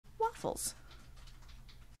Waffles.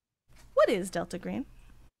 What is Delta Green?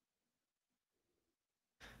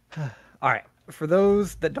 Alright, for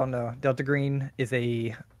those that don't know, Delta Green is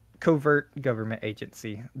a covert government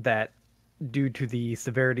agency that, due to the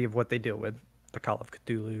severity of what they deal with, the Call of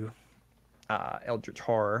Cthulhu, Eldritch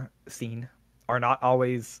Horror scene, are not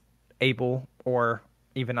always able or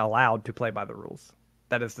even allowed to play by the rules.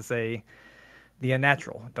 That is to say, the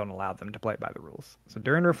unnatural don't allow them to play by the rules. So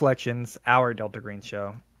during Reflections, our Delta Green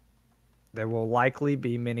show, there will likely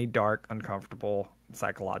be many dark, uncomfortable,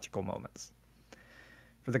 psychological moments.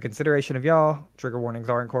 For the consideration of y'all, trigger warnings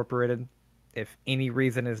are incorporated. If any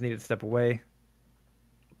reason is needed to step away,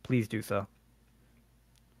 please do so.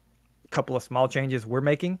 A couple of small changes we're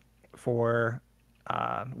making for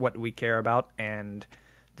what we care about and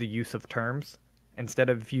the use of terms. Instead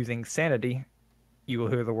of using sanity, you will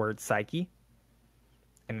hear the word psyche.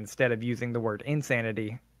 And instead of using the word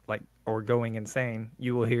insanity, like or going insane,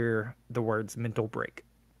 you will hear the words mental break.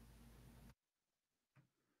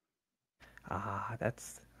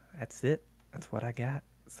 That's it. That's what I got.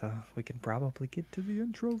 So we can probably get to the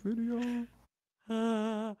intro video.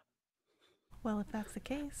 Well, if that's the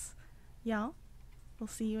case, y'all, we'll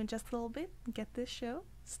see you in just a little bit and get this show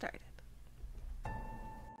started.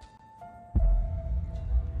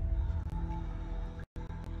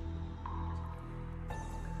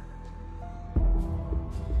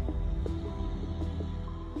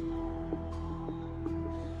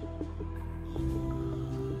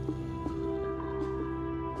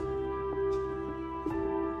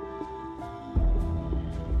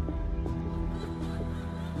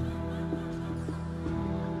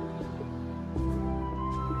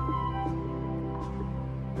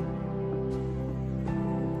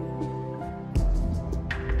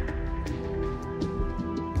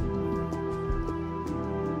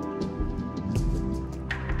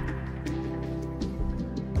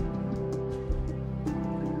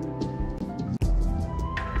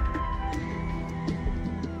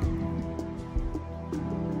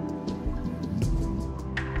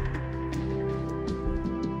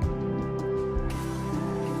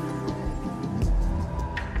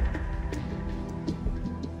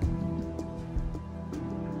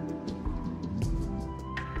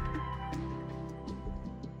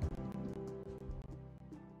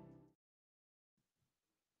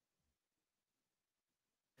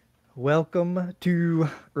 Welcome to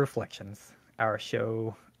Reflections, our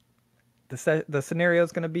show. The scenario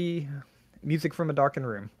is going to be music from a darkened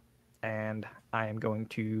room, and I am going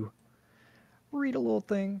to read a little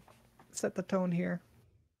thing, set the tone here.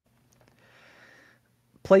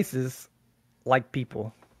 Places, like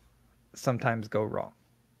people, sometimes go wrong.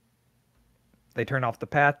 They turn off the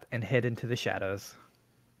path and head into the shadows,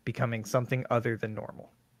 becoming something other than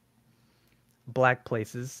normal. Black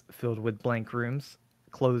places filled with blank rooms,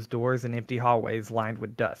 closed doors, and empty hallways lined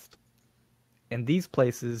with dust. In these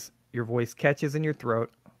places, your voice catches in your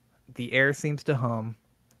throat, the air seems to hum,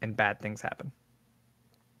 and bad things happen.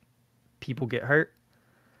 People get hurt,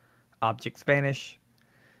 objects vanish,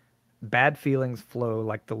 bad feelings flow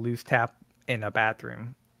like the loose tap in a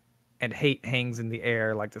bathroom, and hate hangs in the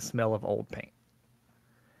air like the smell of old paint.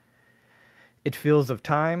 It feels of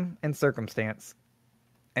time and circumstance,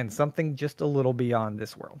 and something just a little beyond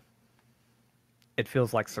this world. It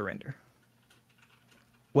feels like surrender.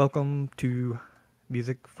 Welcome to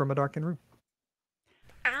Music from a Darkened Room.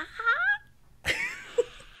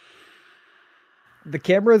 The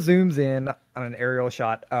camera zooms in on an aerial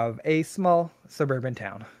shot of a small suburban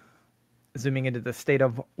town. Zooming into the state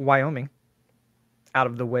of Wyoming. Out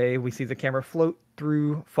of the way, we see the camera float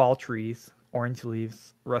through fall trees, orange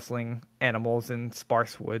leaves, rustling animals, and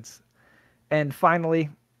sparse woods. And finally,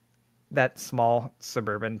 that small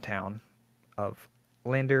suburban town of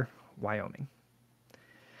Lander, Wyoming.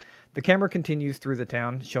 The camera continues through the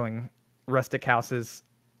town, showing rustic houses,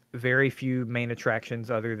 very few main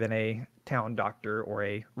attractions other than a town doctor or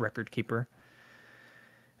a record keeper,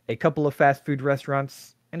 a couple of fast food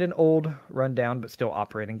restaurants, and an old, rundown but still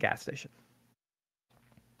operating gas station.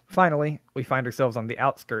 Finally, we find ourselves on the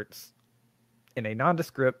outskirts in a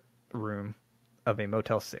nondescript room of a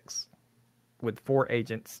Motel 6, with 4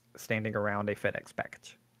 agents standing around a FedEx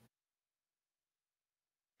package.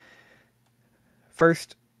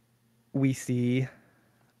 First, we see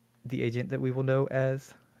the agent that we will know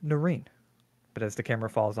as Noreen. But as the camera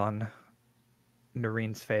falls on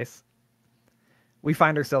Noreen's face, we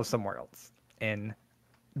find ourselves somewhere else, in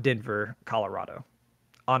Denver, Colorado.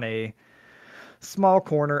 On a small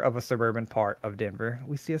corner of a suburban part of Denver,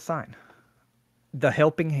 we see a sign. The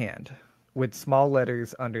Helping Hand, with small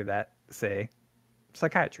letters under that say,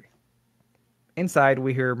 psychiatry. Inside,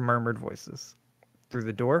 we hear murmured voices. Through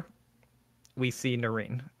the door, we see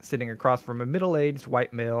Noreen sitting across from a middle-aged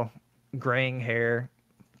white male, graying hair,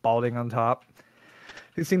 balding on top,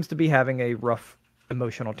 who seems to be having a rough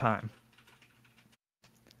emotional time.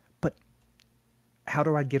 But how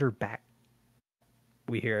do I get her back?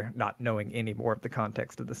 We hear, not knowing any more of the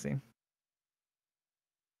context of the scene.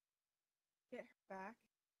 Get her back.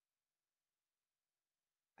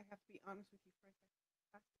 I have to be honest with you, Frank.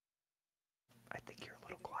 I think you're a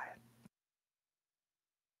little quiet.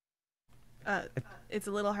 It's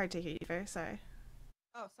a little hard to hear you, Fair. Sorry.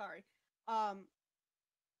 Oh, sorry. I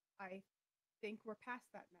think we're past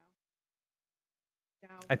that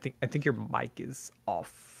now. I think your mic is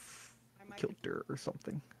off My mic is- kilter or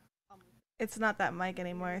something. It's not that mic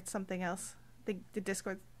anymore. It's something else. The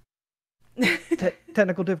Discord.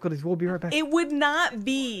 Technical difficulties. We'll be right back. It would not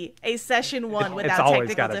be a session one without It's always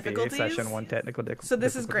technical gotta difficulties. be a session one technical difficulties. So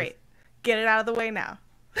this is great. Get it out of the way now.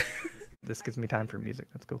 This gives me time for music.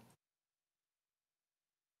 That's cool.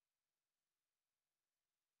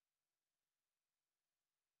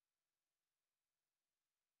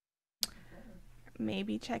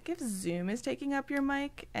 Maybe check if Zoom is taking up your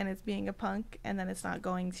mic and it's being a punk, and then it's not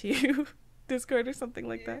going to Discord or something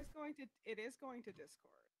like that. It is going to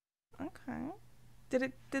Discord. Okay.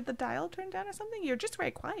 Did the dial turn down or something? You're just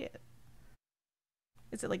very quiet.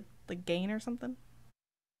 Is it like gain or something?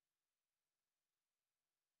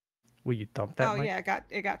 Will you thump that mic? Yeah,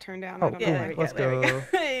 it got turned down. Oh, I don't cool. know why. Let's go.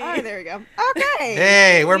 Hey. Oh, there we go. Okay.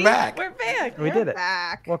 Hey, we're back. We're back. We did it.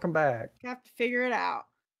 Back. Welcome back. Have to figure it out.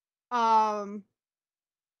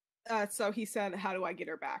 So he said, "How do I get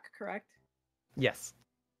her back?" Correct? Yes.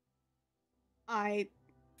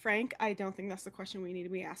 Frank, I don't think that's the question we need to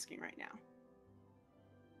be asking right now.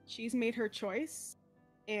 She's made her choice,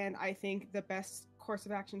 and I think the best course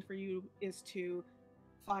of action for you is to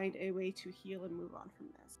find a way to heal and move on from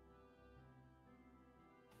this.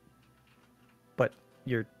 But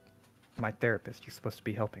you're my therapist. You're supposed to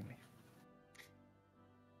be helping me.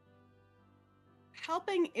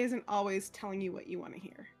 Helping isn't always telling you what you want to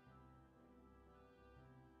hear.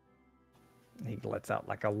 He lets out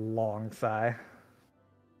like a long sigh.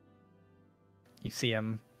 You see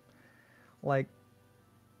him like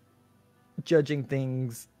judging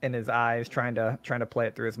things in his eyes, trying to play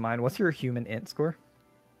it through his mind. What's your human int score?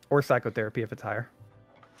 Or psychotherapy if it's higher?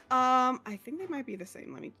 I think they might be the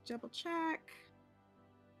same. Let me double check.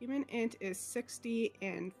 Human int is 60,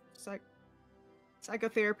 and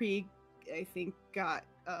psychotherapy, I think, got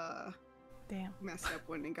Damn. messed up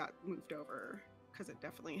when it got moved over, because it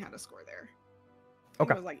definitely had a score there.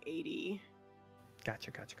 Okay. It was like 80.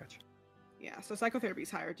 Gotcha. Yeah, so psychotherapy is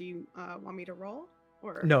higher. Do you want me to roll?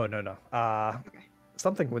 Or No. Okay.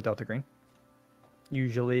 Something with Delta Green.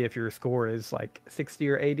 Usually if your score is like 60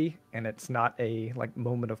 or 80 and it's not a like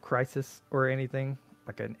moment of crisis or anything,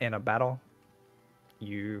 like in a battle,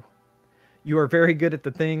 you are very good at the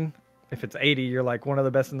thing. If it's 80, you're like one of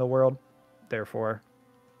the best in the world. Therefore,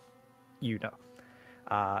 you know.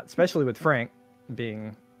 Especially with Frank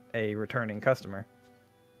being a returning customer.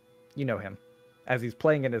 You know him. As he's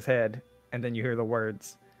playing in his head, and then you hear the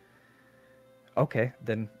words, "Okay,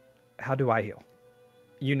 then how do I heal?"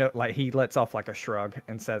 You know, like he lets off like a shrug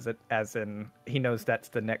and says it as in he knows that's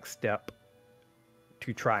the next step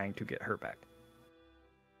to trying to get her back.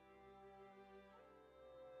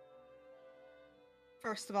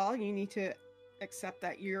 First of all, you need to accept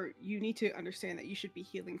that you need to understand that you should be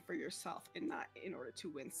healing for yourself and not in order to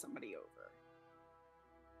win somebody over.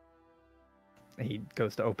 He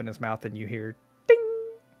goes to open his mouth and you hear ding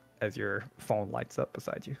as your phone lights up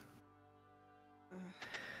beside you.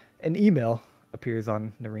 An email appears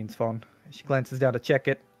on Noreen's phone. She glances down to check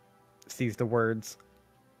it, sees the words,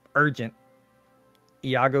 "Urgent,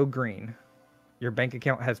 Iago Green. Your bank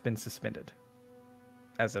account has been suspended."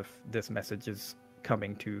 As if this message is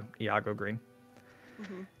coming to Iago Green.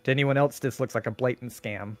 Mm-hmm. To anyone else, this looks like a blatant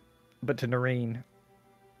scam. But to Noreen,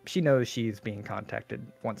 she knows she's being contacted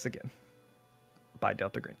once again by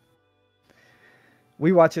Delta Green.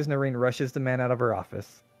 We watch as Noreen rushes the man out of her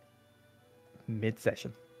office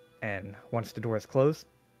mid-session, and once the door is closed,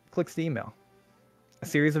 clicks the email. A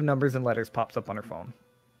series of numbers and letters pops up on her phone.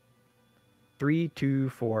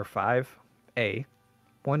 3245A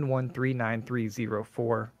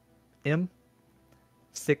 1139304M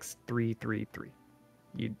 6333.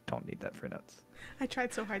 You don't need that for notes. I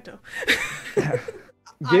tried so hard to.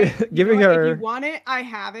 Giving her. If you want it, I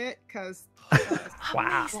have it because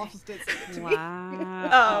Wow. Waffles did send it to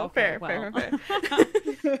Oh, Okay, fair. me.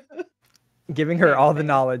 Giving her all the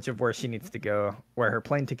knowledge of where she needs to go, where her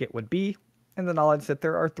plane ticket would be, and the knowledge that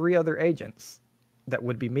there are 3 other agents that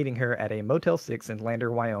would be meeting her at a Motel 6 in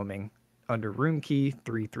Lander, Wyoming, under room key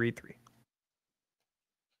 333.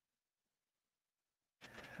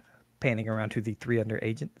 Panning around to the 3 other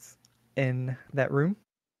agents in that room,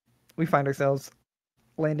 we find ourselves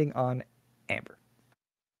landing on Amber.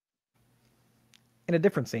 In a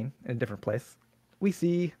different scene, in a different place, we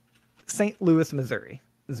see St. Louis, Missouri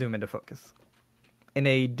zoom into focus. In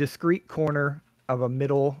a discreet corner of a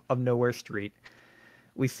middle of nowhere street,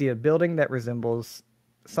 we see a building that resembles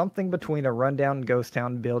something between a rundown ghost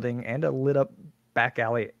town building and a lit up back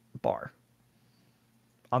alley bar.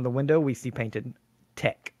 On the window, we see painted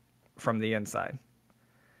Tech from the inside.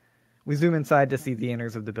 We zoom inside to see the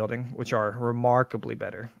inners of the building, which are remarkably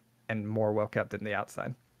better and more well kept than the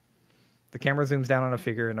outside. The camera zooms down on a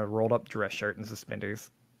figure in a rolled up dress shirt and suspenders,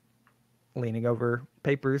 leaning over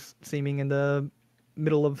papers, seeming in the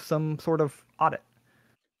middle of some sort of audit.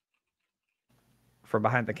 From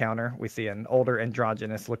behind the counter, we see an older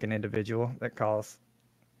androgynous looking individual that calls,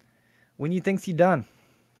 "When you think's you done?"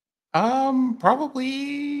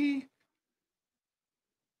 Probably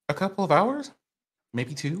a couple of hours,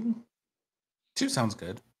 maybe 2. 2 sounds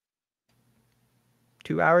good.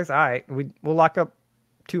 2 hours? All right, we'll lock up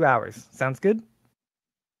 2 hours. Sounds good?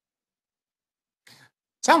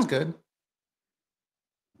 Sounds good.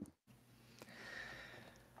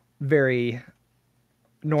 Very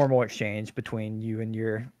normal exchange between you and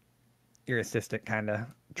your assistant, kind of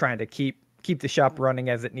trying to keep the shop running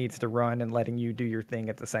as it needs to run and letting you do your thing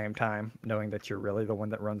at the same time, knowing that you're really the one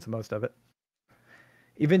that runs most of it.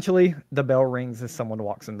 Eventually, the bell rings as someone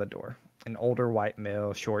walks in the door. An older white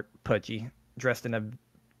male, short, pudgy, dressed in a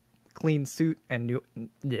clean suit and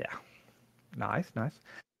nice.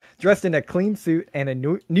 Dressed in a clean suit and a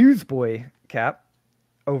newsboy cap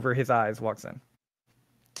over his eyes walks in.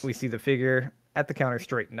 We see the figure at the counter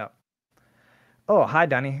straighten up. "Oh, hi,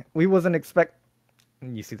 Donnie. We wasn't expect..."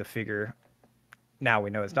 You see the figure, now we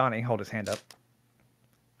know it's Donnie, hold his hand up.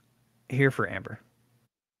 "Here for Amber."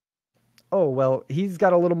 "Oh, well, he's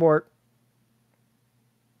got a little more..."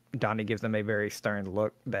 Donnie gives him a very stern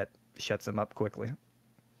look that shuts him up quickly.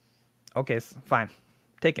 "Okay, fine.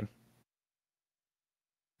 Take him."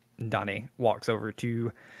 Donnie walks over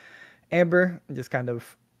to Amber and just kind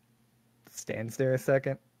of stands there a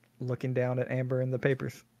second, looking down at Amber and the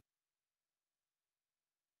papers.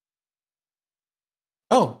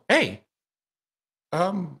 Oh, hey.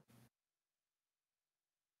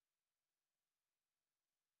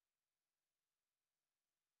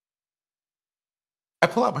 I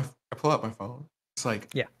pull out my phone. It's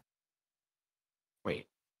like, Yeah. Wait.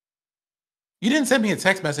 You didn't send me a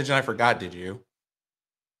text message and I forgot, did you?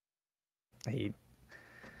 He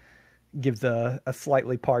gives a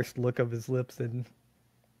slightly parsed look of his lips and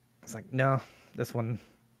it's like, "No, this one,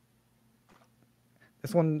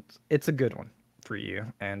 it's a good one for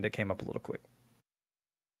you, and it came up a little quick."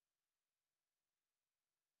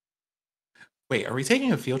 Wait, are we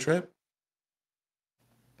taking a field trip?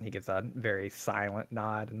 He gives a very silent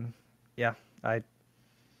nod and, "Yeah, I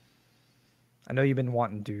know you've been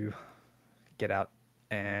wanting to get out,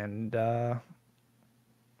 and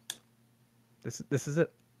this is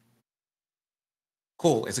it."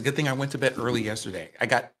 Cool. It's a good thing I went to bed early yesterday. I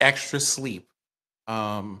got extra sleep. Wait,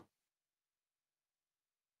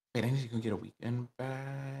 I need to go get a weekend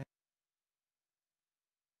bag.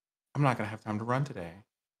 I'm not gonna have time to run today.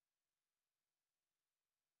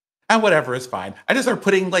 And whatever, it's fine. I just start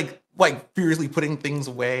putting like furiously putting things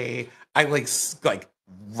away. I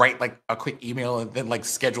write like a quick email and then like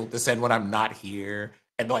schedule to send when I'm not here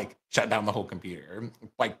and like shut down the whole computer.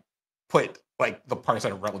 Like put like the parts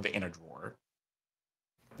that are relevant in a drawer.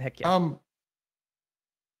 Heck yeah. Where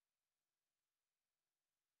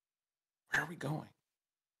are we going?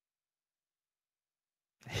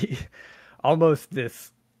 He almost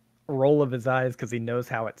this roll of his eyes because he knows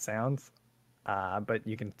how it sounds, but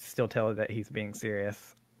you can still tell that he's being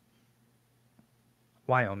serious.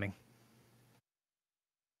 Wyoming.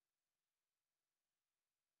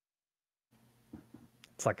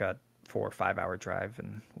 It's like a 4 or 5 hour drive,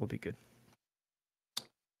 and we'll be good.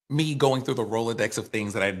 Me going through the Rolodex of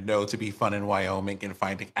things that I know to be fun in Wyoming and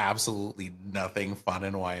finding absolutely nothing fun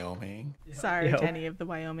in Wyoming. Sorry to any of the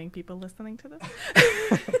Wyoming people listening to this.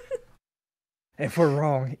 If we're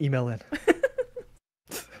wrong, email in.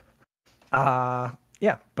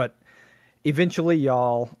 Yeah, but eventually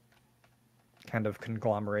y'all kind of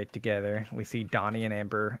conglomerate together. We see Donnie and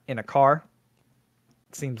Amber in a car.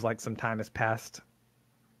 It seems like some time has passed.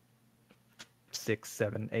 6,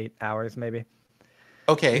 7, 8 hours maybe.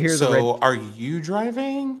 Okay, so are you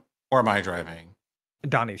driving or am I driving?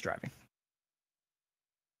 Donnie's driving.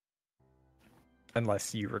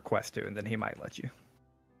 Unless you request to, and then he might let you.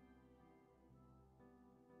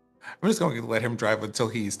 I'm just going to let him drive until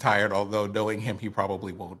he's tired, although knowing him, he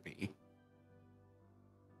probably won't be.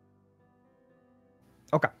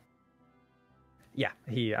 Yeah,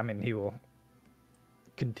 he will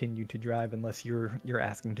continue to drive unless you're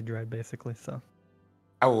asking to drive, basically. So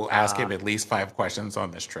I will ask him at least 5 questions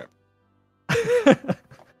on this trip.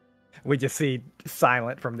 we just see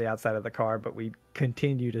silent from the outside of the car, but we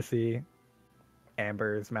continue to see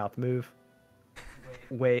Amber's mouth move.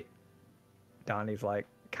 Wait. Donnie's like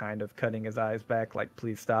kind of cutting his eyes back, like,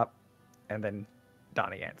 please stop. And then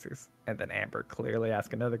Donnie answers. And then Amber clearly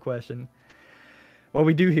asks another question. What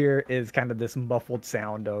we do hear is kind of this muffled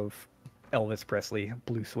sound of Elvis Presley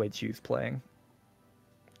blue suede shoes playing.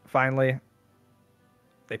 Finally,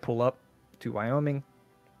 they pull up to Wyoming.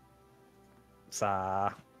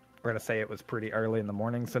 We're going to say it was pretty early in the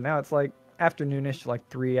morning. So now it's like afternoonish, like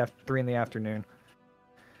 3 in the afternoon.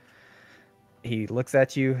 He looks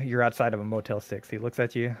at you. You're outside of a Motel 6. He looks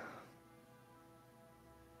at you.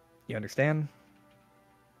 You understand?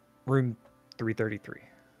 Room 333.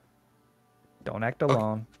 Don't act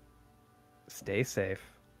alone. Okay. Stay safe.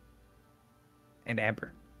 And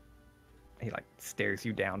Amber. He like stares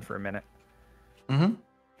you down for a minute. Mm-hmm.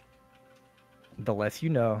 The less you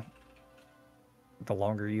know, the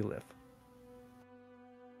longer you live.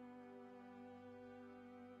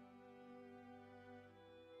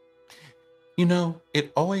 You know,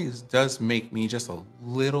 it always does make me just a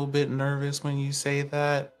little bit nervous when you say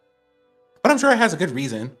that. But I'm sure it has a good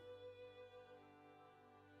reason.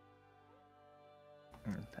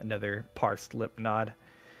 Another parsed lip nod.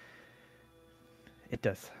 It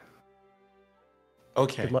does.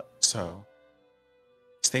 Okay, so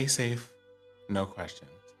stay safe, no questions.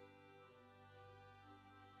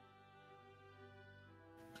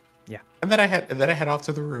 Yeah. And then I head off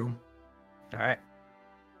to the room. All right.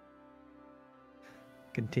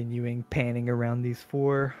 Continuing panning around these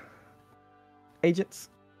 4 agents.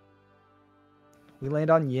 We land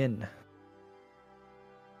on Yin.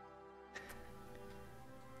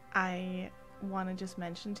 I want to just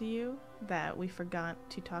mention to you that we forgot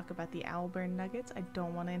to talk about the Owlburn Nuggets. I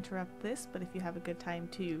don't want to interrupt this, but if you have a good time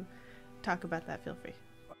to talk about that, feel free.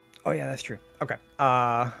 Oh yeah, that's true. Okay.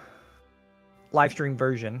 Live stream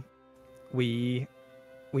version. We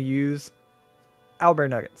use Owlburn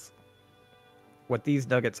Nuggets. What these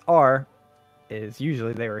nuggets are is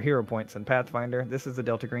usually they are hero points in Pathfinder. This is a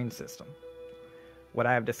Delta Green system. What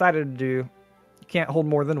I have decided to do, you can't hold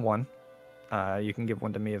more than 1. You can give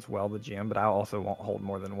one to me as well, the GM, but I also won't hold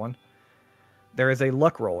more than 1. There is a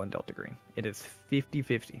luck roll in Delta Green. It is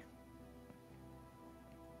 50-50.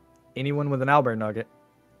 Anyone with an Owlburn Nugget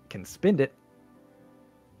can spend it,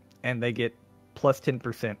 and they get plus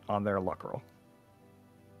 10% on their luck roll.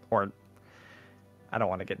 Or, I don't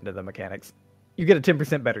want to get into the mechanics. You get a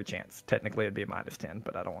 10% better chance. Technically, it'd be a -10,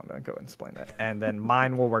 but I don't want to go and explain that. And then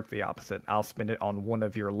mine will work the opposite. I'll spend it on one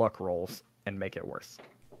of your luck rolls and make it worse.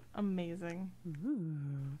 Amazing.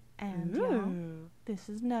 Ooh. And y'all, this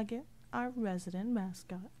is Nugget, our resident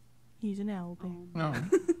mascot. He's an owlbear. No.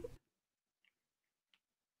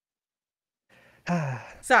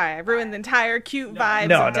 Sorry, I ruined the entire cute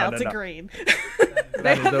vibes of Delta Green.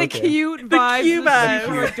 They have the cute vibes, cute vibes.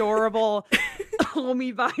 super adorable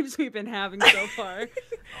homie vibes we've been having so far.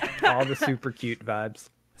 All the super cute vibes.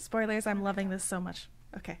 Spoilers, I'm loving this so much.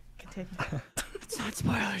 Okay, continue. It's not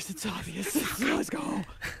spoilers, it's obvious. Let's go.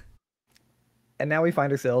 And now we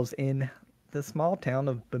find ourselves in the small town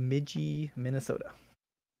of Bemidji, Minnesota.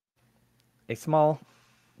 A small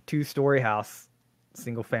 2-story house,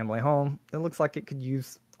 single-family home. It looks like it could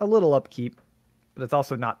use a little upkeep, but it's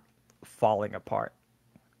also not falling apart.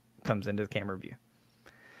 Comes into the camera view.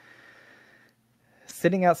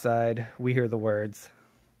 Sitting outside, we hear the words,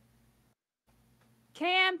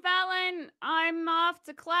 Cam Fallon, I'm off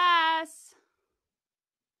to class.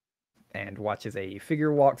 And watches a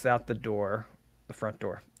figure walks out the door, the front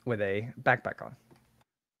door, with a backpack on.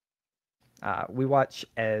 We watch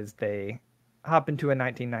as they hop into a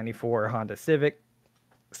 1994 Honda Civic,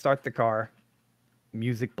 start the car,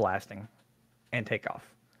 music blasting, and take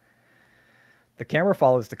off. The camera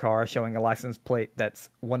follows the car, showing a license plate that's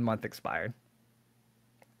 1 month expired.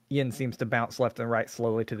 Ian seems to bounce left and right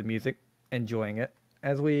slowly to the music, enjoying it,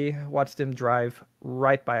 as we watch them drive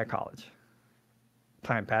right by a college.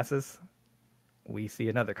 Time passes. We see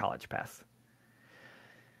another college pass.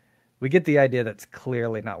 We get the idea that's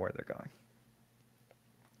clearly not where they're going.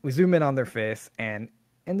 We zoom in on their face, and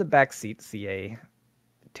in the back seat see a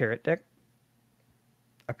tarot deck,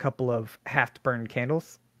 a couple of half-burned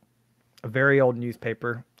candles, a very old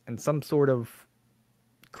newspaper, and some sort of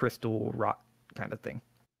crystal rock kind of thing.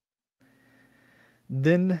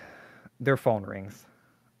 Then their phone rings.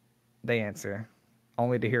 They answer,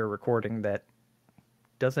 only to hear a recording that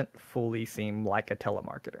doesn't fully seem like a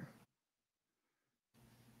telemarketer.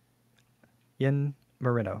 Yin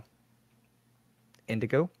Marino.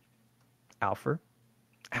 Indigo. Alpha.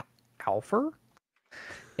 Alpha?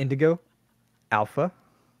 Indigo. Alpha.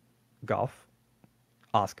 Golf.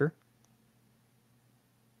 Oscar.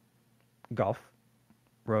 Golf.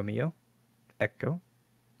 Romeo. Echo.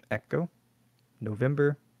 Echo.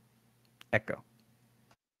 November. Echo.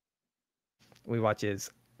 We watch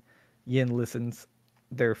as Yin listens,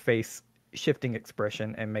 their face shifting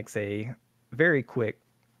expression, and makes a very quick,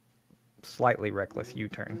 slightly reckless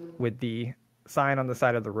U-turn with the sign on the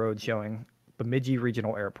side of the road showing Bemidji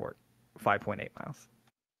Regional Airport, 5.8 miles.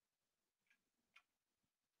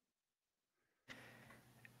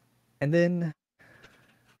 And then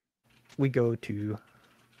we go to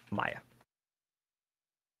Maya.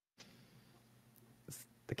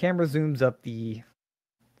 The camera zooms up the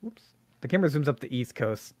East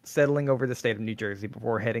Coast, settling over the state of New Jersey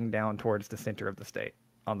before heading down towards the center of the state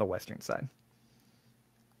on the western side.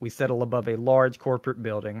 We settle above a large corporate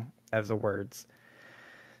building as the words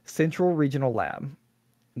Central Regional Lab,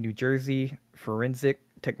 New Jersey Forensic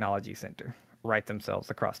Technology Center write themselves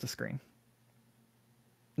across the screen.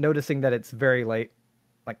 Noticing that it's very late,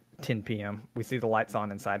 like 10 p.m., we see the lights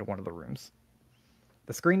on inside one of the rooms.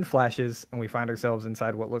 The screen flashes, and we find ourselves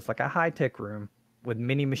inside what looks like a high-tech room with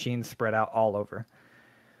many machines spread out all over.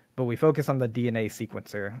 But we focus on the DNA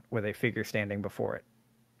sequencer with a figure standing before it.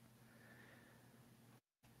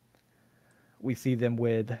 We see them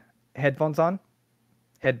with headphones on,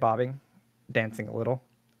 head bobbing, dancing a little,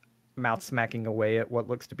 mouth smacking away at what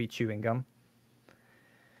looks to be chewing gum.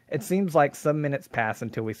 It seems like some minutes pass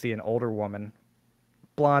until we see an older woman,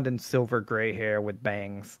 blonde and silver gray hair with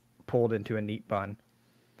bangs pulled into a neat bun.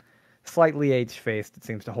 Slightly aged-faced, it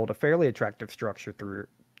seems to hold a fairly attractive structure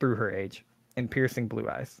through her age, and piercing blue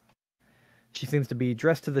eyes. She seems to be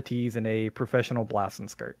dressed to the T's in a professional blouse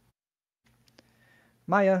and skirt.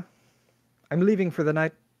 Maya, I'm leaving for the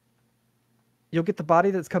night. You'll get the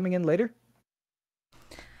body that's coming in later?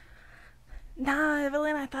 Nah,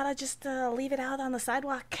 Evelyn, I thought I'd just leave it out on the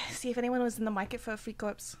sidewalk, see if anyone was in the market for a free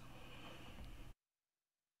corpse.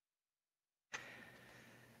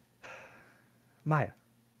 Maya,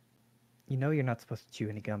 you know you're not supposed to chew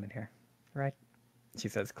any gum in here, right? She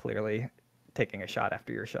says clearly, taking a shot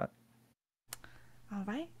after your shot. All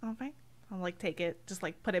right. I'll like take it, just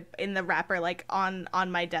like put it in the wrapper, like on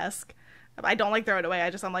my desk. I don't like throw it away.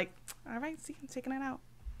 I'm like, all right, see, I'm taking it out.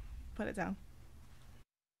 Put it down.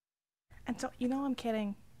 And so, I'm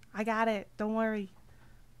kidding. I got it. Don't worry.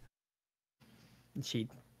 She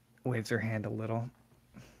waves her hand a little.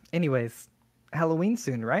 Anyways, Halloween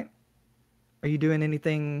soon, right? Are you doing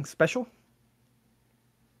anything special?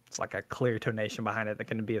 It's like a clear tonation behind it that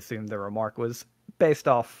can be assumed the remark was based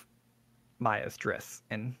off Maya's dress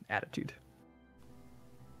and attitude.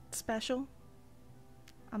 Special?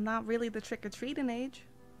 I'm not really the trick-or-treating age.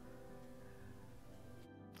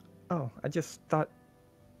 Oh, I just thought,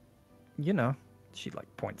 she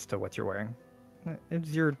like points to what you're wearing.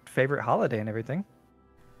 It's your favorite holiday and everything.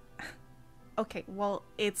 Okay, well,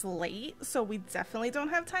 it's late, so we definitely don't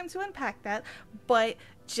have time to unpack that, but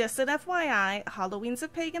just an FYI, Halloween's a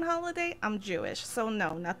pagan holiday. I'm Jewish, so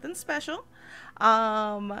no, nothing special.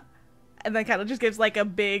 And then kind of just gives like a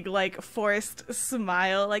big, like, forced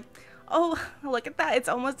smile, like, oh, look at that, it's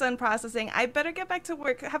almost done processing. I better get back to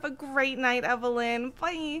work. Have a great night, Evelyn.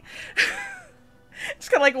 Bye.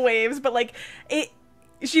 Just kind of like waves, but like,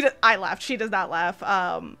 I laughed. She does not laugh.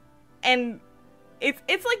 And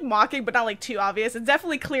it's like mocking, but not like too obvious. It's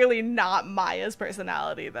definitely clearly not Maya's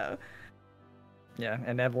personality, though. Yeah,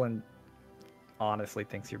 and Evelyn honestly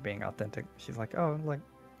thinks you're being authentic. She's like, oh, like,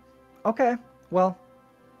 okay, well,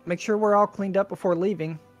 make sure we're all cleaned up before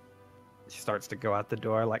leaving. She starts to go out the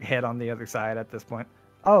door, like head on the other side at this point.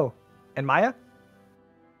 Oh, and Maya?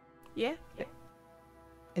 Yeah.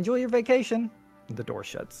 Enjoy your vacation. The door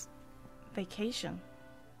shuts. Vacation?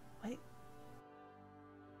 What?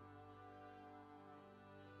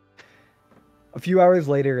 A few hours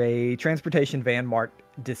later, a transportation van marked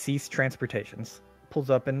Deceased Transportations pulls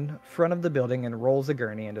up in front of the building and rolls a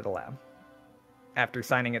gurney into the lab. After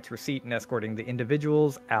signing its receipt and escorting the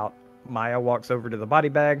individuals out, Maya walks over to the body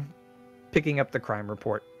bag, picking up the crime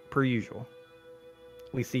report, per usual.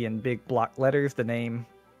 We see in big block letters the name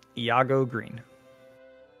Iago Green.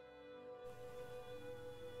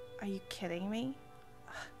 Are you kidding me?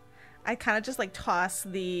 I kind of just like toss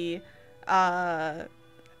the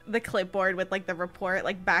clipboard with like the report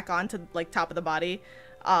like back onto like top of the body,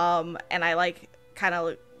 and I like kind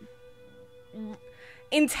of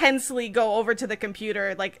intensely go over to the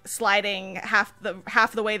computer, like sliding half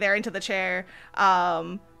the way there into the chair,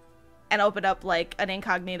 and open up like an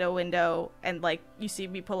incognito window, and like you see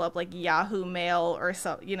me pull up like Yahoo Mail or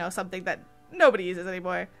something that nobody uses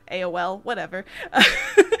anymore, AOL, whatever.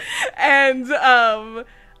 And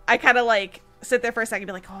I kind of like sit there for a second and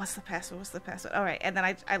be like, oh, what's the password? What's the password? All right, and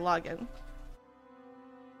then I log in.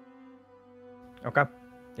 Okay.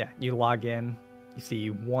 Yeah, you log in. You see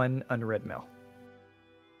one unread mail.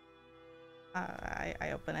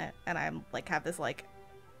 I open it, and I'm like have this like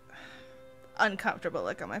uncomfortable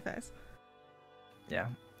look on my face. Yeah.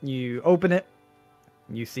 You open it.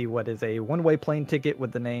 You see what is a one-way plane ticket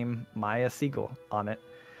with the name Maya Siegel on it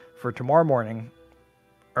for tomorrow morning,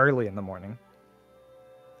 early in the morning.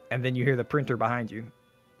 And then you hear the printer behind you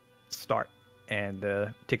start, and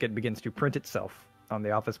the ticket begins to print itself on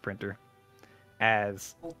the office printer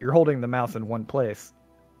as you're holding the mouse in one place,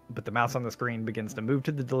 but the mouse on the screen begins to move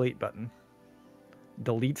to the delete button,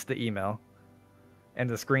 deletes the email, and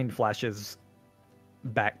the screen flashes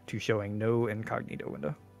back to showing no incognito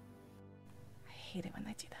window. I hate it when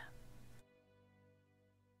they do that.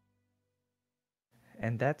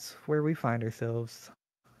 And that's where we find ourselves.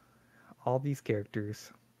 All these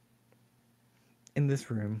characters in this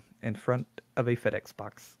room in front of a FedEx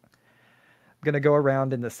box. I'm going to go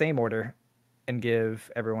around in the same order and give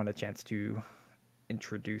everyone a chance to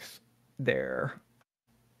introduce their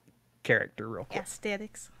character real quick.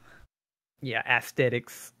 Aesthetics. Yeah,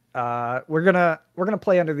 aesthetics. We're gonna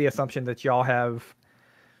play under the assumption that y'all have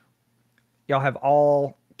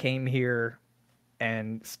all came here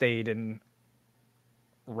and stayed in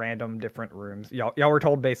random different rooms. Y'all were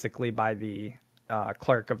told basically by the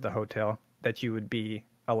clerk of the hotel that you would be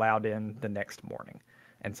allowed in the next morning,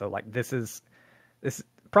 and so like this is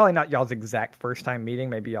probably not y'all's exact first time meeting.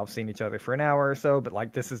 Maybe y'all have seen each other for an hour or so, but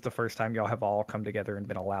like this is the first time y'all have all come together and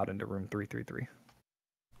been allowed into room 333.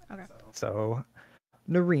 Okay. So,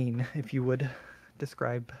 Noreen, if you would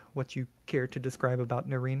describe what you care to describe about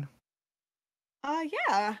Noreen.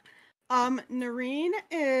 Yeah. Noreen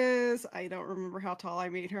is, I don't remember how tall I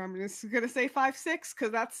made her. I'm just gonna say 5'6",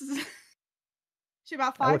 because that's she's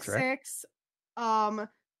about That looks 5'6".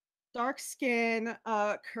 Dark skin,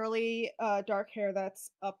 curly, dark hair that's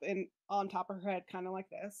up and on top of her head, kind of like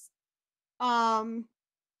this.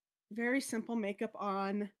 Very simple makeup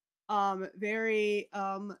on.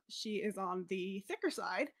 She is on the thicker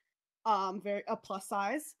side. Very a plus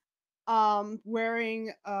size.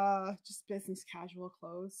 Wearing just business casual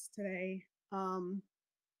clothes today.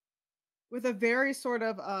 With a very sort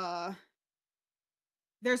of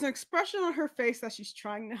there's an expression on her face that she's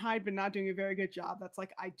trying to hide but not doing a very good job. That's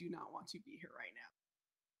like, I do not want to be here right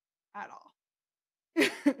now. At all.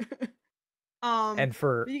 And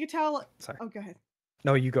for but you can tell. Sorry. Oh, go ahead.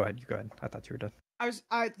 No, you go ahead. I thought you were done.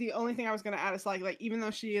 The only thing I was gonna add is like even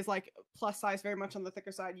though she is like plus size, very much on the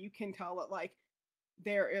thicker side, you can tell that like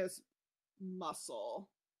there is muscle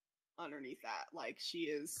underneath that. Like she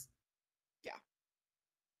is, yeah.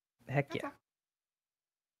 Heck That's yeah. all.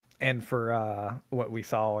 And for what we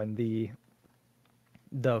saw in the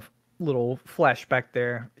little flashback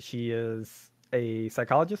there, she is a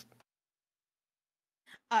psychologist?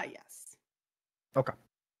 Yes. Okay.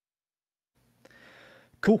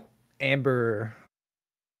 Cool. Amber.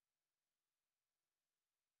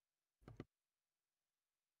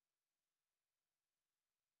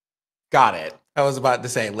 Got it. I was about to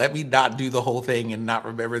say, let me not do the whole thing and not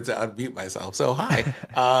remember to unmute myself. So hi.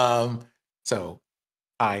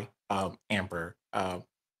 I, Amber,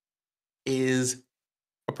 is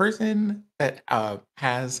a person that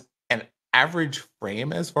has an average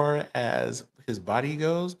frame as far as his body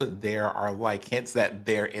goes, but there are like hints that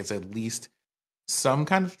there is at least some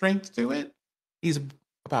kind of strength to it. He's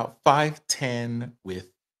about 5'10"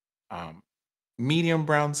 with medium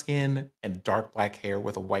brown skin and dark black hair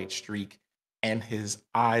with a white streak, and his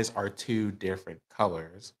eyes are two different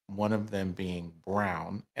colors, one of them being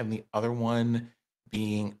brown and the other one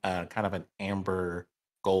being kind of an amber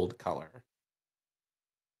gold color.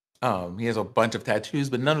 He has a bunch of tattoos,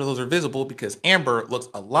 but none of those are visible because Amber looks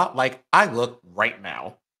a lot like I look right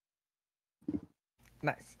now.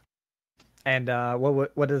 Nice. And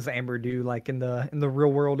what does Amber do like in the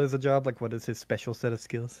real world as a job? Like what is his special set of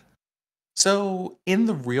skills? So in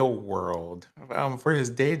the real world, for his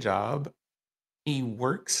day job, he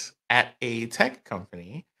works at a tech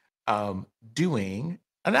company doing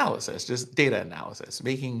analysis, just data analysis,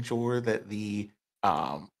 making sure that the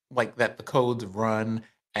that the codes run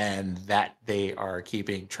and that they are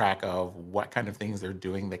keeping track of what kind of things they're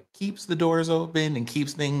doing that keeps the doors open and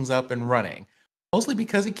keeps things up and running. Mostly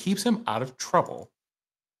because it keeps him out of trouble.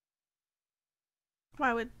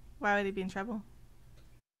 Why would he be in trouble?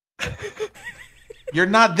 You're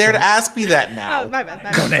not there to ask me that now. Oh, my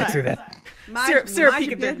bad. Don't answer that. Syrup Mind your Pika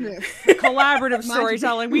did. business. Collaborative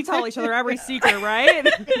storytelling. We tell each other every secret, right?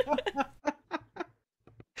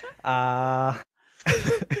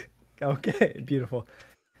 Okay, beautiful.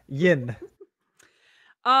 Yin.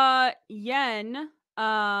 Yen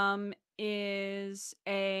is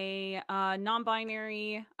a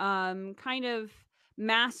non-binary kind of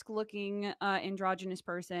mask-looking androgynous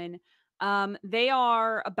person. They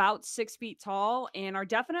are about 6 feet tall and are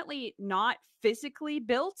definitely not physically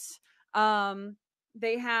built.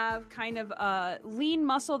 They have kind of a lean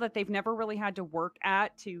muscle that they've never really had to work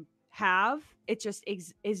at to have. It just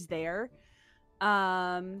is there.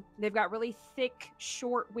 They've got really thick,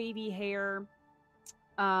 short, wavy hair.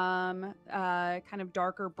 Kind of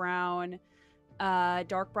darker brown,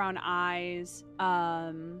 dark brown eyes,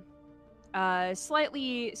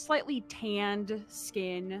 slightly tanned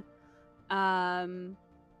skin, and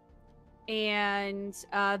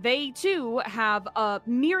they too have a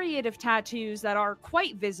myriad of tattoos that are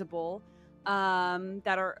quite visible,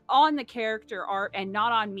 that are on the character art and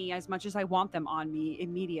not on me as much as I want them on me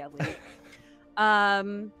immediately.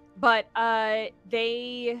 But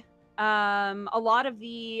they a lot of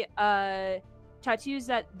the tattoos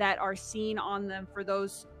that are seen on them, for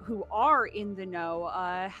those who are in the know,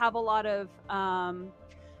 have a lot of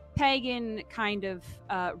pagan kind of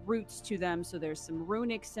roots to them. So there's some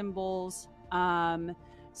runic symbols,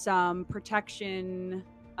 some protection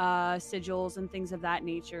sigils and things of that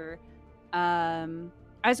nature,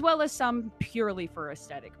 as well as some purely for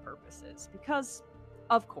aesthetic purposes, because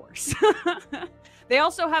of course. They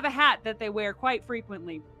also have a hat that they wear quite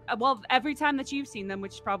frequently. Well, every time that you've seen them,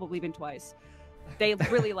 which has probably been twice. They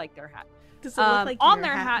really like their hat. Does it look like on your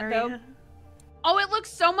their hat, Maria? though. Oh, it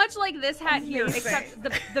looks so much like this hat here, Amazing.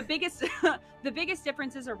 except the biggest the biggest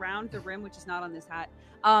difference is around the rim, which is not on this hat.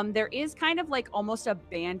 There is kind of like almost a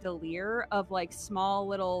bandolier of like small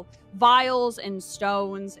little vials and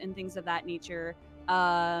stones and things of that nature,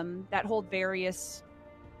 that hold various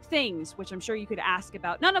things, which I'm sure you could ask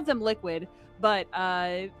about. None of them liquid, but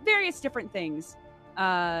various different things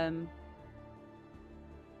of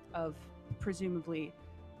presumably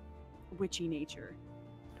witchy nature.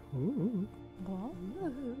 Ooh.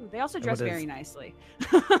 Ooh, they also dress very nicely.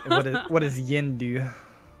 What does Yin do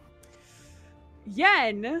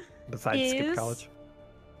Yen besides skip is, college?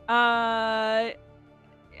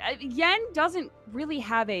 Yen doesn't really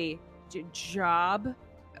have a job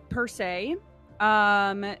per se.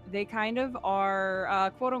 They kind of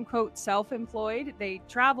are quote unquote self-employed. They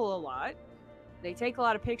travel a lot. They take a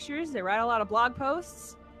lot of pictures. They write a lot of blog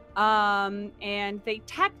posts. And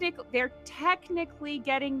they're technically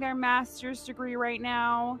getting their master's degree right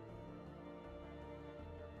now.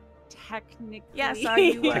 Technically. Yeah, I saw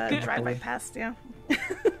you Technically. drive by past, yeah.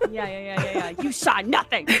 Yeah. You saw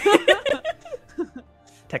nothing.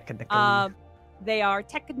 Technically. They are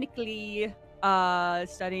technically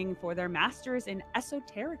studying for their master's in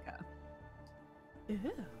esoterica.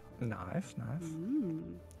 Nice.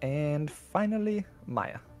 Mm. And finally,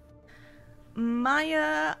 Maya.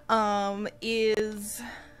 Maya is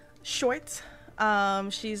short.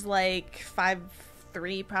 She's like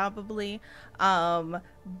 5'3" probably.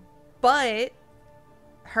 But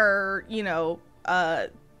her,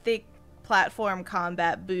 thick platform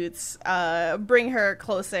combat boots bring her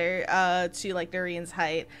closer to like Doreen's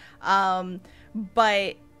height.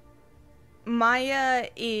 But Maya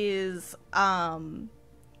is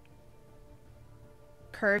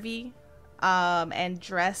curvy and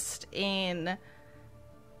dressed in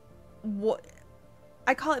what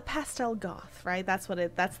I call it pastel goth, right? That's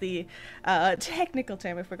the technical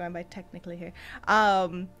term if we're going by technically here.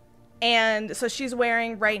 And so she's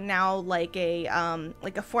wearing right now like a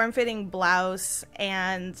form-fitting blouse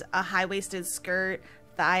and a high-waisted skirt,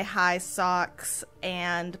 thigh-high socks,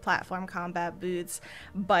 and platform combat boots.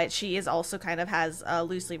 But she is also kind of has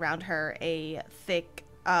loosely around her a thick,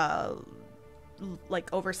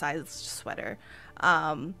 like oversized sweater.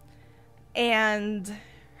 And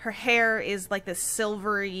her hair is like this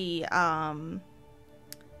silvery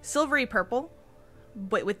purple,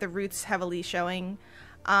 but with the roots heavily showing.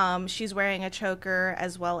 She's wearing a choker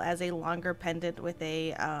as well as a longer pendant with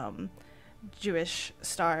a Jewish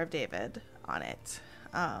Star of David on it.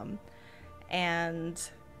 And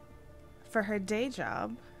for her day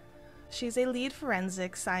job, she's a lead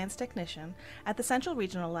forensic science technician at the Central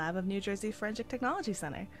Regional Lab of New Jersey Forensic Technology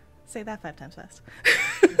Center. Say that 5 times fast.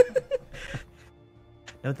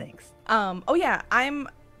 No thanks. Oh yeah,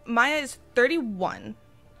 Maya is 31.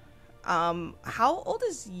 How old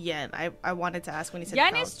is Yen? I wanted to ask when he said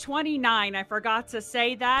Yen college. is 29. I forgot to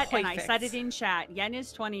say that, and I said Perfect. it in chat. Yen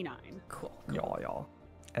is 29. Cool. Y'all.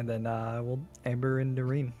 And then we'll Amber and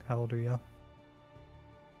Doreen. How old are y'all?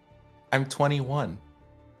 I'm 21.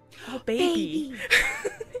 Oh, baby.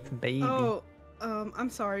 Baby. Oh, I'm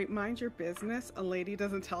sorry. Mind your business. A lady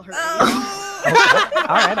doesn't tell her age.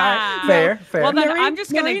 All right. Fair. Well, then Noreen- I'm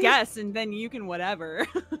just gonna Noreen is- guess, and then you can whatever.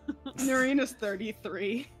 Noreen is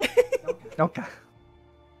 33. Okay.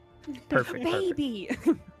 Perfect. Baby.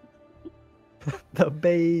 The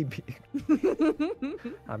baby.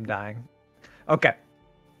 I'm dying. Okay.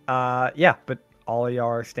 Yeah, but all of y'all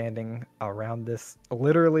are standing around this.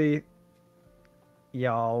 Literally,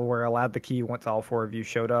 y'all were allowed the key once all four of you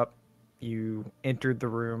showed up. You entered the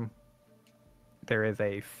room. There is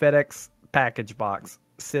a FedEx package box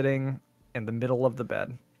sitting in the middle of the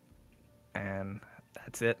bed. And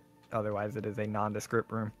that's it. Otherwise, it is a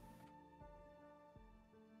nondescript room.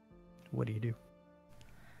 What do you do?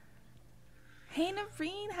 Hey,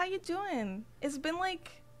 Naveen, how you doing? It's been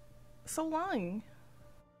like so long.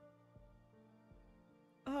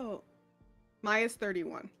 Oh, Maya's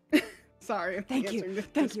 31. Sorry, I'm Thank you. answering the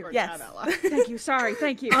Thank you. Discord Yes. chat out loud. Thank you. Sorry.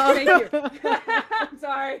 Thank you. Oh. Thank you. I'm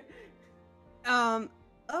sorry.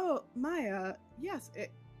 Oh, Maya. Yes,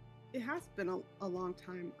 it has been a long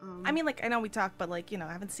time. I mean, like, I know we talked, but like, you know,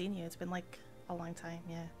 I haven't seen you. It's been like a long time.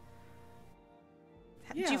 Yeah.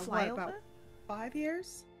 Did you fly what, over? about 5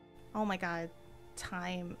 years? Oh my god,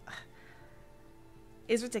 time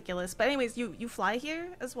is ridiculous. But anyways, you fly here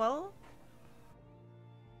as well?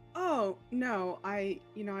 Oh no, I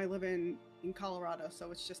live in Colorado,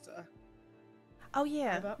 so it's just a. Oh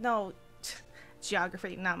yeah, Hold up. no,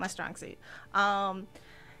 geography not my strong suit.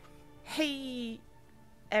 Hey,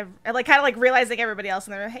 like kind of like realizing everybody else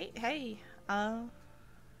in the room. Hey,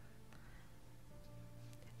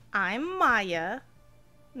 I'm Maya.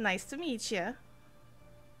 Nice to meet you.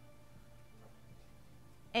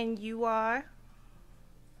 And you are?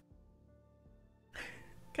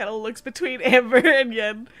 Kind of looks between Amber and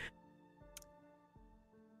Yen.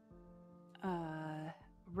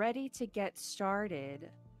 Ready to get started,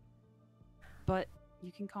 but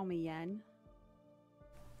you can call me Yen.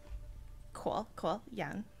 Cool,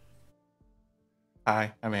 Yen.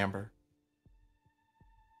 Hi, I'm Amber.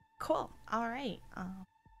 Cool. All right.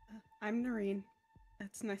 I'm Noreen.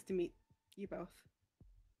 It's nice to meet you both.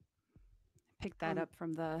 Pick that up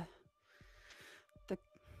from the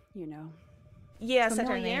Yeah, said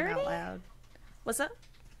her name familiarity? out loud. What's up?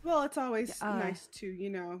 Well, it's always Yeah, nice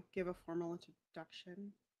to give a formal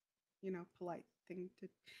introduction. Polite thing to.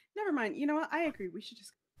 Never mind. You know what? I agree. We should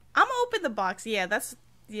just. I'm gonna open the box. Yeah, that's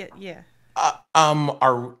yeah.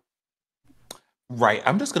 Right.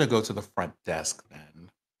 I'm just gonna go to the front desk then.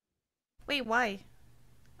 Wait, why?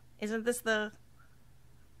 Isn't this the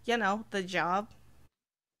job?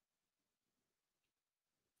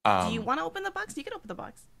 Do you want to open the box? You can open the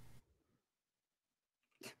box.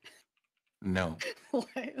 No.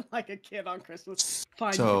 like a kid on Christmas.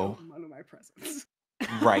 Fine, So- you can open one of my presents.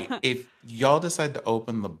 Right. If y'all decide to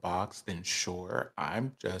open the box, then sure.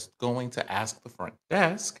 I'm just going to ask the front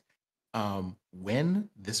desk when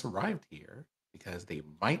this arrived here, because they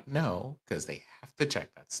might know, because they have to check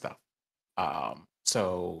that stuff.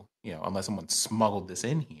 So, unless someone smuggled this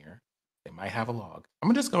in here, they might have a log. I'm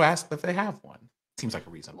gonna just go ask if they have one. Seems like a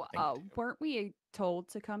reasonable thing to do. weren't we told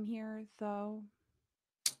to come here though?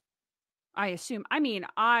 I assume. I mean,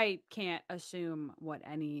 I can't assume what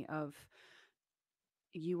any of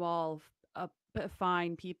you all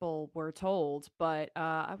fine people were told, but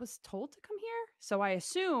I was told to come here, so I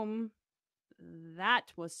assume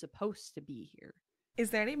that was supposed to be here. Is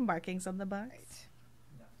there any markings on the box?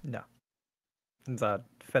 No. It's a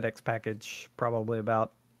FedEx package, probably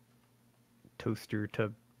about toaster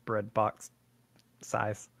to bread box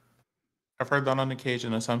size. I've heard that on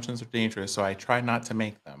occasion assumptions are dangerous, so I try not to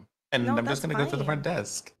make them. And No, I'm just that's gonna go to the fine. front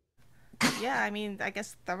desk. Yeah, I mean, I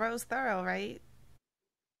guess thorough, right?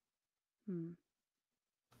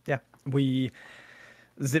 Yeah, we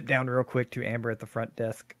zip down real quick to Amber at the front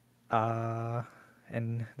desk.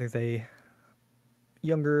 And there's a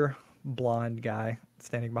younger blonde guy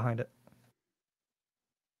standing behind it.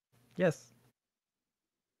 Yes.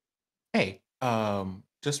 Hey,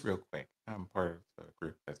 just real quick. I'm part of the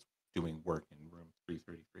group that's doing work in room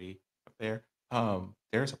 333 up there.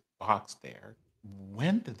 There's a box there.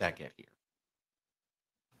 When did that get here?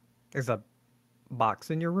 There's a box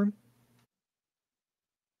in your room?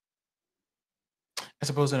 I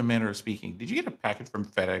suppose in a manner of speaking, did you get a package from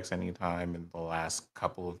FedEx anytime in the last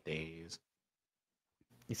couple of days?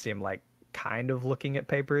 You see him like kind of looking at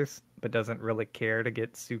papers, but doesn't really care to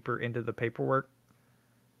get super into the paperwork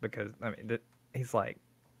because I mean he's like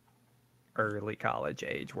early college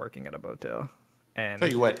age working at a motel. And Tell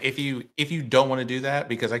you what, if you don't want to do that,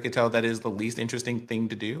 because I could tell that is the least interesting thing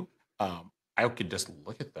to do, I could just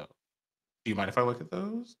look at those. Do you mind if I look at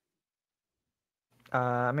those?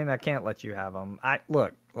 I mean, I can't let you have them.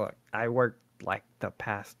 Look. I worked like the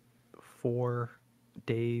past 4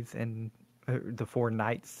 days and the 4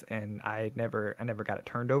 nights, and I never got it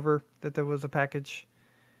turned over that there was a package.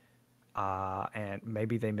 And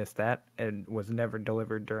maybe they missed that and was never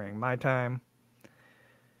delivered during my time.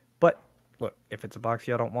 But look, if it's a box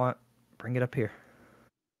y'all don't want, bring it up here.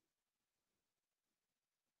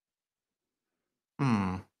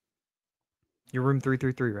 Your room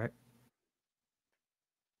 333, right?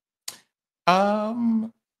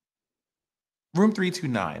 Room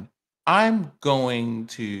 329. I'm going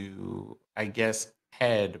to, I guess,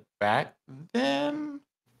 head back then.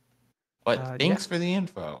 But thanks for the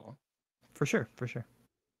info. For sure.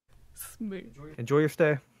 Smooth. Enjoy your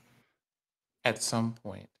stay. At some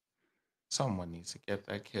point, someone needs to get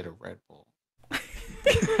that kid a Red Bull.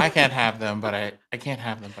 I can't have them, but I hear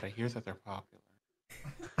that they're popular.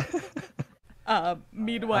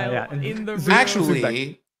 Meanwhile, in the room.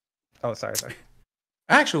 Actually, sorry.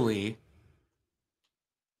 Actually,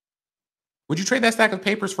 would you trade that stack of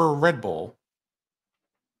papers for a Red Bull?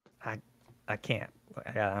 I can't.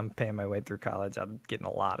 I'm paying my way through college. I'm getting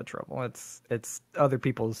a lot of trouble. It's other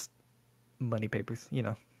people's money papers, you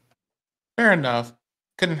know. Fair enough.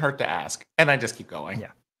 Couldn't hurt to ask. And I just keep going.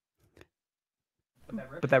 Yeah.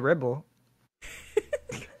 But that Red Bull.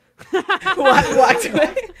 Walked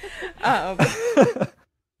away.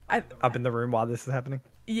 Up in the room while this is happening.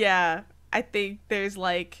 Yeah, I think there's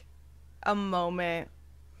like a moment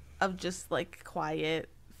of just like quiet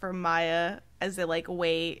for Maya as they like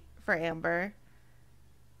wait for Amber.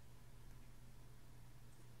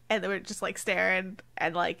 And we're just like staring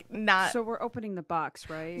and like not. So we're opening the box,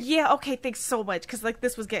 right? Yeah, okay, thanks so much. Because like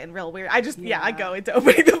this was getting real weird. I go into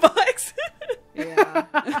opening the box.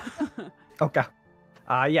 Yeah. Okay.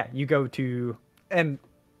 You go to, and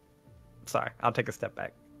sorry, I'll take a step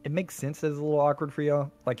back. It makes sense that it's a little awkward for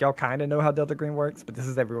y'all. Like y'all kind of know how Delta Green works, but this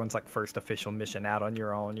is everyone's like first official mission out on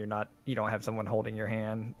your own. You don't have someone holding your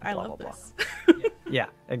hand. I blah, love blah, this. Blah. Yeah,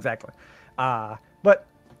 exactly. But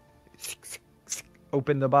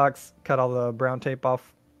open the box, cut all the brown tape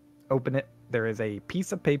off, open it. There is a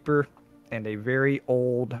piece of paper and a very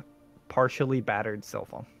old, partially battered cell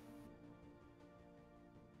phone.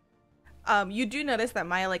 You do notice that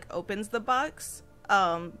Maya like opens the box,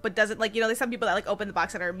 but doesn't like, you know, there's some people that like open the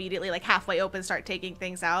box and are immediately like halfway open, start taking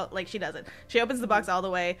things out. Like she doesn't. She opens the box all the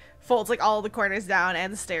way, folds like all the corners down,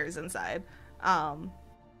 and stares inside.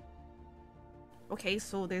 Okay,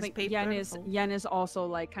 so there's like paper. Yen is also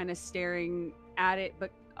like kind of staring at it,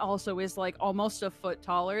 but also is like almost a foot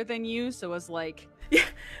taller than you, so is like yeah.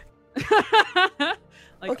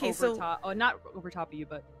 like okay, over so top, not over top of you,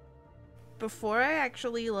 but before I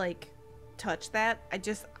actually like touch that,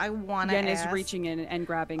 I want to Yen ask... is reaching in and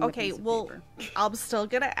grabbing okay, the piece of well paper. I'm still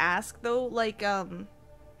gonna ask though, like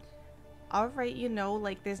all right, you know,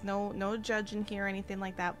 like there's no judging here or anything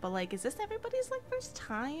like that, but like is this everybody's like first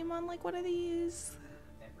time on like one of these?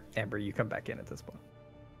 Amber, you come back in at this point.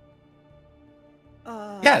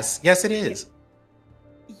 Yes, it is.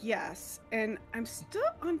 Yes, and I'm still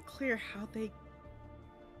unclear how they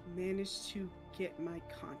managed to get my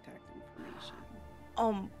contact information.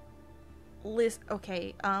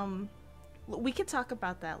 Okay, we can talk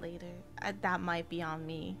about that later. That might be on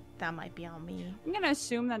me. I'm gonna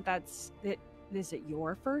assume is it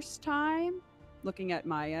your first time looking at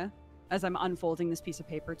Maya as I'm unfolding this piece of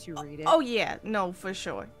paper to read it? Oh yeah, no, for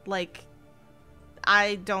sure. Like,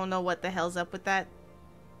 I don't know what the hell's up with that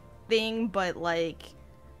thing, but like,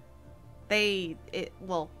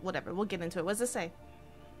 well, whatever. We'll get into it. What's it say?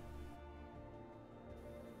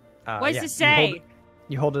 What's it say?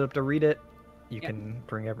 You hold it up to read it. You can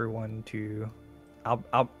bring everyone to.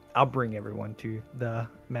 I'll bring everyone to the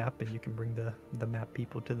map, and you can bring the map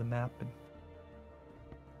people to the map. And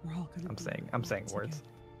we're all gonna. I'm saying words. Again.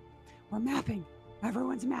 We're mapping.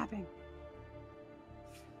 Everyone's mapping.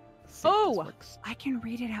 Oh, I can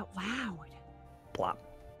read it out loud. Plop.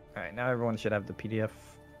 All right, now everyone should have the PDF.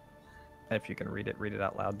 If you can read it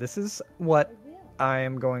out loud. This is what I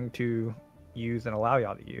am going to use and allow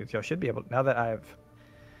y'all to use. Y'all should be able to, now that I've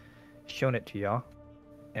shown it to y'all.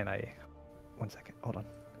 And one second, hold on.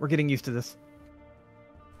 We're getting used to this.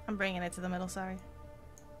 I'm bringing it to the middle, sorry.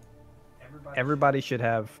 Everybody should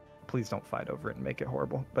have, please don't fight over it and make it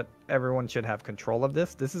horrible, but everyone should have control of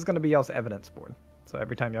this. This is going to be y'all's evidence board. So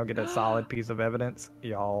every time y'all get a solid piece of evidence,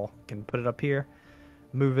 y'all can put it up here,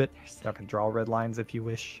 move it. Y'all can draw red lines if you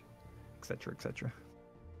wish, etc., etc.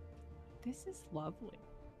 This is lovely.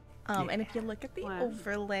 And if you look at the Wow.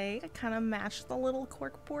 overlay, I kind of matched the little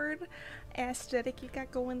corkboard aesthetic you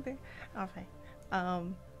got going there. Okay.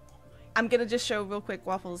 I'm gonna just show real quick,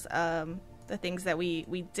 Waffles, the things that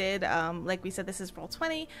we did. Like we said, this is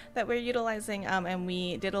Roll20 that we're utilizing, and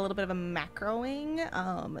we did a little bit of a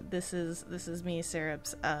macroing. This is me,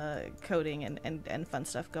 Syrup's coding and fun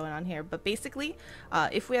stuff going on here. But basically,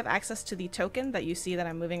 if we have access to the token that you see that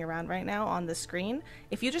I'm moving around right now on the screen,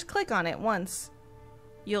 if you just click on it once,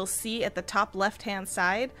 you'll see at the top left-hand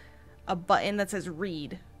side a button that says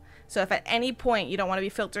read. So if at any point you don't want to be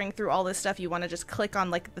filtering through all this stuff, you want to just click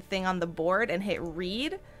on like the thing on the board and hit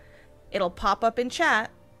read, it'll pop up in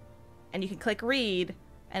chat and you can click read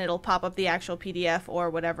and it'll pop up the actual PDF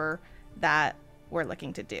or whatever that we're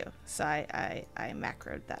looking to do. So I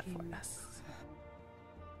macroed that for us.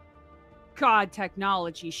 God,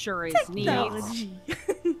 technology sure is neat. Technology.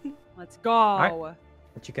 Let's go. right.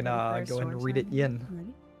 But you can Ready for go a and storm read it sign?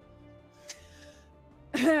 yin.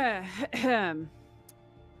 Ready?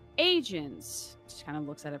 Agents, just kind of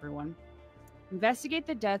looks at everyone. Investigate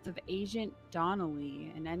the death of Agent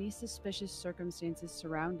Donnelly and any suspicious circumstances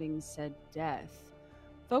surrounding said death.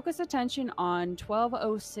 Focus attention on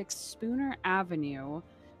 1206 Spooner Avenue.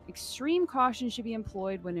 Extreme caution should be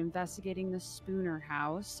employed when investigating the Spooner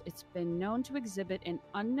house. It's been known to exhibit an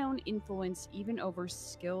unknown influence even over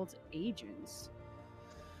skilled agents.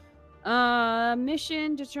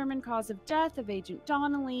 Mission, determine cause of death of Agent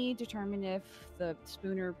Donnelly, determine if the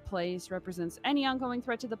Spooner place represents any ongoing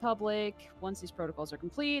threat to the public. Once these protocols are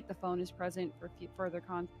complete, the phone is present for further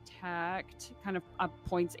contact. Kind of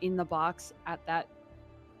points in the box at that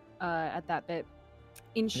bit.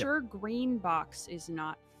 Ensure green box is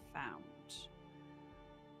not found.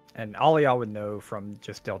 And all of y'all would know from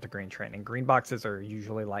just Delta Green training, green boxes are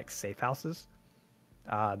usually like safe houses.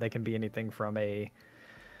 They can be anything from a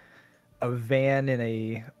van in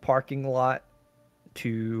a parking lot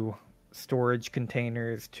to storage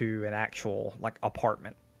containers to an actual like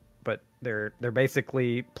apartment. But they're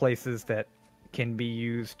basically places that can be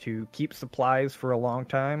used to keep supplies for a long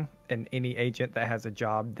time, and any agent that has a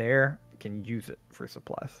job there can use it for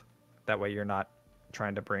supplies. That way you're not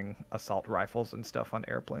trying to bring assault rifles and stuff on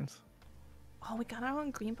airplanes. Oh, we got our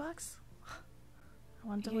own green box? I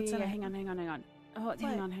wonder what's in it. Hang on. Oh,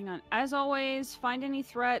 hang on. As always, find any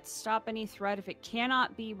threats, stop any threat. If it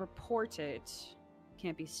cannot be reported,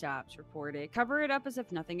 can't be stopped, report it. Cover it up as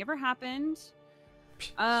if nothing ever happened.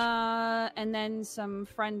 And then some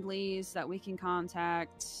friendlies that we can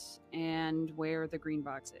contact and where the green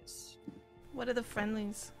box is. What are the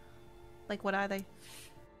friendlies? Like, what are they?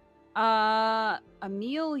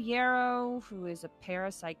 Emil Yarrow, who is a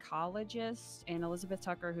parapsychologist, and Elizabeth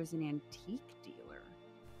Tucker, who's an antique dealer.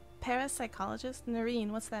 Parapsychologist?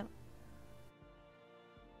 Noreen, what's that?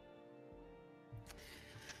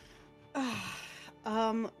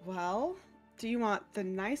 Well, do you want the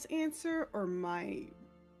nice answer or my...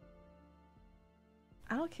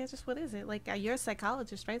 I don't care, just what is it? Like, you're a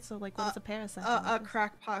psychologist, right? So, like, what is a parapsychologist? A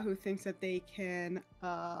crackpot who thinks that they can,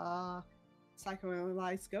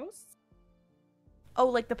 psychoanalyze ghosts? Oh,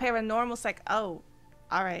 like the paranormal Oh,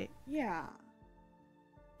 alright. Yeah.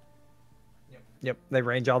 Yep, they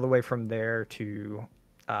range all the way from there to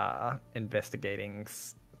investigating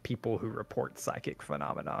people who report psychic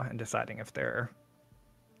phenomena and deciding if they're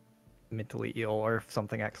mentally ill or if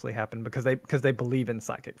something actually happened because they believe in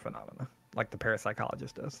psychic phenomena, like the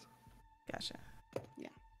parapsychologist does. Gotcha. Yeah.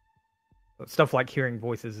 But stuff like hearing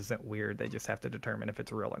voices isn't weird. They just have to determine if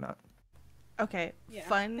it's real or not. Okay, Yeah.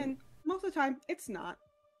 fun. And most of the time, it's not.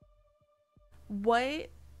 What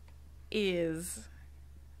is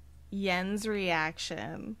Yen's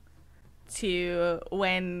reaction to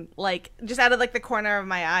when, like, just out of like the corner of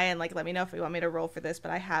my eye, and like let me know if you want me to roll for this,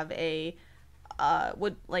 but I have a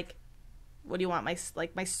what do you want?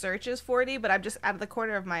 My search is 40, but I'm just out of the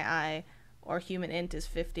corner of my eye, or human int is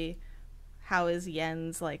 50. How is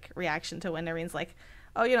Yen's like reaction to when Noreen's like,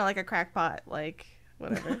 oh, you know, like a crackpot, like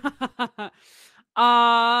whatever?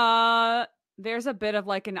 There's a bit of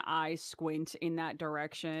like an eye squint in that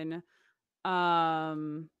direction.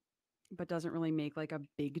 But doesn't really make like a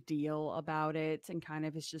big deal about it, and kind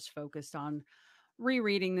of is just focused on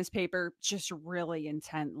rereading this paper just really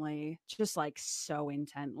intently, just like so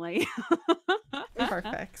intently.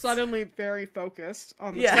 Perfect. Suddenly very focused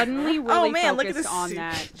on the Yeah. Suddenly really oh man, look at focused this on super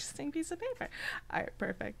that. interesting piece of paper. All right,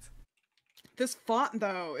 perfect. This font,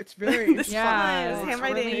 though, it's very... This Yeah, font, it's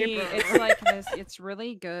handwriting. really, it's like this. It's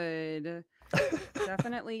really good.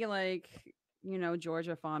 Definitely like you know,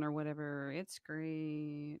 Georgia font or whatever. It's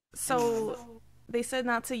great. So they said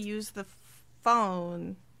not to use the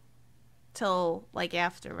phone till like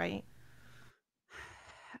after, right?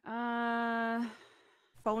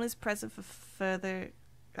 Phone is present for further.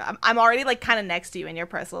 I'm already like kind of next to you in your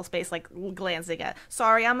personal space, like glancing at.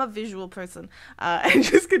 Sorry, I'm a visual person. And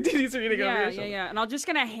just continues reading over your shoulder. Yeah. And I'm just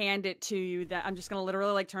gonna hand it to you. That I'm just gonna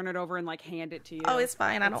literally like turn it over and like hand it to you. Oh, it's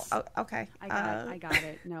fine. I don't. Oh, okay. I got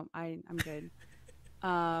it. No, I'm good.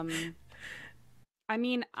 I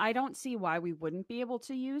mean, I don't see why we wouldn't be able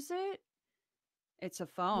to use it. It's a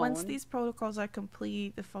phone. Once these protocols are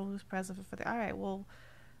complete, the phone is present for the. All right. Well.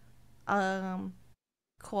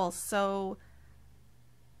 Cool. So.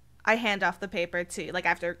 I hand off the paper to, like,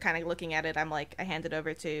 after kind of looking at it, I'm like, I hand it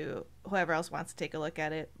over to whoever else wants to take a look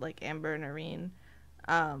at it, like Amber and Irene.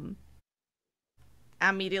 I'm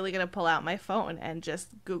immediately gonna pull out my phone and just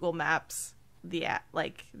Google Maps the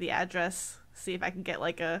address, see if I can get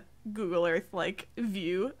like a Google Earth like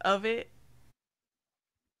view of it.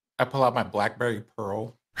 I pull out my BlackBerry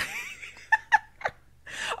Pearl.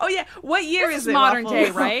 Oh yeah, what year this is it? Modern Waffles?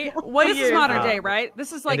 day, right? What this year is modern it? day, right?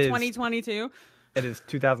 This is like It is. 2022. It is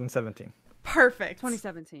 2017. Perfect.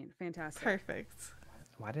 2017. Fantastic. Perfect.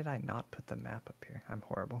 Why did I not put the map up here? I'm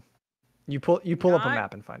horrible. You pull up a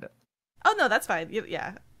map and find it. Oh no, that's fine.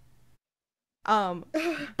 Yeah.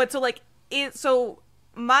 But so like so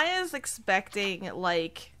Maya's expecting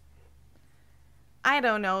like, I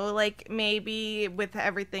don't know, like maybe with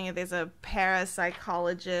everything there's a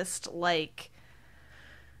parapsychologist, like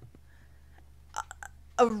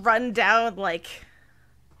a rundown like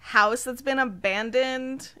house that's been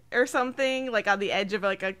abandoned or something, like on the edge of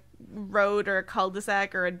like a road or a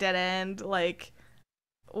cul-de-sac or a dead end. Like,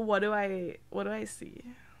 what do I see?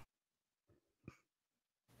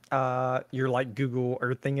 You're like Google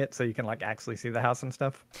Earthing it so you can like actually see the house and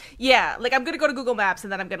stuff. Yeah, like I'm gonna go to Google Maps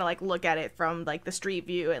and then I'm gonna like look at it from like the street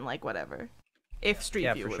view and like whatever. If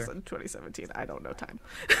street view was in 2017, I don't know time.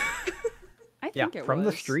 I think it from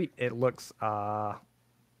was. the street it looks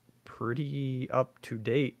pretty up to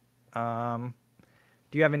date. Do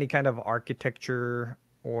you have any kind of architecture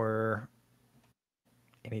or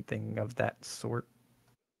anything of that sort?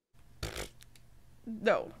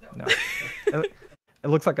 No. It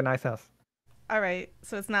looks like a nice house. All right,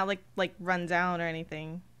 so it's not like run down or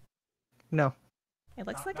anything. No. It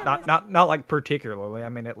looks like not like particularly. I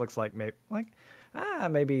mean, it looks like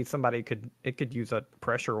maybe somebody could use a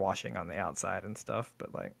pressure washing on the outside and stuff,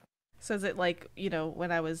 but like. So is it like, you know,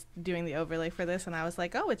 when I was doing the overlay for this and I was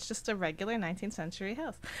like, oh, it's just a regular 19th century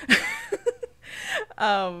house.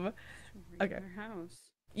 Okay. House.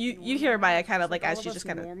 You hear Maya kind of like as all she of just us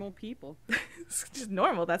kind of normal people. it's just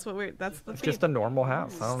normal. That's the It's theme. just a normal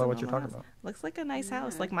house. I don't know what you're talking about. Looks like a nice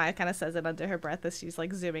house. Like Maya kind of says it under her breath as she's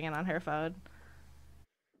like zooming in on her phone.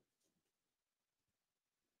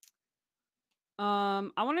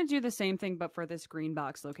 I want to do the same thing, but for this green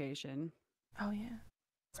box location. Oh yeah,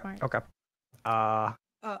 smart. Okay.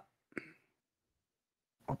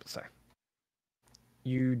 Oops, sorry.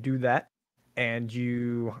 You do that, and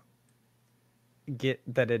you get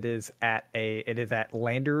that it is at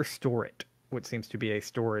Lander Storage, which seems to be a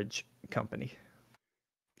storage company.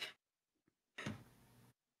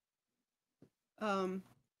 I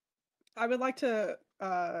would like to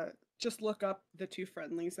just look up the two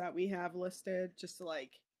friendlies that we have listed, just to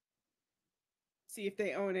like see if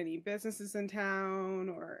they own any businesses in town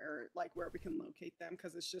or like where we can locate them,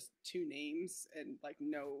 because it's just two names and like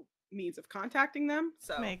no means of contacting them.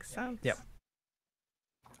 So Makes sense. Yep.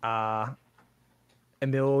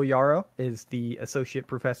 Emil Yarrow is the associate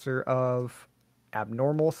professor of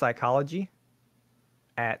abnormal psychology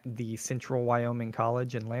at the Central Wyoming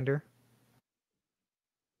College in Lander.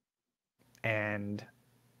 And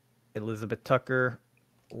Elizabeth Tucker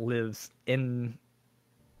lives in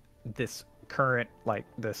this current, like,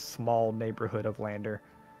 this small neighborhood of Lander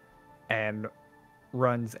and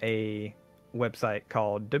runs a website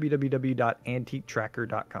called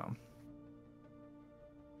www.antiquetracker.com.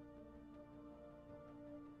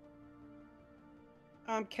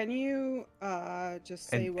 Can you just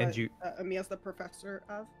say what Emil's the professor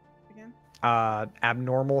of again?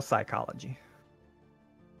 Abnormal psychology.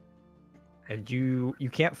 And you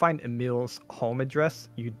can't find Emil's home address.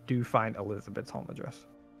 You do find Elizabeth's home address.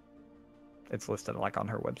 It's listed like on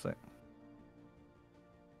her website.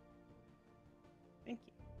 Thank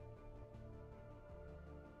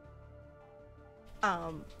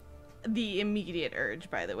you. The immediate urge,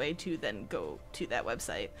 by the way, to then go to that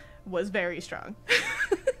website was very strong.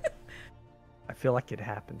 I feel like it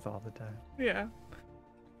happens all the time. Yeah.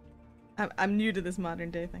 I'm new to this modern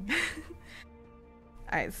day thing.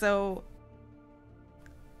 Alright, so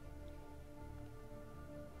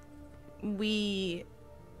we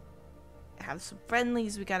have some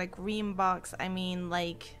friendlies. We got a green box. I mean,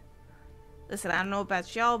 like, listen, I don't know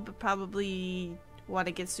about y'all, but probably want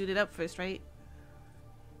to get suited up first, right?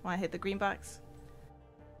 Want to hit the green box?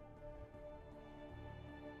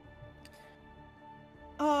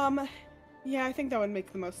 Yeah, I think that would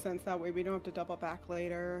make the most sense. That way we don't have to double back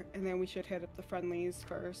later, and then we should hit up the friendlies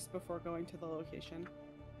first before going to the location.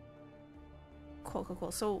 Cool, cool,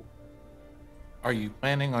 cool. So, Are you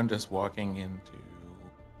planning on just walking into,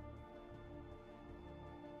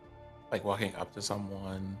 like, walking up to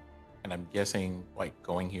someone? And I'm guessing, like,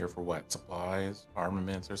 going here for what? Supplies,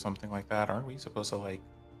 armaments, or something like that? Aren't we supposed to, like,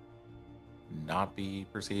 not be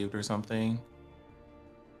perceived or something?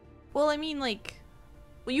 well, I mean, like,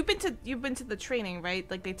 well, you've been to the training, right?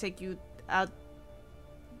 Like, they take you out,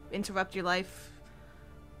 interrupt your life,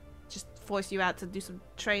 just force you out to do some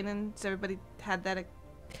training. Does everybody had that?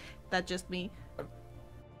 That just me?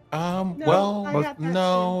 No, Well, I had that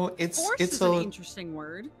no, Force it's is a an interesting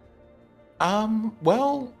word.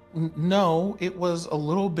 well, no, it was a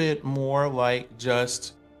little bit more like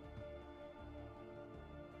just,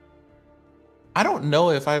 I don't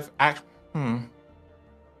know if I've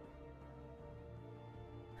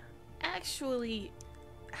Actually,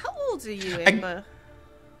 how old are you, Amber?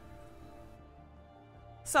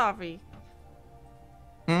 Sorry.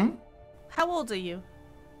 How old are you?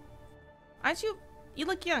 Aren't you? You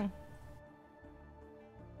look young.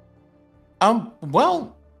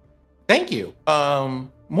 Well, thank you.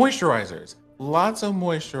 Moisturizers, lots of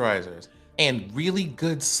moisturizers, and really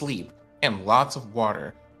good sleep, and lots of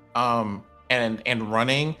water, and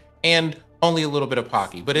running, and only a little bit of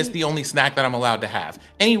Pocky, but it's the only snack that I'm allowed to have.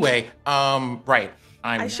 Anyway, right,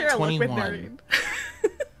 I'm I share a look with 21. Noreen.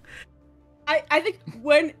 I think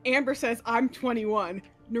when Amber says I'm 21,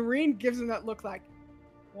 Noreen gives him that look like,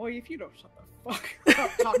 boy, if you don't shut the fuck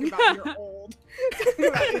up talking about you're old.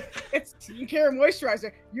 It's skincare and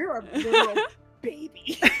moisturizer. You're a literal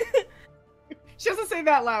baby. She doesn't say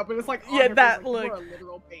that loud, but it's like, Yeah, her that face, like, look. You're a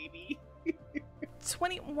literal baby.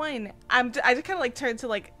 21. I just kind of like turn to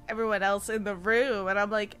like everyone else in the room, and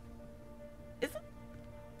I'm like, isn't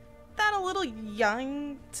that a little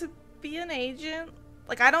young to be an agent?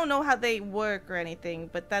 Like, I don't know how they work or anything,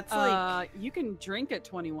 but that's like, You can drink at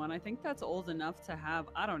 21. I think that's old enough to have,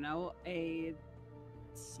 I don't know, a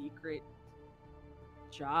secret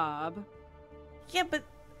job. yeah, but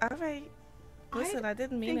all right. Listen, I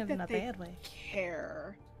didn't mean think it in that a they bad way.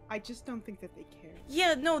 Care. I just don't think that they care.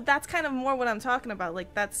 Yeah, no, that's kind of more what I'm talking about.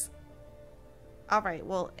 Like, that's all right.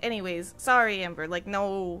 Well, anyways, sorry, Amber. Like,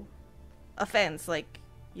 no offense. Like,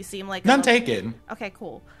 you seem like None taken. Okay,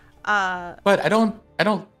 cool. But I don't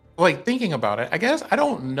like, thinking about it, I guess I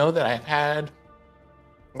don't know that I've had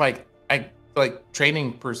like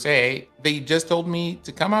training per se. They just told me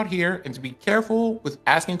to come out here and to be careful with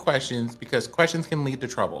asking questions because questions can lead to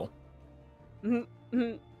trouble. Yeah,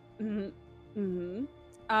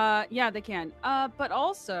 they can. But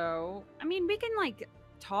also, I mean, we can like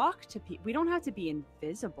talk to people. We don't have to be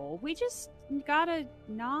invisible. We just gotta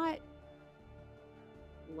not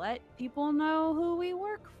let people know who we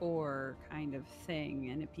work for, kind of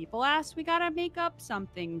thing. And if people ask, we gotta make up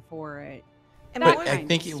something for it. And That But kind of I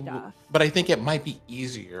stuff. think it might be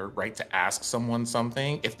easier, right, to ask someone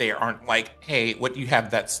something if they aren't like, "Hey, what do you have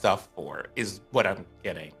that stuff for?" Is what I'm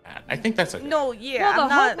getting at. I think that's okay. No, yeah, Well, I'm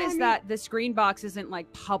the not. hope is that this green box isn't like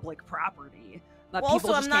public property. That Well,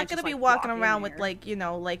 people also, just I'm not can't gonna just, be like, walking walk in around with there. like, you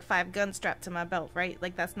know, like 5 guns strapped to my belt, right?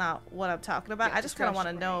 Like, that's not what I'm talking about. Yeah, I just kind of want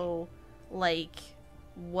to discretion, know, like,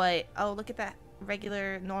 what. Oh, look at that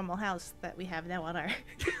regular normal house that we have now on our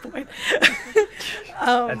board.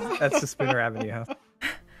 That's the Spooner Avenue house.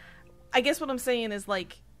 I guess what I'm saying is,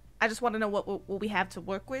 like, I just want to know what we have to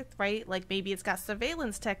work with, right? Like, maybe it's got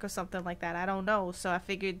surveillance tech or something like that. I don't know. So I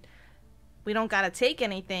figured we don't gotta take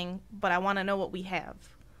anything, but I want to know what we have.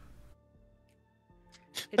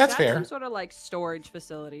 It's That's at fair. some sort of like storage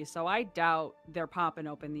facility, so I doubt they're popping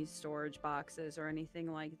open these storage boxes or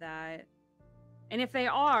anything like that. And if they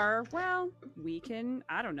are, well, we can,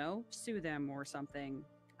 I don't know, sue them or something.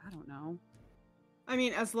 I don't know. I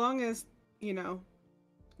mean, as long as, you know,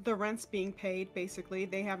 the rent's being paid, basically,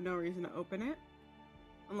 they have no reason to open it.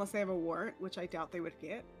 Unless they have a warrant, which I doubt they would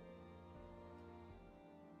get.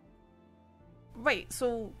 Right.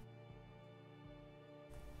 So.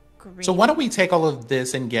 So why don't we take all of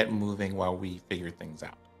this and get moving while we figure things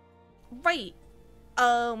out? Right.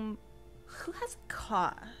 Who has a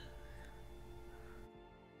car?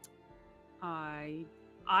 I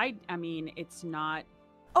mean, it's not.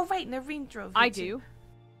 Oh, right. Nareen drove. I you too.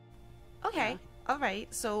 do. Okay. All right.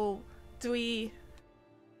 So, do we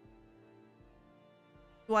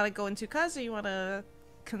want to go in two cars, or you want to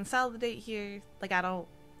consolidate here? Like, I don't.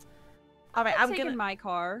 All right, I'm I'm taking gonna. my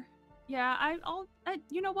car. Yeah, I'll.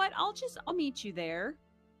 You know what? I'll meet you there.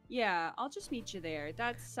 Yeah, I'll just meet you there.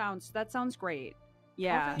 That sounds great.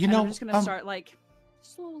 Yeah, Okay. You and know, I'm just gonna start like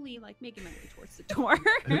slowly like making my way towards the door.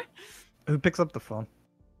 Who picks up the phone?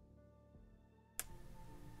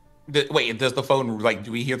 Wait, does the phone like?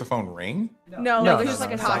 Do we hear the phone ring? No, No, like, There's no, just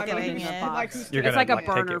like a no, cell pocketing phone in the it. box. You're It's gonna, like a like, take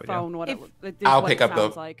it burner with you. phone. What If- it I'll what pick it up the.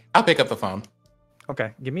 sounds like. I'll pick up the phone.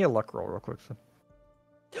 Okay, give me a luck roll real quick. So.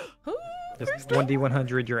 Ooh, Just first one.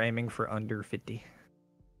 1d100. You're aiming for under 50.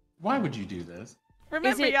 Why would you do this? Remember,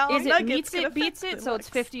 Is it y'all, Nuggets meets can it beats affect it, the so it's looks.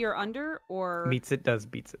 50 or under, or Meets it, does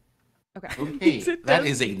beats it. okay. Okay, It that does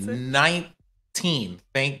is a beat it. 19.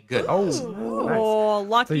 Thank goodness. Oh, nice. Oh,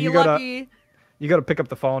 lucky, you gotta- lucky. You gotta pick up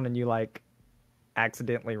the phone and you like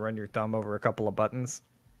accidentally run your thumb over a couple of buttons,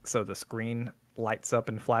 so the screen lights up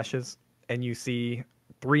and flashes, and you see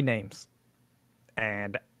 3 names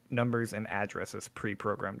and numbers and addresses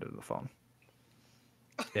pre-programmed to the phone.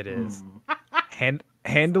 It is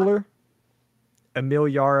Handler,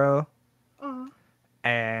 Emiliaro,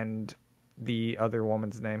 and the other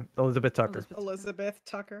woman's name, Elizabeth Tucker. Elizabeth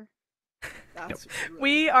Tucker. That's really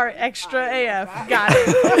We are extra I love AF. that. Got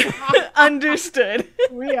it. Understood.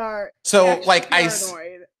 We are So, extra like,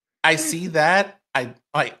 paranoid. I see that. I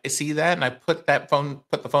see that, and I put the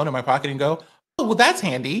phone in my pocket and go, "Oh, well, that's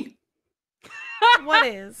handy." What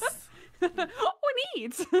is? What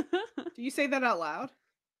needs? Do you say that out loud?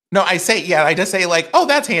 No, I say, yeah, I just say like, "Oh,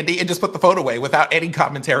 that's handy," and just put the phone away without any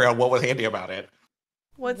commentary on what was handy about it.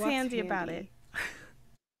 What's handy about it? handy?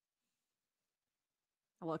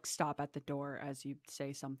 I'll look, stop at the door as you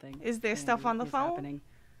say something. Is there stuff on the is phone? happening.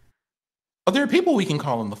 Oh, there are people we can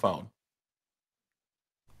call on the phone.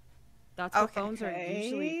 That's what Okay. phones are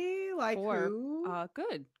usually Okay, like for. who?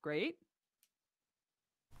 Good, great.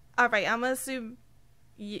 All right, I'm gonna assume.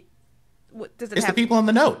 What does it It's the have? people on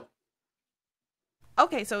the note.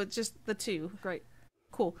 Okay, so it's just the 2. Great.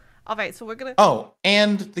 Cool. All right, so we're gonna. Oh,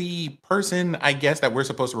 and the person, I guess, that we're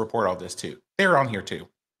supposed to report all this to. They're on here too.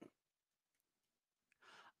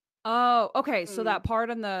 Oh, okay. So Mm. that part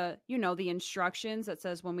on the, the instructions that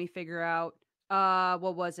says when we figure out,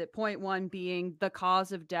 what was it? Point 1 being the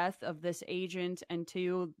cause of death of this agent, and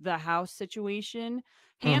 2, the house situation.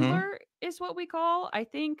 Handler is what we call, I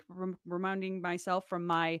think, reminding myself from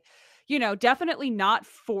my, definitely not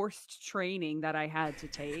forced training that I had to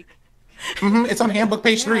take. It's on handbook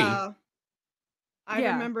page 3. Yeah. I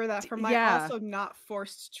Yeah. remember that from my Yeah. also not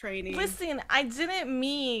forced training. Listen, I didn't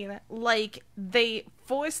mean like they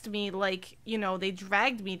forced me, like, they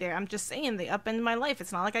dragged me there. I'm just saying they upended my life.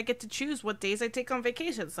 It's not like I get to choose what days I take on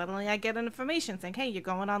vacation. Suddenly I get an information saying, hey, you're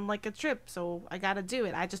going on like a trip, so I gotta do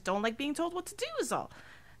it. I just don't like being told what to do is all.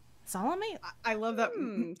 That's all I mean. I love that.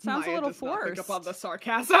 Sounds a Maya little does not pick up on forced. the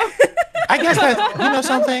sarcasm. I guess that, you know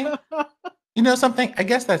something? You know something? I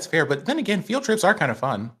guess that's fair, but then again, field trips are kind of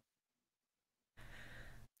fun.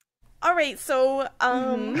 All right, so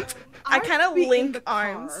I kind of I'd be in link the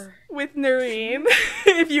arms car. with Noreen,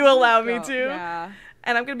 if you allow me Go- to. Yeah.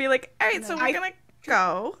 And I'm gonna be like, all right, so we're gonna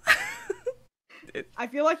go. I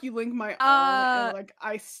feel like you link my arm and like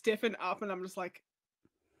I stiffen up and I'm just like,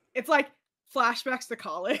 it's like flashbacks to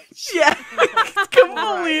college. Yeah,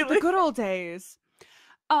 completely. The good old days.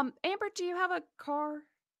 Amber, do you have a car?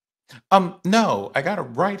 No, I got it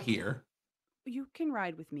right here. You can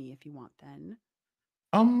ride with me if you want then.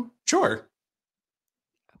 Sure.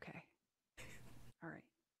 Okay. All right.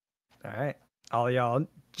 All right, all y'all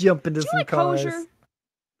jump into Do you some like cars. kosher?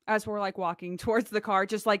 As we're like walking towards the car,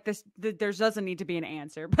 just like this, there doesn't need to be an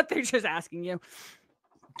answer, but they're just asking you.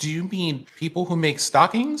 Do you mean people who make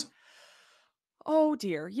stockings? Oh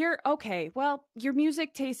dear, you're okay. Well, your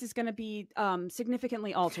music taste is going to be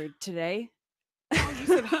significantly altered today. Oh, you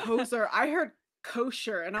said hoser. I heard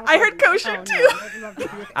kosher, and I was I like, heard kosher oh, too. no, that doesn't have to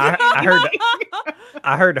do with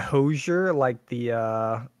I heard Hosier, like the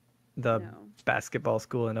No. basketball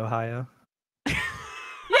school in Ohio.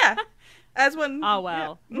 Yeah, as when. Oh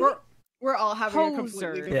well. We're all having a completely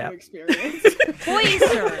Hoser. different Yeah. experience.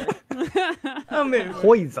 Hoiser. Amazing.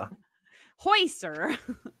 Hoiza. Hoiser.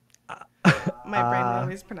 My brain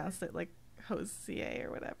always pronounced it like Hosier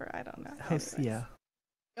or whatever. I don't know. Hosea.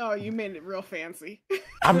 Oh, you made it real fancy.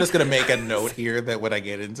 I'm just gonna make a note here that when I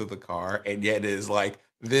get into the car, and yet is like,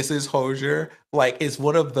 this is Hosier. Like, it's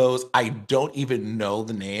one of those, I don't even know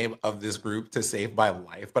the name of this group to save my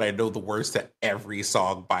life, but I know the words to every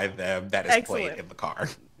song by them that is played Excellent. in the car.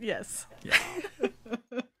 Yes.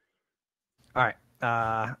 All right.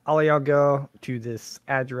 All of y'all go to this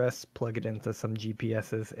address, plug it into some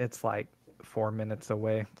GPSs. It's like 4 minutes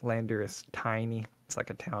away. Lander is tiny. It's like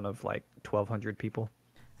a town of like 1,200 people.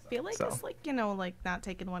 I feel like So. it's like, you know, like not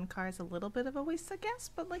taking one car is a little bit of a waste of gas,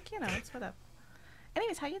 but like, you know, it's whatever.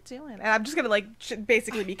 Anyways, how you doing? And I'm just gonna like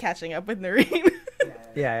basically be catching up with Noreen.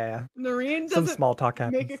 Yeah. Noreen Some doesn't small talk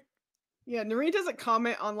happens. make it. Yeah, Noreen doesn't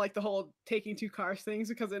comment on like the whole taking two cars things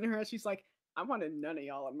because in her head she's like, I wanted none of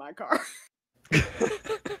y'all in my car.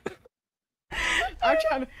 I'm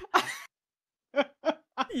trying to.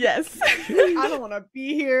 Yes. I don't want to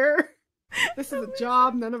be here. This is a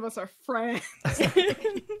job. None of us are friends.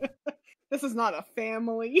 This is not a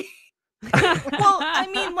family. Well, I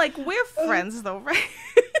mean, like, we're friends though, right?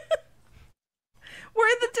 We're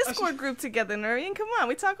in the Discord group together, Noreen. Come on,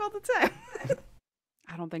 we talk all the time.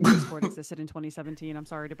 I don't think Discord existed in 2017. I'm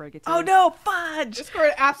sorry to break it to you. Oh no, fudge!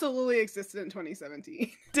 Discord absolutely existed in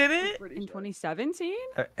 2017. Did it? In 2017?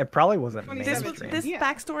 It probably wasn't This mainstream.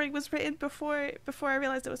 backstory was written before I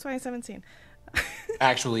realized it was 2017.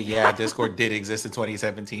 Actually, yeah, Discord did exist in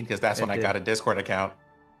 2017 because that's It when I did. got a Discord account.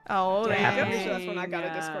 Oh, there I'm you pretty go. sure that's when I got a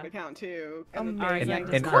Dang. Discord account too. Amazing. Alright, yeah, In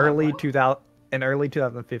Discord. early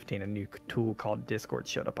 2015, a new tool called Discord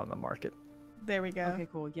showed up on the market. There we go. Okay,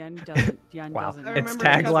 cool. Yen doesn't. Yen Wow, doesn't. I its remember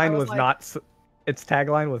because I tagline was was like- not. Its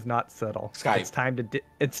tagline was not subtle. Skype. It's time to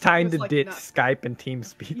it's time It to was, like, ditch not- Skype and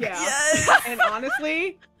TeamSpeak. Yeah. Yes. And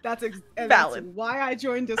honestly, that's Valid. why I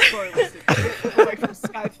joined Discord was to get away from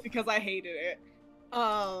Skype because I hated it.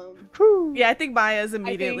 Whew. Yeah, I think Maya's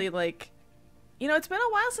immediately like, you know, it's been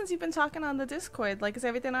a while since you've been talking on the Discord. Like, is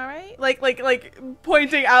everything all right? Like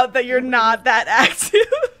pointing out that you're not that active.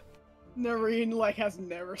 Noreen like has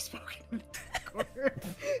never spoken in Discord.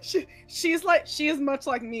 She is much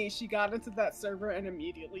like me. She got into that server and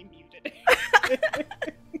immediately muted it.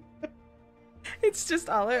 It's just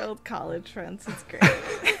all our old college friends. It's great.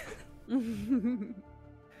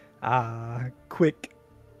 Quick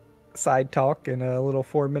side talk and a little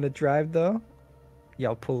 4-minute drive though.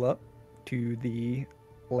 Y'all pull up to the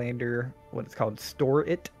Lander, what it's called, store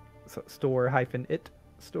it. So store-it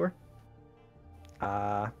store.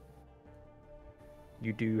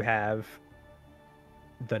 You do have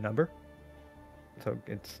the number. So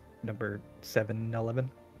it's number 711.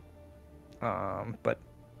 But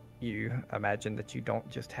you imagine that you don't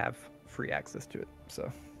just have free access to it.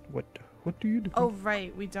 So what do you do? Oh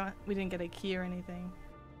right, we didn't get a key or anything.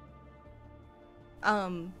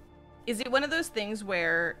 Is it one of those things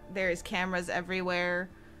where there's cameras everywhere,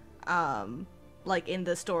 like in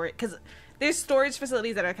the storage? Because there's storage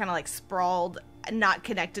facilities that are kind of like sprawled, not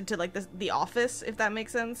connected to like the office, if that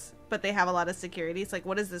makes sense. But they have a lot of security. So like,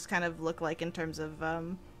 what does this kind of look like in terms of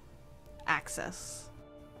access?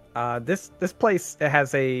 This place, it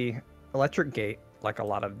has a electric gate, like a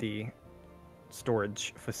lot of the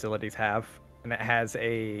storage facilities have, and it has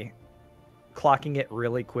a clocking it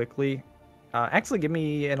really quickly. Actually, give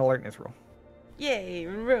me an alertness roll. Yay,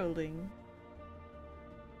 rolling.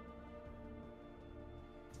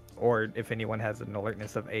 Or if anyone has an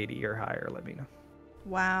alertness of 80 or higher, let me know.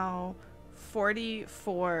 Wow,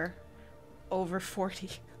 44 over 40.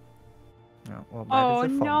 Oh, well, that Oh is a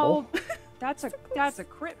fumble. no, that's a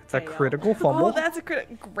crit. It's a fail. critical fumble. Oh, that's a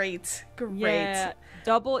great. Yeah,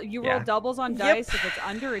 double. You roll Yeah. doubles on Yep. dice. If it's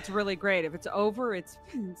under, it's really great. If it's over, it's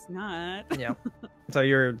not. Yeah. So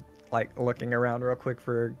you're like looking around real quick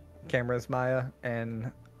for cameras, Maya,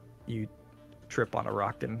 and you trip on a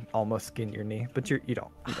rock and almost skin your knee, but you don't.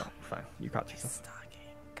 Fine, you caught yourself. Stalking.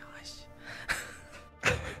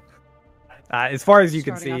 Gosh. As far as you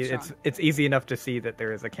can see, Starting off it's easy enough to see that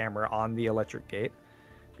there is a camera on the electric gate.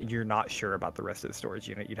 You're not sure about the rest of the storage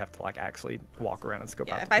unit. You'd have to like actually walk around and scope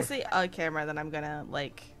Yeah, out. if the I place. see a camera, then I'm gonna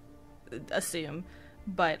like assume.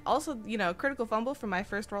 But also, you know, critical fumble for my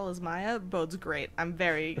first roll as Maya bodes great. I'm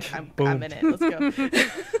I'm Boom. in it. Let's go.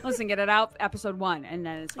 Listen, get it out episode 1, and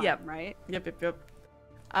then it's fine, Yep. right? Yep.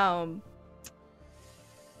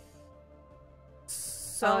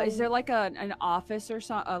 So Is there like an office or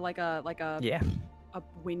something, like a Yeah. a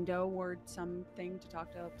window or something to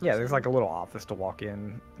talk to? A Yeah, there's person? like a little office to walk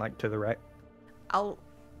in, like to the right. I'll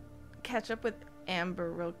catch up with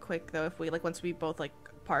Amber real quick though. If we like once we both like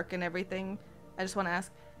park and everything, I just want to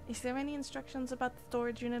ask: is there any instructions about the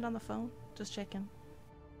storage unit on the phone? Just checking.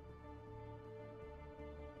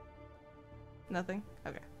 Nothing.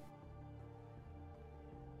 Okay.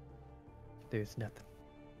 There's nothing.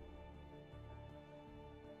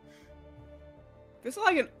 This is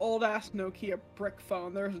like an old ass Nokia brick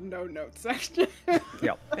phone. There's no note section.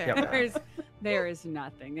 Yep. Fair Yep. enough. There is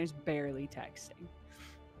nothing. There's barely texting.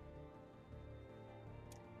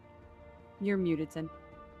 You're muted, Sin.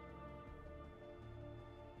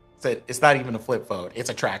 said it's not even a flip phone, it's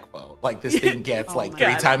a track phone. Like this thing gets Oh like my 3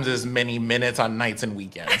 God. times as many minutes on nights and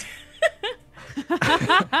weekends.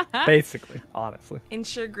 Basically, honestly.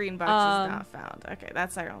 Ensure green box is not found. Okay,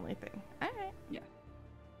 that's our only thing. All right.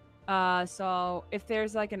 So if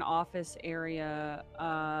there's like an office area,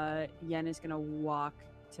 Yen is gonna walk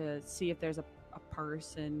to see if there's a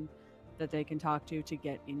person that they can talk to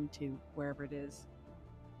get into wherever it is.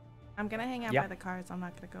 I'm gonna hang out Yeah. by the cars. I'm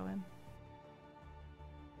not gonna go in.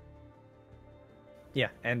 Yeah,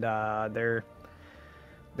 and there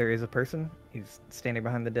is a person. He's standing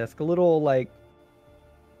behind the desk, a little like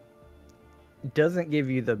doesn't give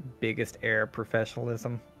you the biggest air of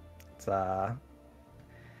professionalism. It's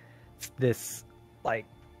this like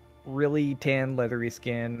really tan, leathery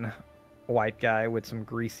skin, white guy with some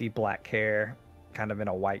greasy black hair, kind of in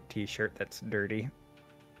a white t-shirt that's dirty,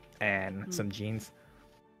 and some jeans.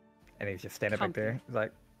 And he's just standing back there. He's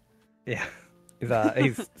like, yeah.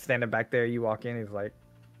 He's standing back there. You walk in. He's like,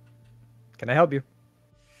 "Can I help you?"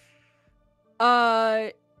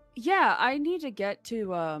 Yeah, I need to get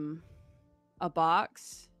to a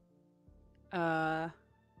box. Okay.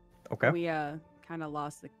 We kind of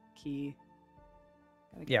lost the key.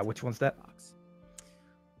 Gotta get Yeah, to which the one's that? box.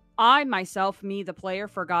 I myself, me the player,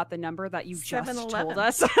 forgot the number that you just 7-Eleven. told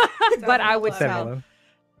us. But I would tell 7-Eleven.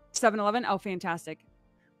 7-Eleven. Oh, fantastic!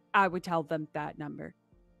 I would tell them that number.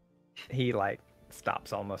 He like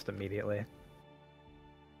stops almost immediately.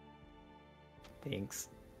 Thinks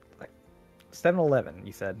like 7-Eleven,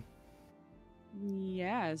 you said.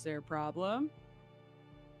 Yeah, is there a problem?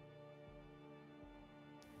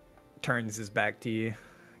 Turns his back to you,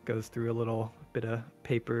 goes through a little bit of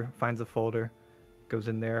paper, finds a folder, goes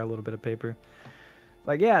in there, a little bit of paper.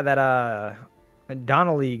 Like, yeah, that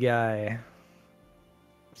Donnelly guy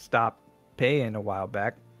stopped paying a while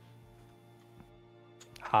back.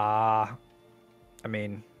 I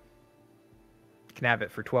mean, you can have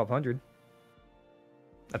it for $1,200.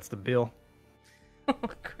 That's the bill.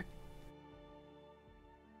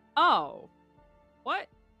 Oh, what?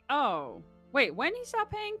 Oh, wait. When he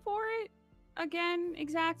stopped paying for it again?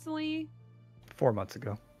 Exactly. 4 months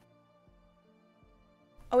ago.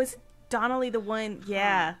 Oh, is Donnelly the one?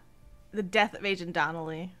 Yeah, the death of Agent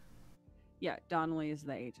Donnelly. Yeah, Donnelly is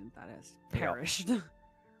the agent that has Yeah. perished.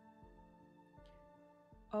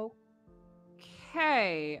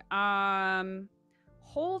 Okay.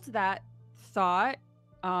 Hold that thought.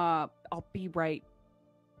 I'll be right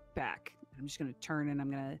back. I'm just gonna turn and I'm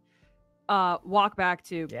gonna walk back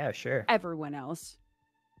to Yeah, sure. everyone else.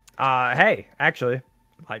 Hey, actually,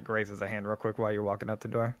 like raises a hand real quick while you're walking out the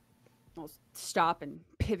door. I'll stop and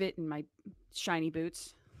pivot in my shiny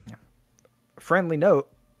boots. Friendly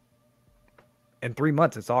note. In 3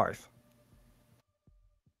 months, it's ours.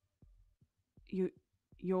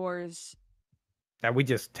 Yours. And we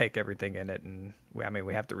just take everything in it, and we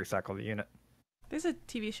have to recycle the unit. There's a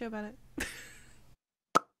TV show about it.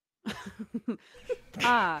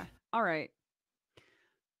 All right.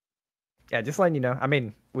 Yeah, just letting you know. I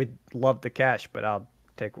mean, we'd love the cash, but I'll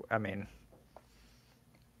take. I mean,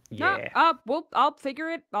 yeah. I'll figure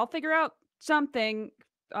it. I'll figure out something.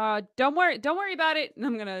 Don't worry about it.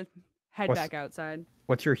 I'm gonna head What's- back outside.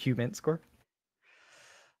 What's your human score?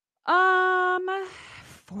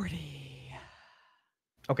 40.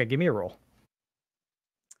 Okay, give me a roll.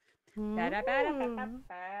 Ooh.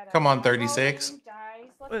 Come on, 36.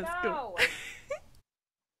 Let's go.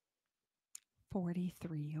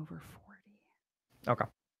 43 over 40. Okay.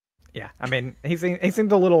 Yeah, I mean, he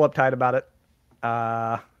seemed a little uptight about it.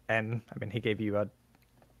 And I mean, he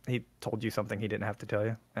told you something he didn't have to tell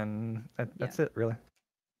you, and that's it, really.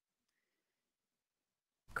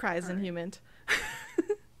 Cries Alright. inhuman.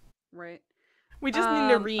 Right. We just need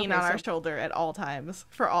Noreen okay, on our so- shoulder at all times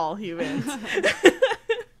for all humans.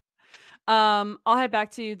 I'll head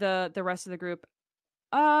back to the rest of the group.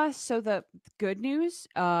 So the good news,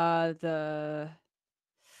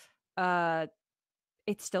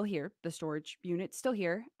 it's still here. The storage unit's still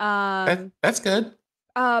here. That's good.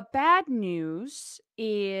 Bad news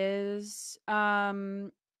is apparently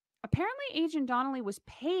Agent Donnelly was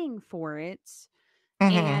paying for it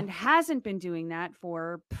Mhm. and hasn't been doing that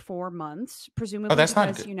for 4 months, presumably that's not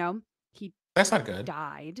because good. He That's not good.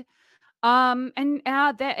 died. And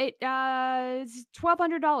that it is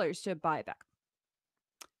 $1,200 to buy it back.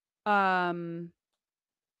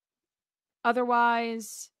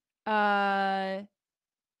 Otherwise,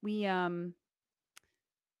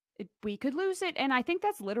 we could lose it, and I think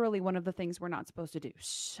that's literally one of the things we're not supposed to do.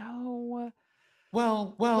 So,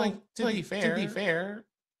 Well, to be fair.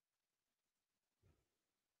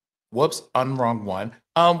 Whoops, unwrong one.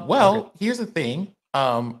 Well, Okay. here's the thing.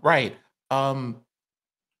 Right.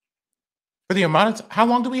 For the amount of how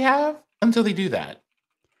long do we have until they do that?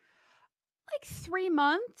 Like 3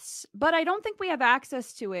 months, but I don't think we have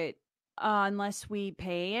access to it unless we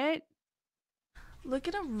pay it.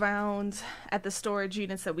 Looking around at the storage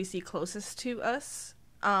units that we see closest to us,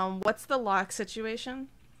 what's the lock situation?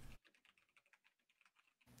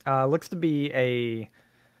 Looks to be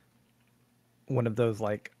one of those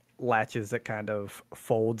like latches that kind of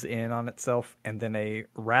folds in on itself, and then a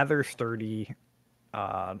rather sturdy,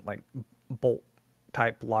 like bolt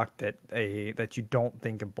type lock that you don't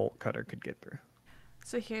think a bolt cutter could get through.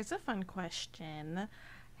 So here's a fun question,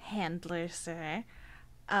 handler sir.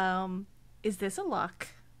 Is this a lock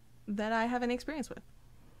that I have any experience with?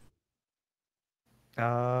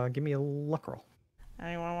 Give me a luck roll.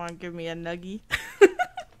 Anyone want to give me a nuggie?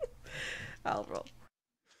 I'll roll.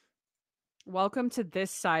 Welcome to this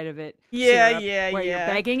side of it. Yeah, Syrup, yeah, where yeah.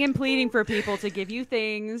 you're begging and pleading for people to give you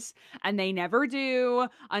things, and they never do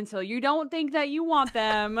until you don't think that you want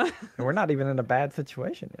them. And we're not even in a bad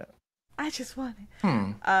situation yet. I just want it.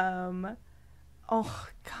 Hmm. Oh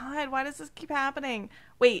God, why does this keep happening?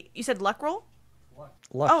 Wait, you said luck roll?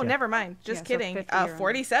 Luck, Oh, yeah. never mind. Just Yeah, so kidding. 50 or under.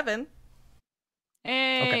 47.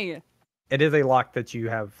 Hey. It is a lock that you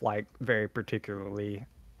have like very particularly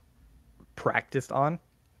practiced on.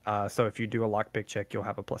 So if you do a lockpick check, you'll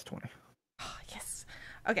have a +20. Oh, yes.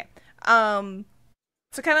 Okay. So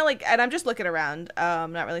kind of like, and I'm just looking around,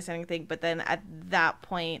 not really saying anything, but then at that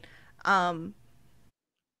point,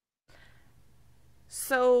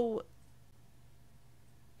 so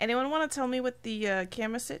anyone want to tell me what the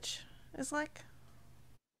camera sitch is like?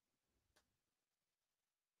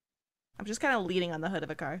 I'm just kind of leaning on the hood of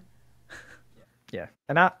a car. Yeah,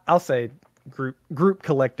 and I'll say group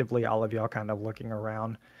collectively, all of y'all kind of looking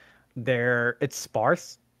around. It's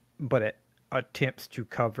sparse, but it attempts to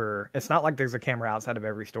cover. It's not like there's a camera outside of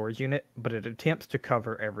every storage unit, but it attempts to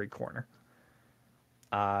cover every corner.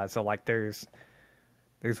 So like there's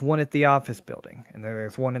one at the office building, and then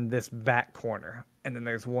there's one in this back corner, and then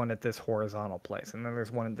there's one at this horizontal place, and then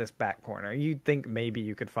there's one in this back corner. You'd think maybe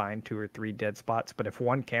you could find 2 or 3 dead spots, but if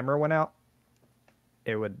one camera went out,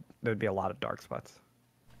 there'd be a lot of dark spots.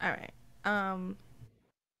 All right.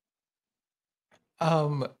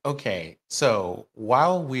 Okay. So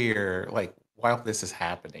while this is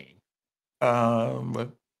happening,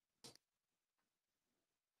 for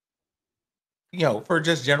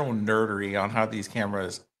just general nerdery on how these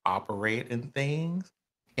cameras operate and things,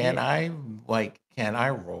 can I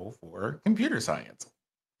roll for computer science?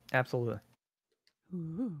 Absolutely.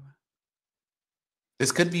 Ooh.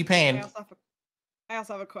 This could be I pain.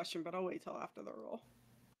 also have a question, but I'll wait till after the roll.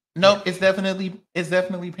 No, it's definitely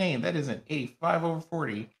pain. That isn't 85 over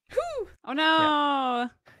 40. Oh no. Yeah.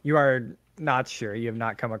 You are not sure. You have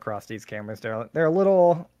not come across these cameras. They're a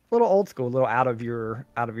little old school, a little out of your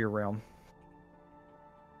realm.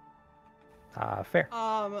 Fair.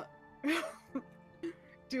 I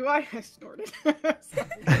snorted.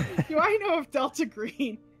 Do I know if Delta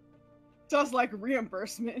Green does like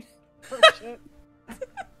reimbursement for shit?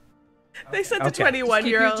 They said to Okay.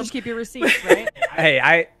 21-year-olds. Just keep your receipts, right? Hey,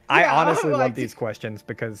 I Yeah, honestly love like- these questions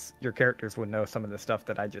because your characters would know some of the stuff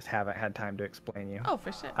that I just haven't had time to explain you. Oh,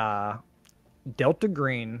 for sure. Delta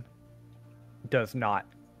Green does not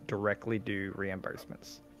directly do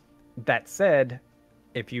reimbursements. That said,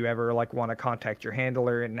 if you ever want to contact your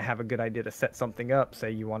handler and have a good idea to set something up,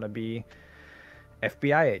 say you want to be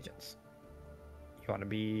FBI agents, you want to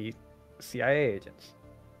be CIA agents,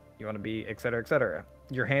 you want to be et cetera,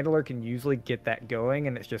 your handler can usually get that going,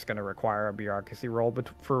 and it's just going to require a bureaucracy roll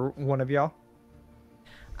for one of y'all.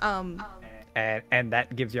 And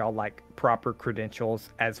that gives y'all proper credentials,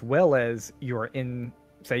 as well as you're in,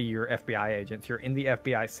 say you're FBI agents, you're in the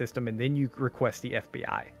FBI system, and then you request the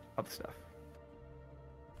FBI of stuff.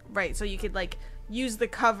 Right, so you could use the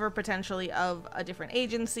cover potentially of a different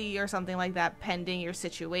agency or something like that pending your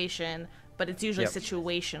situation, but it's usually Yep.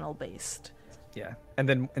 situational based. Yeah, and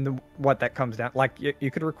then what that comes down, you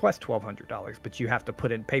could request $1,200, but you have to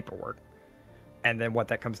put in paperwork, and then what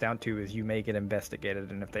that comes down to is you may get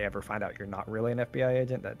investigated, and if they ever find out you're not really an FBI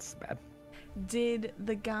agent, that's bad. Did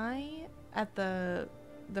the guy at the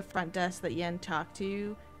front desk that Yen talked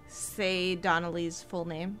to say Donnelly's full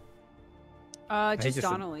name? Just just said-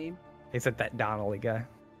 Donnelly. He said that Donnelly guy.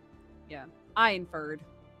 Yeah. I inferred.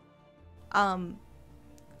 Can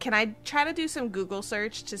I try to do some Google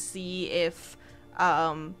search to see if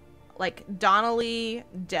Donnelly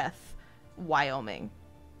death Wyoming?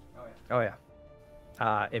 Oh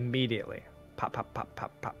yeah. Immediately, pop, pop, pop,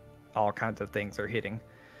 pop, pop. All kinds of things are hitting.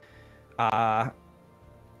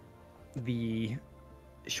 The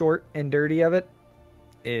short and dirty of it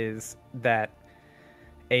is that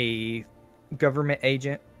a government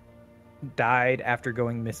agent died after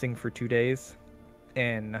going missing for 2 days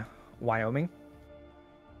in Wyoming.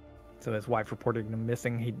 So his wife reported him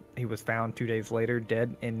missing. He was found 2 days later,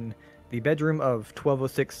 dead in the bedroom of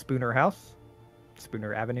 1206 Spooner House.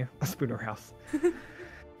 Spooner Avenue? Spooner House.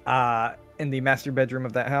 In the master bedroom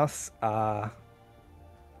of that house.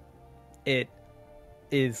 It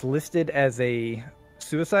is listed as a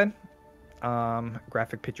suicide.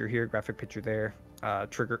 Graphic picture here, graphic picture there.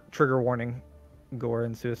 Trigger warning, gore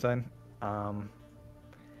and suicide.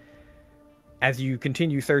 As you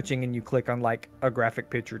continue searching and you click on like a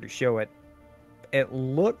graphic picture to show it, it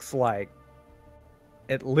literally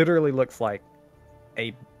looks like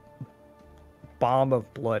a bomb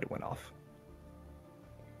of blood went off.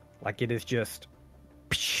 Like it is just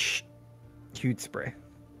huge spray.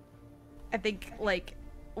 I think, like,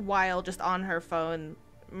 while just on her phone,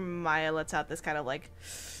 Maya lets out this kind of, like,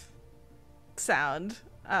 sound.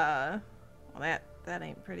 Well, that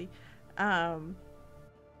ain't pretty. And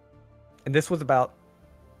this was about...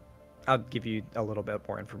 I'll give you a little bit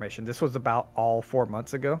more information. This was about all 4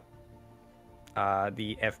 months ago.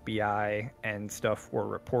 The FBI and stuff were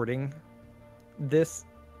reporting this,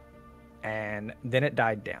 and then it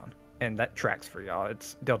died down. And that tracks for y'all.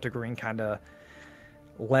 It's Delta Green kind of...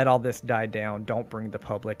 let all this die down. Don't bring the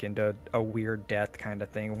public into a weird death kind of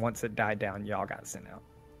thing. Once it died down, y'all got sent out.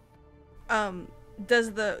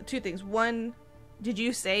 Does the two things? One, did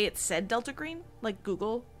you say it said Delta Green? Like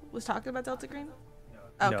Google was talking about Delta Green?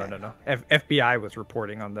 Okay. No. FBI was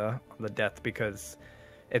reporting on the death because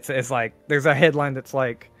it's like there's a headline that's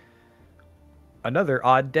like another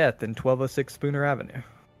odd death in 1206 Spooner Avenue.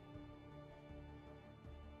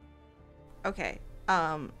 Okay.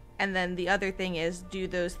 And then the other thing is, do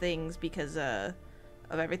those things because of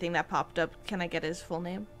everything that popped up. Can I get his full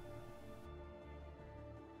name?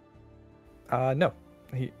 No.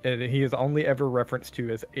 He is only ever referenced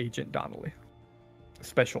to as Agent Donnelly.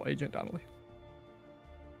 Special Agent Donnelly.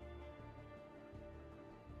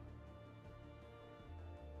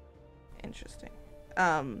 Interesting.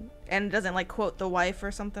 And it doesn't like quote the wife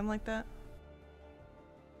or something like that?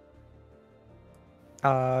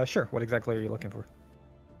 Sure. What exactly are you looking for?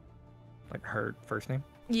 Like her first name?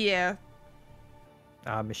 Yeah.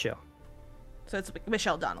 Michelle. So it's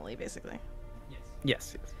Michelle Donnelly, basically.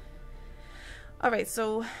 Yes. All right,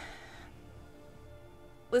 so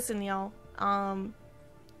listen, y'all. I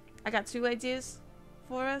got 2 ideas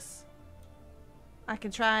for us. I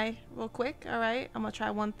can try real quick. All right, I'm gonna try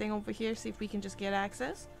one thing over here, see if we can just get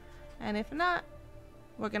access. And if not,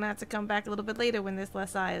 we're gonna have to come back a little bit later when there's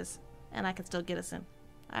less eyes, and I can still get us in.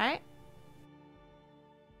 All right.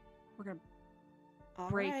 We're gonna All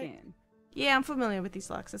break right. in. Yeah, I'm familiar with these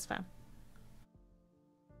locks. It's fine.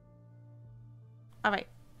 All right.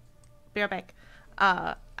 Be right back.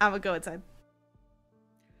 I'm gonna go inside.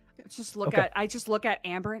 I just look at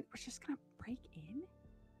Amber and we're just gonna break in.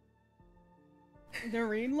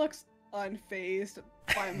 Noreen looks unfazed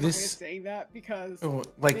by Maya saying that because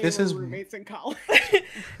like they this were is roommates in college.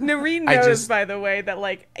 Noreen knows, by the way, that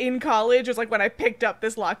like in college was like when I picked up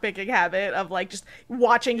this lockpicking habit of like just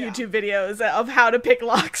watching YouTube videos of how to pick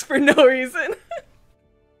locks for no reason.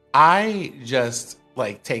 I just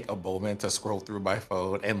like take a moment to scroll through my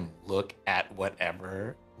phone and look at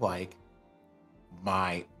whatever like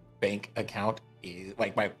my bank account is,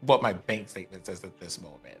 like what my bank statement says at this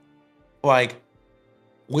moment. Like,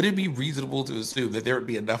 would it be reasonable to assume that there would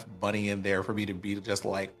be enough money in there for me to be just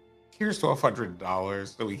like, here's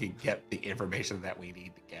 $1,200 so we can get the information that we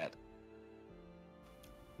need to get?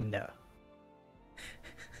 No.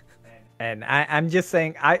 And I'm just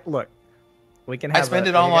saying, look, we can have I spend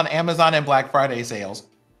it all on Amazon and Black Friday sales.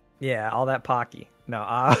 Yeah, all that Pocky. No,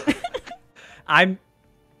 I'm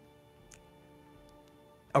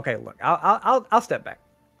okay. Look, I'll step back.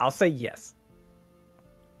 I'll say yes,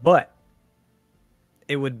 but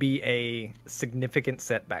it would be a significant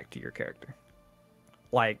setback to your character.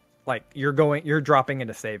 Like you're dropping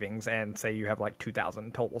into savings, and say you have like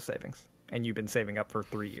 2,000 total savings, and you've been saving up for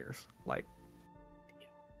 3 years. Like,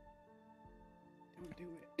 Don't do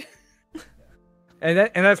it.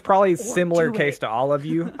 and that's probably a similar case to all of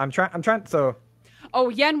you. I'm trying. So, Oh,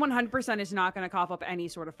 Yen 100% is not going to cough up any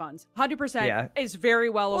sort of funds. 100% is very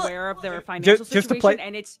well aware of their financial just to situation,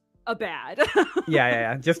 and it's a bad.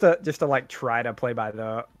 yeah. Just to like try to play by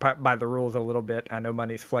the rules a little bit. I know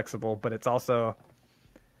money's flexible, but it's also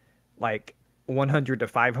like 100 to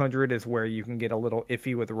 500 is where you can get a little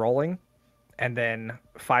iffy with rolling, and then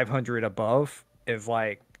 500 above is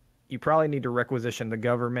like you probably need to requisition the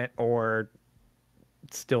government or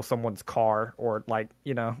steal someone's car or like,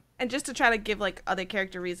 you know. And just to try to give like other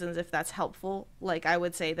character reasons, if that's helpful, like I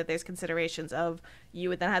would say that there's considerations of you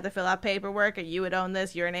would then have to fill out paperwork, or you would own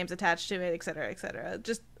this, your name's attached to it, etc., etc.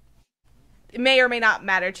 Just it may or may not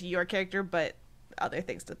matter to your character, but other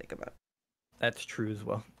things to think about. That's true as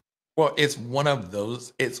well. Well, it's one of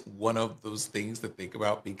those things to think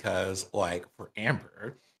about because, like, for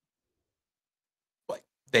Amber, like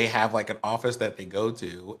they have like an office that they go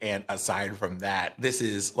to, and aside from that, this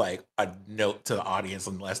is like a note to the audience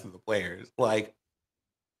and less to the players. Like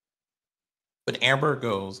when Amber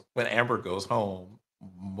goes home,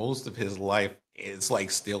 most of his life is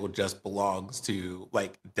like still just belongs to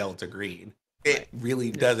like Delta Green. It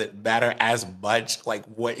really doesn't matter as much like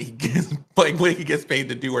what he gets paid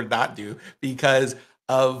to do or not do because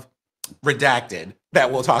of Redacted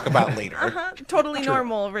that we'll talk about later. Totally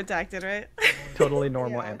normal Redacted, right? Totally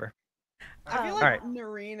normal, Yeah. Amber. I feel like Alright.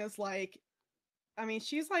 Noreen is like, I mean,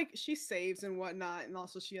 she saves and whatnot, and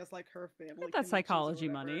also she has like her family. Get that connections or psychology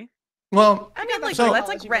whatever. money. Well, I mean, like, So- that's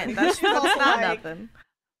like rent. That's She's also not like- nothing.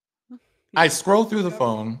 I scroll through the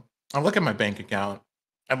phone, I look at my bank account,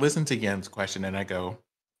 I listen to Yen's question, and I go,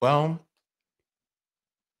 well,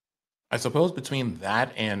 I suppose between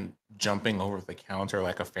that and jumping over the counter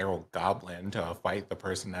like a feral goblin to fight the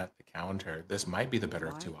person at the counter, this might be the better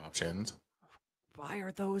of two options. Why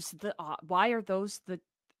are those the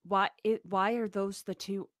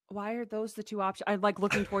two options? I'm like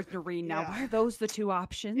looking towards Noreen now. Yeah. Why are those the two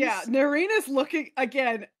options? Yeah, Noreen is looking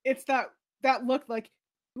again. It's that look like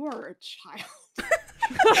you are a child.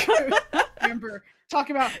 Amber, talk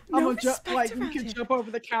about No I'm gonna jump respect like you around can here. jump over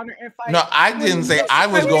the counter and fight. No, I didn't say I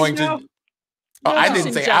was going to. Oh, I No, didn't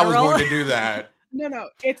in say I was general. going to do that. No,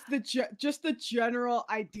 it's just the general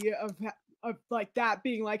idea of like that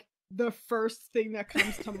being like the first thing that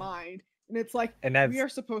comes to mind, and it's like And that's we are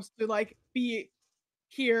supposed to like be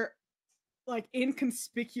here like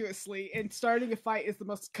inconspicuously, and starting a fight is the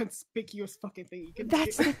most conspicuous fucking thing you can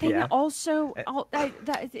That's do. the thing. Yeah. Also,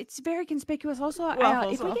 it's very conspicuous. Also,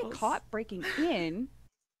 Waffles, if we get waffles. caught breaking in,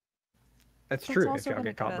 That's That's true if also y'all gonna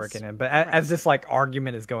get caught get us breaking in. But as this like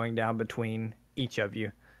argument is going down between each of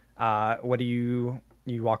you, what do you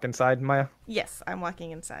walk inside, Maya? Yes, I'm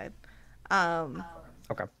walking inside.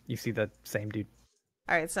 Okay, you see the same dude.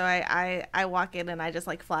 All right, so I walk in and I just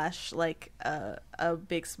like flash like a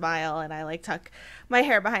big smile, and I like tuck my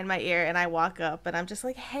hair behind my ear, and I walk up and I'm just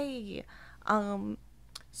like, hey,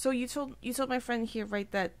 so you told my friend here,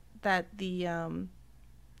 right, that the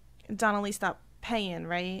Donnelly stopped paying,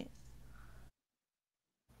 right?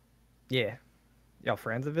 Yeah, y'all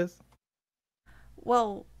friends of his?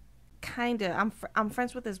 Well, kinda. I'm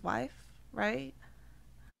friends with his wife, right?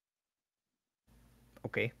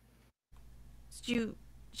 Okay. Did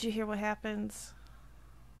you hear what happens?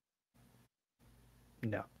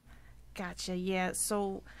 No. Gotcha. Yeah.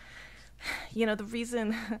 So, you know, the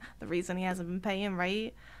reason he hasn't been paying,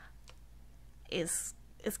 right, is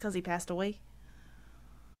because he passed away.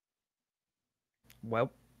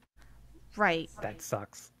 Well, Right. that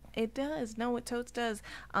sucks. It does. No, it totes does.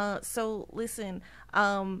 So listen.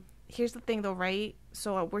 Here's the thing, though, right?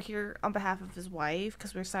 So we're here on behalf of his wife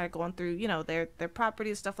because we started going through, you know, their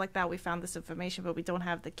property and stuff like that. We found this information, but we don't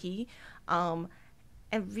have the key. And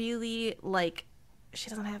really, like, she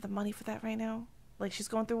doesn't have the money for that right now. Like, she's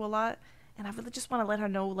going through a lot, and I really just want to let her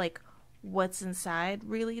know, like, what's inside,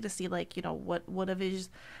 really, to see, like, you know, what of his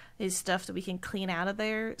stuff that we can clean out of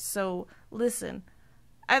there. So listen,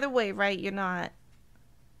 either way, right? You're not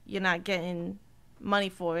getting money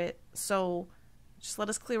for it, so just let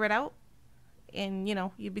us clear it out, and you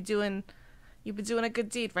know you'd be doing a good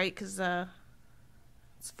deed, right? Because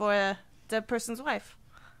it's for a dead person's wife.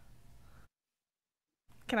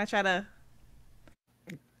 Can I try to?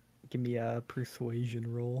 Give me a persuasion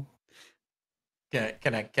roll.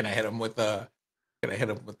 Can I hit him with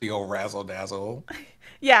the old razzle dazzle?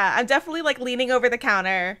 Yeah, I'm definitely like leaning over the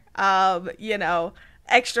counter. You know,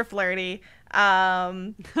 extra flirty.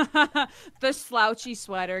 the slouchy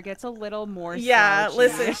sweater gets a little more. Yeah, slouchy.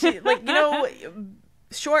 listen, she, like, you know,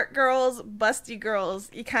 short girls, busty girls,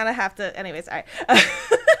 you kind of have to. Anyways, all right.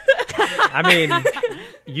 I mean,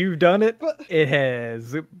 you've done it. It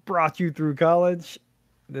has brought you through college.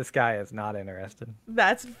 This guy is not interested.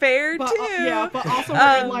 That's fair But, too. yeah, but also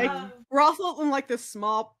we're also in like this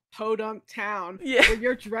small podunk town Yeah. where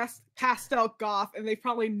you're dressed pastel goth, and they've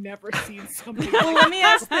probably never seen somebody. Well, let me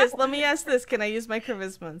ask this. Can I use my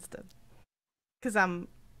charisma instead? Because I'm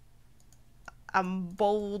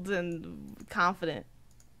bold and confident,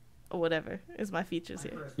 or whatever is my features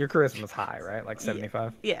here. Your charisma's high, right? Like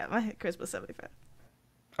 75? Yeah, my charisma's 75.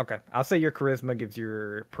 Okay. I'll say your charisma gives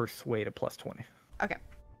your persuade a +20. Okay.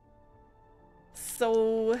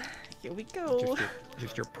 So here we go.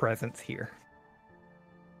 Just your presence here.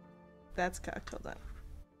 That's cocked. Hold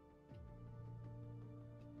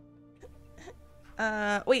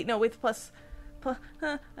on. Wait, no, with plus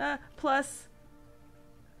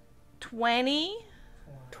 20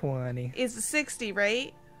 20 is 60,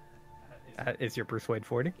 right? is your persuade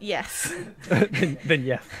 40? Yes. then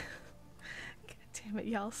yes. God damn it,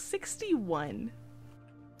 y'all. 61.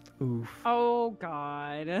 Oof. Oh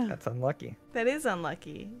God. That's unlucky. That is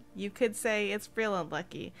unlucky. You could say it's real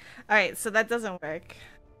unlucky. All right, so that doesn't work.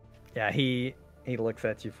 Yeah, he looks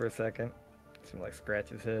at you for a second. Seems like scratch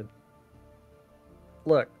his head.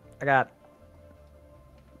 Look, I got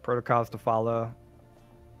protocols to follow.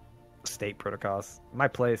 State protocols. My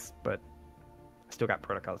place, but I still got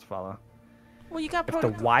protocols to follow. Well, you got If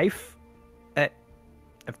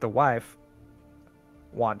the wife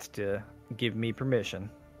wants to give me permission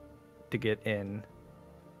to get in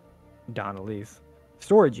Donnelly's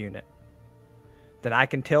storage unit, then I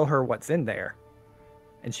can tell her what's in there,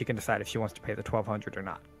 and she can decide if she wants to pay the $1,200 or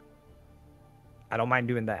not. I don't mind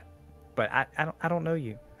doing that, but I don't know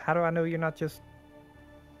you. How do I know you're not just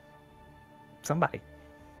somebody?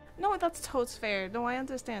 No, that's totes fair. No, I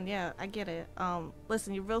understand. Yeah, I get it.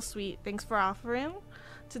 Listen, you're real sweet. Thanks for offering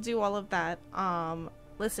to do all of that.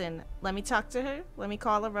 Listen, let me talk to her. Let me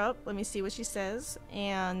call her up. Let me see what she says,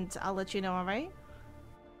 and I'll let you know, all right?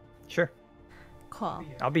 Sure. Cool.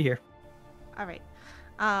 I'll be here. All right.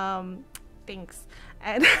 Thanks.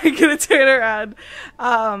 And I'm gonna turn around.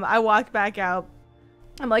 I walk back out.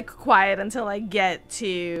 I'm like quiet until I get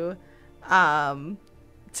to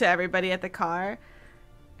everybody at the car.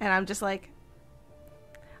 And I'm just like,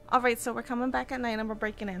 all right, so we're coming back at night and we're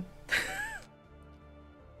breaking in.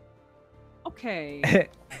 Okay.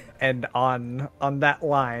 And on that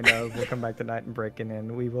line of we'll come back tonight and breaking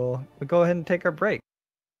in, we'll go ahead and take our break.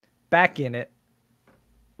 Back in it,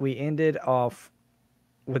 we ended off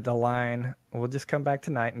with the line, we'll just come back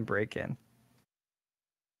tonight and break in.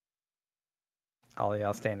 All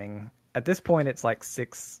y'all standing. At this point, it's like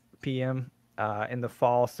 6 p.m. In the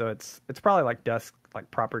fall, so it's probably like dusk,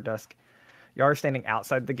 like proper dusk. You are standing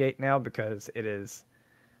outside the gate now because the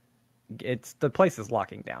place is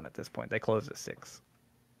locking down at this point. They close at 6.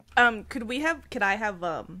 Could I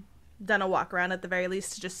have done a walk around at the very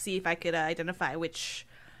least to just see if I could identify which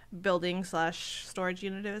building / storage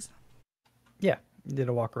unit it is? Yeah, you did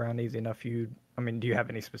a walk around easy enough. Do you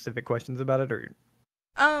have any specific questions about it, or?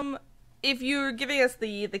 If you're giving us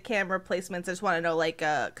the camera placements, I just want to know, like,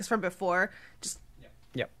 because from before, just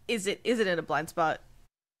Yep. Is it in a blind spot?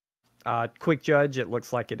 Quick judge, it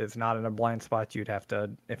looks like it is not in a blind spot. You'd have to,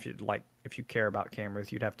 if you care about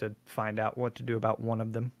cameras, you'd have to find out what to do about one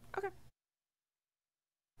of them. Okay.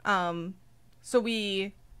 So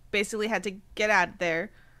we basically had to get out of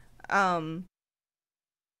there. Can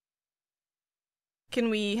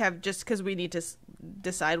we have, just because we need to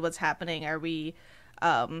decide what's happening, are we,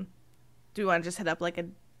 do we want to just hit up like a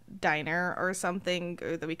diner or something,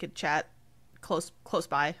 or that we could chat close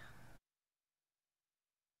by?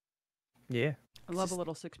 Yeah. I love a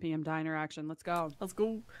little 6 p.m. diner action. Let's go. Let's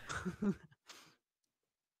go.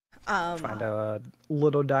 Find a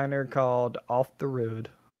little diner called Off the Road.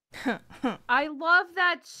 I love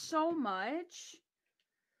that so much.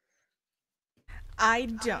 I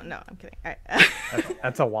don't know. I'm kidding.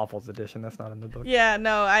 That's a Waffles edition. That's not in the book. Yeah,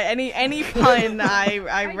 no. Any pun I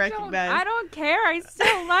recognize. I don't care. I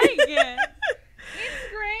still like it.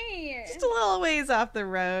 It's great. Just a little ways off the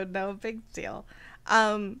road. No big deal.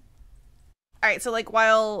 All right. So like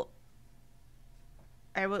while.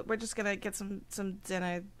 All right, we're just gonna get some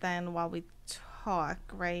dinner then while we talk,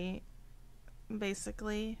 right?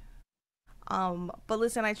 Basically. But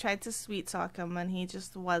listen, I tried to sweet talk him and he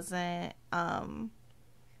just wasn't,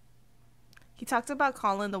 he talked about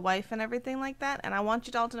calling the wife and everything like that, and I want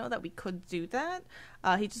you all to know that we could do that.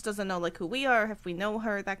 He just doesn't know like who we are, if we know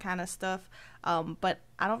her, that kind of stuff. But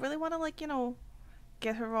I don't really want to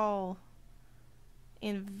get her all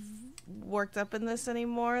worked up in this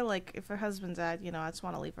anymore. Like if her husband's at, I just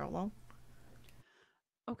want to leave her alone.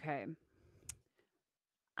 Okay.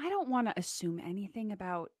 I don't want to assume anything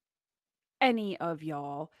about any of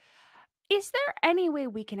y'all. Is there any way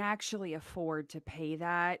we can actually afford to pay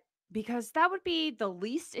that? Because that would be the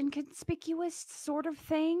least inconspicuous sort of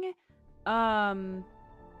thing. And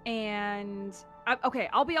okay,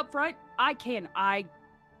 I'll be upfront. I can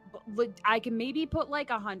maybe put like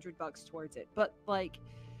 $100 towards it, but like,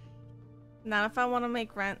 not if I want to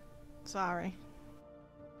make rent. Sorry.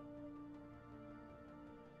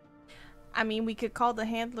 I mean, we could call the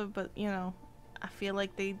handler, but I feel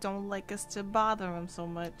like they don't like us to bother them so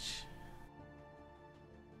much.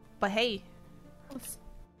 But hey,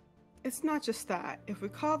 It's not just that. If we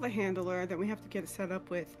call the handler, then we have to get it set up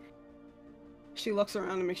with. She looks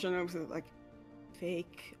around to make sure no one's like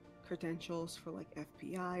fake credentials for like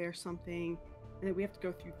FBI or something, and then we have to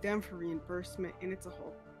go through them for reimbursement, and it's a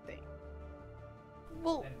whole thing.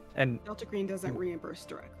 well, And Delta Green doesn't reimburse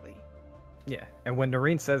directly. yeah, and when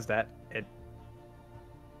Noreen says that, it,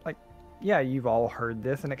 like, yeah, you've all heard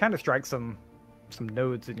this, and it kind of strikes some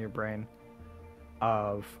nodes in your brain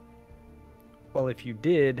of, well, if you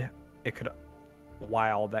did, it could,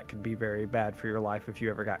 while that could be very bad for your life if you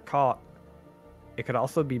ever got caught, it could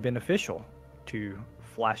also be beneficial to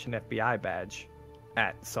flash an FBI badge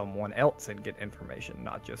at someone else and get information,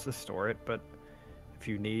 not just to store it, but if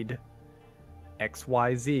you need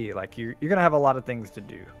XYZ, like you're gonna have a lot of things to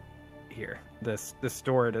do here. This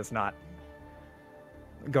store is not,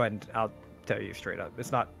 go ahead and I'll tell you straight up,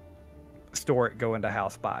 it's not store it, go into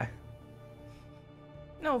house, buy.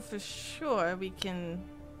 no, for sure we can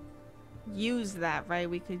use that, right?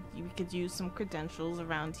 We could use some credentials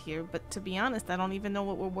around here, but to be honest, I don't even know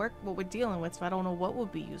what we're dealing with, so I don't know what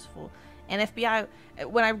would be useful. And FBI,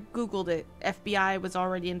 when I googled it, FBI was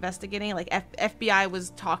already investigating. Like FBI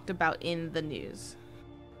was talked about in the news.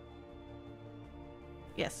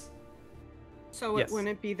 Yes. So Yes. it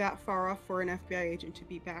wouldn't be that far off for an FBI agent to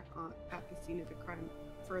be back at the scene of the crime,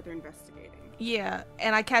 further investigating. Yeah,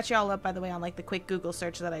 and I catch y'all up, by the way, on like the quick Google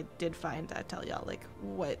search that I did find. I tell y'all like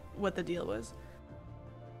what the deal was.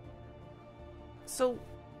 So,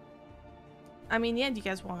 I mean, yeah, do you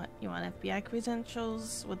guys want FBI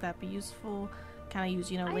credentials? Would that be useful? Kind of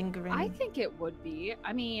use, lingering. I think it would be.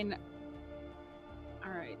 I mean,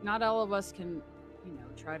 all right, not all of us can,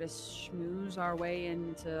 try to schmooze our way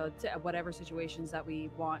into whatever situations that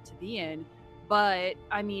we want to be in. But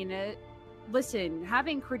I mean, listen,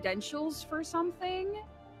 having credentials for something,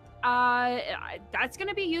 that's going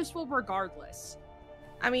to be useful regardless.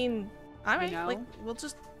 I mean, all right, like we'll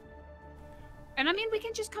just. And I mean, we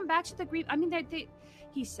can just come back to the grief. I mean,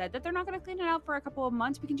 he said that they're not going to clean it out for a couple of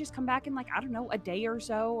months. We can just come back in, like, I don't know, a day or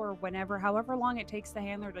so, or however long it takes the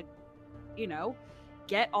handler to,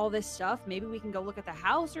 get all this stuff. Maybe we can go look at the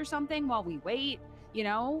house or something while we wait,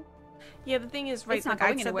 Yeah, the thing is, right, It's not like I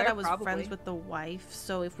going said anywhere, that I was probably. friends with the wife,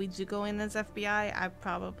 so if we do go in as FBI, I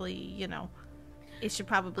probably, it should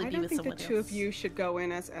probably I be don't with think the someone two else. of you should go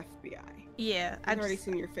in as FBI. Yeah, I've already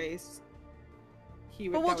seen your face.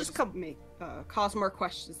 But we'll just come make cause more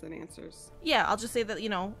questions than answers. Yeah, I'll just say that,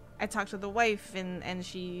 I talked to the wife and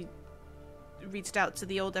she reached out to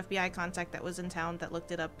the old FBI contact that was in town that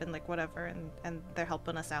looked it up and like whatever, and they're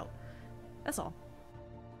helping us out. That's all.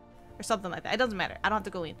 Or something like that. It doesn't matter. I don't have to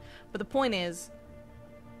go in. But the point is,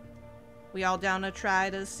 we all down to try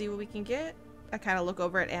to see what we can get? I kind of look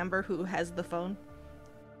over at Amber, who has the phone.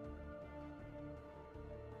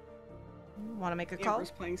 Want to make a call?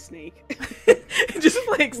 Amber's playing Snake. Just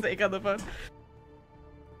playing Snake on the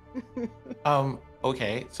phone.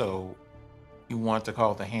 Okay, so you want to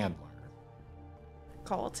call the handler?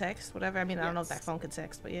 Call, text, whatever. I mean, I don't know if that Yes. phone could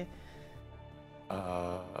text, but yeah.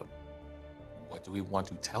 What do we want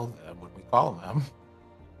to tell them when we call them?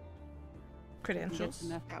 Credentials. Some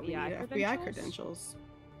That we need FBI FBI credentials.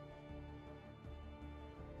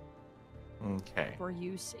 Okay. for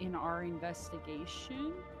use in our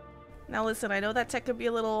investigation. Now listen, I know that tech could be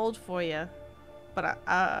a little old for you, but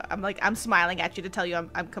I'm smiling at you to tell you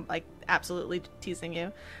I'm like absolutely teasing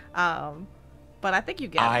you. But I think you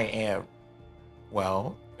get it. I am.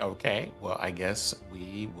 Well, okay. Well, I guess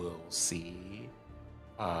we will see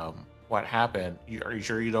what happened. Are you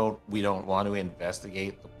sure we don't want to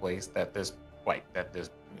investigate the place that this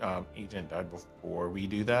agent died before we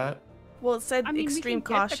do that? Well, it said I mean, extreme we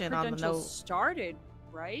can get caution the on the credentials note. started,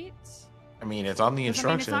 right? I mean, it's on the 'Cause, I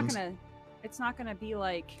mean, instructions. it's not gonna be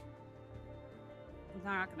like it's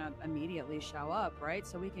not gonna immediately show up, right?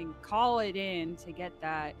 So we can call it in to get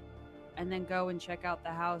that, and then go and check out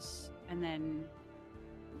the house, and then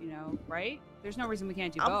right? There's no reason we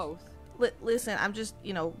can't do both. Listen, I'm just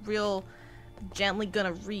real gently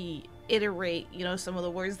gonna reiterate some of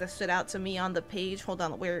the words that stood out to me on the page. Hold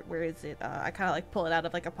on, where is it? I kind of like pull it out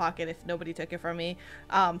of like a pocket if nobody took it from me,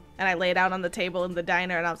 and I lay it out on the table in the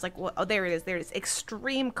diner, and I was like, well, oh, there it is.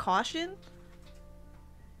 Extreme caution.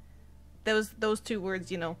 Those two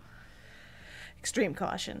words, extreme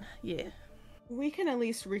caution. Yeah. We can at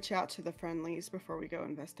least reach out to the friendlies before we go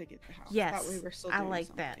investigate the house. Yes, That way we're still I doing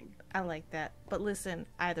like that. something. I like that. But listen,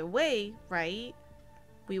 either way, right?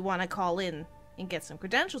 We want to call in and get some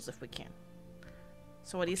credentials if we can.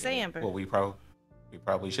 So what do you say, Amber? Well, we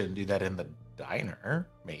probably shouldn't do that in the diner.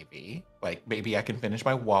 Maybe I can finish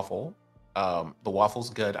my waffle, The waffle's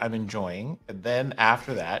good. I'm enjoying. And then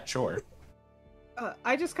after that, sure.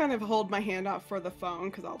 I just kind of hold my hand out for the phone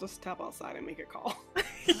because I'll just tap outside and make a call.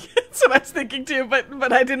 That's what I was thinking too,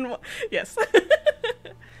 but I didn't. Yes.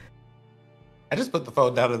 I just put the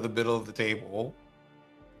phone down in the middle of the table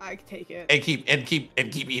I take it. and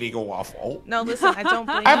keep eating a waffle. No, listen, I don't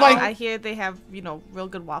blame I'm you. like- I hear they have, real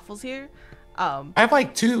good waffles here. I have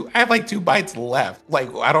like two bites left.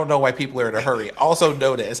 Like, I don't know why people are in a hurry. Also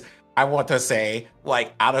notice, I want to say,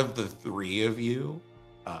 like, out of the three of you,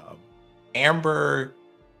 Amber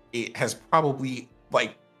has probably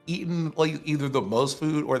eaten like either the most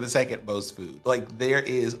food or the second most food. Like,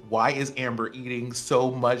 why is Amber eating so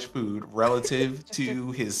much food relative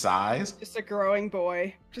to his size? Just a growing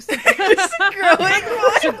boy. Just growing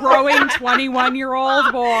It's a growing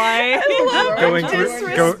 21-year-old boy. Going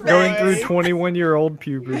disrespect. through 21-year-old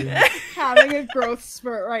puberty. Having a growth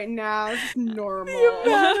spurt right now is just normal. The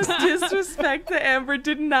amount of disrespect that Amber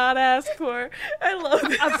did not ask for. I love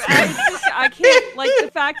this. I can't, like, the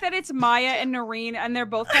fact that it's Maya and Noreen, and they're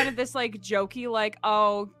both kind of this, like, jokey, like,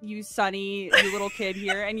 oh, you Sunny, you little kid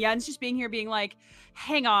here, and Yen's just being like,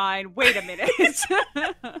 hang on, wait a minute.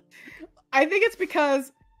 I think it's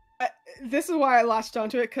because this is why I latched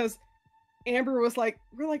onto it, because Amber was like,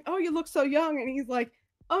 we're like, oh, you look so young, and he's like,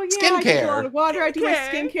 oh yeah, I drink a lot of water, I do my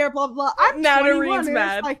skincare, blah blah. I'm Now 21, Noreen's and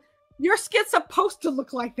mad. it's like, your skin's supposed to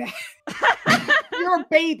look like that. You're a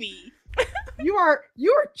baby. You are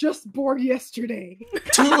just born yesterday.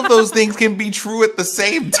 Two of those things can be true at the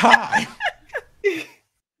same time.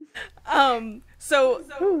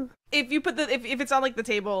 So if you put if it's on like the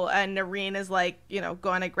table and Noreen is like,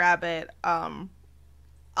 going to grab it,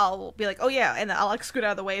 I'll be like, oh yeah, and I'll like scoot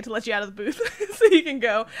out of the way to let you out of the booth so you can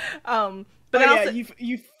go. But oh, yeah,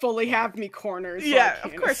 you fully have me cornered. So yeah,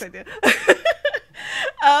 of course I do.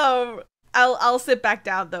 I'll sit back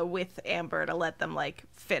down though with Amber to let them like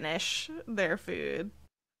finish their food.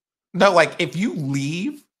 No, like, if you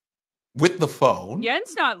leave with the phone.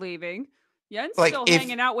 Yen's not leaving. Yen's Like, still if-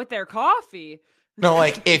 hanging out with their coffee. No,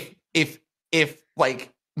 like, if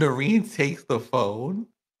like Noreen takes the phone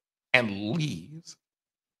and leaves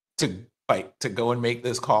to go and make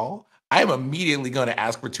this call, I am immediately going to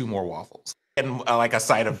ask for 2 more waffles and like a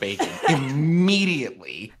side of bacon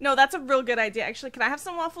immediately. No, that's a real good idea. Actually, can I have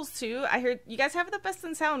some waffles too? I heard you guys have the best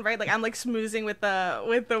in town, right? Like, I'm like smoozing with the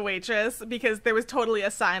waitress because there was totally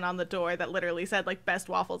a sign on the door that literally said like best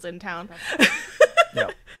waffles in town. Yeah.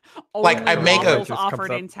 Like, Only I make a- waffles Waitress comes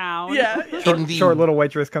offered up. in town. Yeah. In the- Short little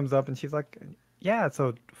waitress comes up and she's like, yeah,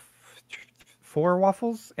 so 4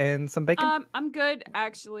 waffles and some bacon. I'm good,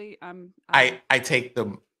 actually. I take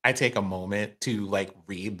a moment to like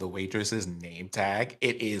read the waitress's name tag.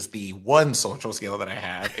 It is the one social skill that I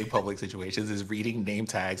have in public situations, is reading name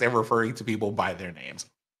tags and referring to people by their names.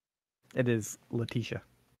 It is Letitia.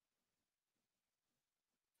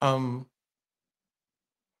 Thank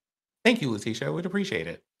you, Letitia. I would appreciate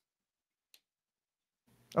it.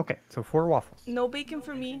 Okay, so 4 waffles. No bacon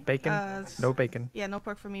for me. Bacon? No bacon. Yeah, no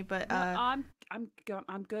pork for me. But No, I'm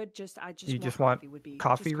good. You just want coffee would be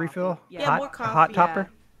coffee just refill? Yeah, Yeah, hot, more coffee, hot yeah. topper?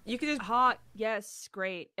 you could just hot. Yes,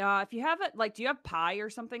 great. If you have it, like, do you have pie or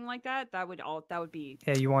something like that? That would be.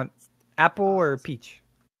 Yeah, you want apple or peach?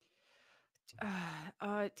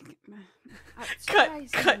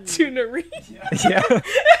 cut to Noreen. Yeah.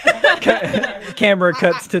 Camera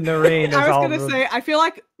cuts to Noreen. I as was all gonna the- say, I feel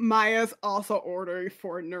like Maya's also ordering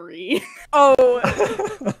for Noreen.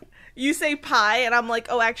 Oh, you say pie, and I'm like,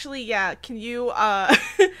 oh, actually, yeah. Can you?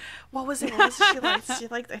 What was it? She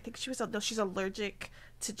liked. I think she's allergic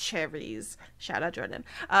to cherries. Shout out Jordan.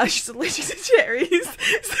 She's allergic to cherries.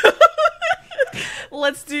 So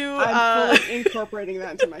let's do. I'm fully incorporating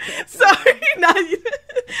that into my character. Sorry, not you.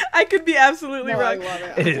 I could be absolutely No, I wrong. love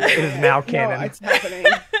it. It is now canon. No, it's happening.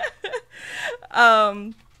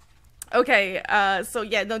 Okay, so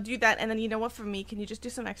yeah, no, do that, and then you know what? For me, can you just do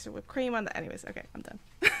some extra whipped cream on that? Anyways, okay, I'm done.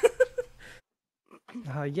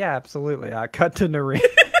 Yeah, absolutely. Cut to Noreen.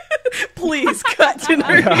 Please cut to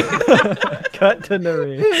Noreen. Cut to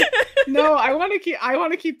Noreen. No, I want to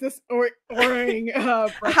keep this ordering.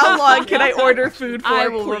 How long can I order food for, I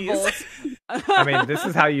will please? revolt. I mean, this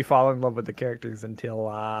is how you fall in love with the characters until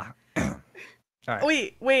all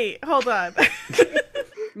right. Wait, hold on.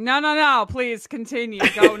 No. Please continue.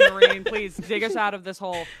 Go, Noreen. Please dig us out of this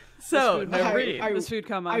hole. So, this food, Noreen. this food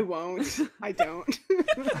come up. I won't. I don't.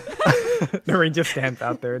 Noreen just stands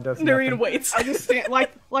out there and does Noreen nothing. waits. I just stand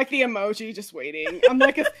like the emoji, just waiting. I'm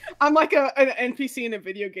like an NPC in a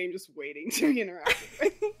video game, just waiting to be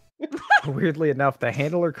interacted with. Weirdly enough, the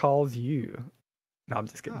handler calls you. No, I'm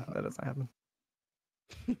just kidding. That doesn't happen.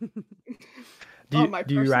 my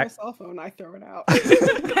do you personal act? cell phone, I throw it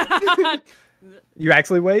out. You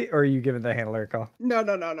actually wait, or are you giving the handler a call? No.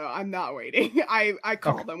 I'm not waiting. I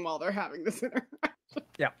call them while they're having this interaction.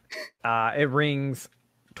 Yeah. It rings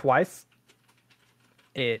twice.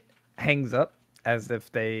 It hangs up as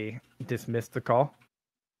if they dismissed the call,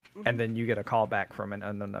 and then you get a call back from an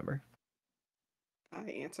unknown number. I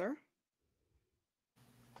answer.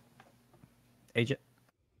 Agent.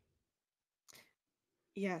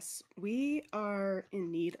 Yes, we are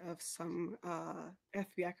in need of some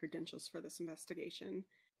FBI credentials for this investigation.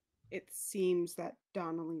 It seems that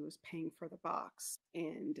Donnelly was paying for the box,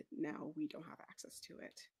 and now we don't have access to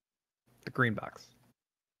it. The green box.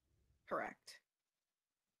 Correct.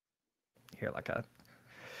 Here, like a.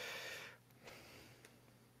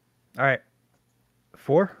 All right.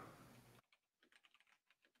 4.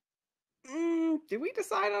 Did we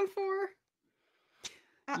decide on 4?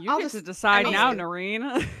 You get to decide now, Noreen.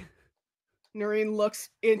 Noreen looks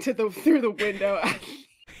through the window at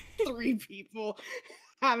 3 people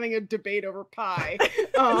having a debate over pie.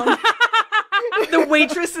 The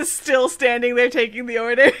waitress is still standing there taking the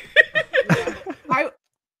order. Yeah.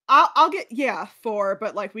 I'll get 4,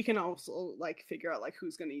 but like we can also like figure out like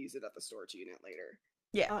who's gonna use it at the storage unit later.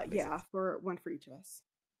 Yeah, for 1 for each of us.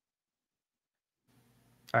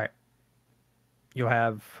 All right. You'll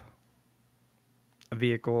have a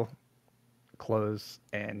vehicle, clothes,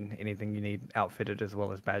 and anything you need outfitted, as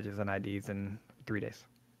well as badges and IDs in 3 days.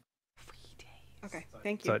 3 days. Okay,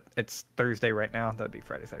 thank you. So it's Thursday right now. That'd be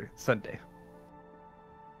Friday, Saturday, Sunday.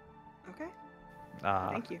 Okay. Uh,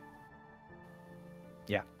 Thank you.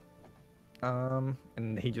 Yeah.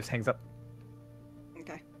 And he just hangs up.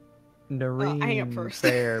 Okay. Noreen, I hang up first.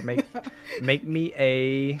 there. Make me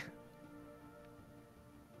a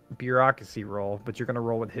bureaucracy roll, but you're gonna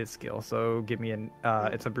roll with his skill. So give me an.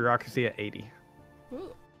 It's a bureaucracy at 80.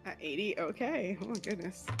 Ooh. At 80. Okay. Oh my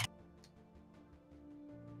goodness.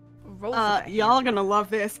 Roll for that y'all hand. are gonna love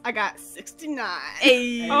this. I got 69.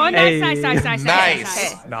 Hey. Oh, nice.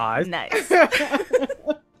 Nice.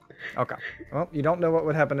 Okay. Well, you don't know what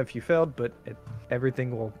would happen if you failed, but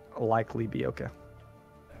everything will likely be okay.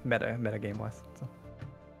 Meta game wise. So.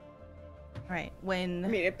 Right. I When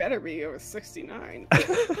mean, it better be over 69.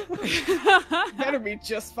 Better be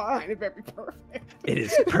just fine. It better be perfect. It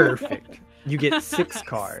is perfect. You get 6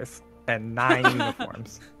 cars and 9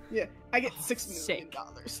 uniforms. Yeah, I get $6 Sick.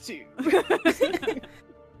 million too.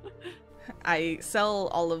 I sell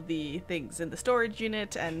all of the things in the storage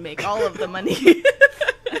unit and make all of the money.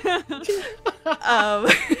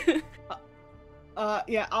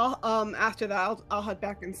 Yeah, I'll after that I'll head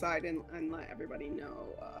back inside and let everybody know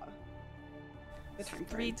the time 3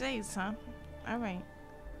 frame. days, huh? All right.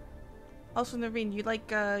 Also, Noreen, you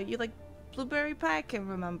like blueberry pie? I can't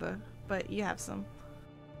remember, but you have some.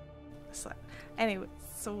 So, anyway,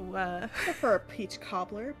 so I prefer a peach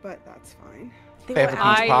cobbler, but that's fine. they Favorite were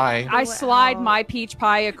out. peach pie. I slide out. my peach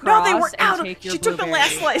pie across No, they were and out. take your She took the blueberry.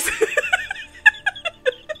 last slice.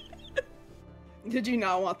 Did you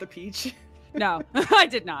not want the peach? No, I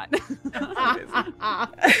did not.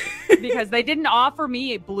 Because they didn't offer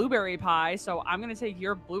me a blueberry pie, so I'm gonna take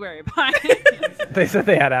your blueberry pie. They said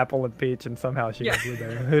they had apple and peach, and somehow she got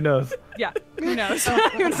blueberry. Who knows? Yeah, who knows?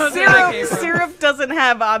 Who knows where that came from? Syrup doesn't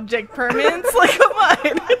have object permanence. Like, come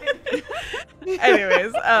on.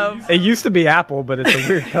 Anyways, It used to be apple, but it's a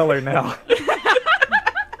weird color now.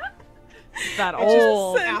 That It just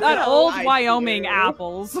old, said that apple old IQ. Wyoming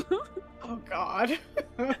apples. Oh God.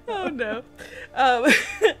 oh no.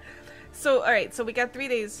 So all right, so we got 3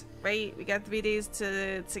 days, right? We got 3 days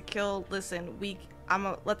to kill. Listen,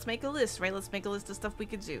 let's make a list, right? Let's make a list of stuff we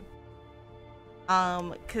could do.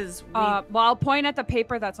 Cause Well, I'll point at the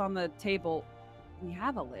paper that's on the table. We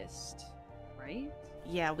have a list, right?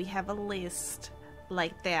 yeah, we have a list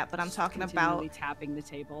like that, but I'm Just continually continually tapping the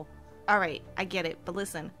table. All right, I get it, but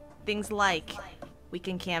listen, things like we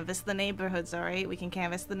can canvass the neighborhoods, all right? We can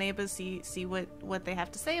canvass the neighbors, see what they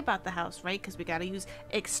have to say about the house, right? Because we got to use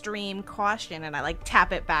extreme caution, and I like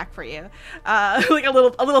tap it back for you, like a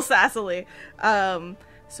little sassily.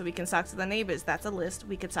 So we can talk to the neighbors. That's a list.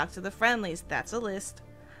 We could talk to the friendlies. That's a list.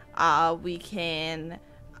 We can,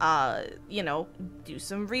 do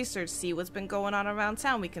some research, see what's been going on around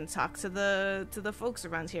town. We can talk to the folks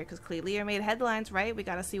around here because clearly it made headlines, right? We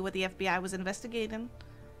got to see what the FBI was investigating.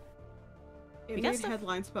 It We got made stuff.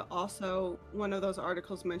 headlines, but also one of those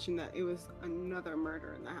articles mentioned that it was another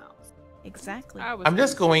murder in the house. Exactly. I'm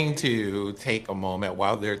just going to take a moment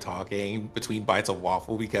while they're talking between bites of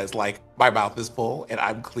waffle because like my mouth is full and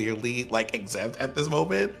I'm clearly like exempt at this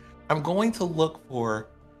moment. I'm going to look for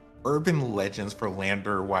urban legends for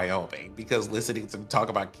Lander, Wyoming, because listening to them talk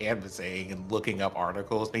about canvassing and looking up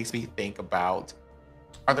articles makes me think about,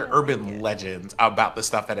 are there urban legends about the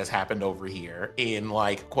stuff that has happened over here in,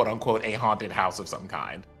 like, quote unquote, a haunted house of some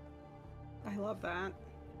kind? I love that.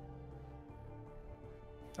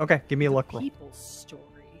 Okay, give me a luck roll. People's story.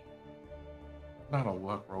 Not a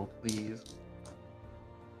luck roll, please.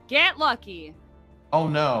 Get lucky. Oh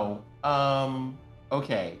no.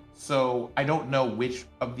 Okay, so I don't know which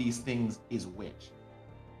of these things is which.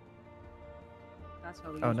 That's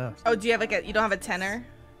what we Oh, use no. for Oh, do you have you don't have a tenor?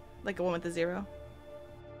 Like a one with a 0?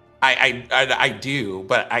 I do,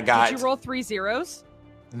 but I got. Did you roll 3 zeros?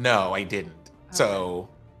 No, I didn't. So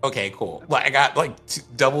okay, cool. Well, I got like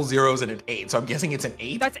double zeros and an 8, so I'm guessing it's an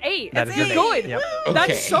 8. That's 8. That That's is an good. eight. Yep. Okay.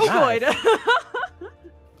 That's so Nice. good.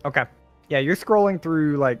 Okay. Yeah, you're scrolling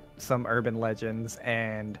through like some urban legends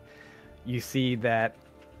and you see that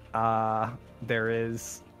there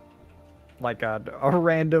is like a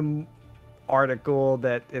random article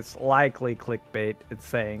that it's likely clickbait. It's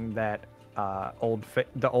saying that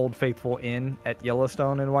the Old Faithful Inn at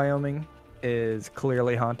Yellowstone in Wyoming is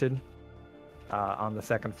clearly haunted on the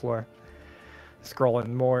second floor.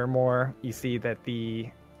 Scrolling more and more, you see that the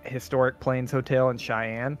Historic Plains Hotel in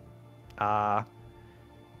Cheyenne,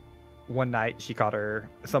 one night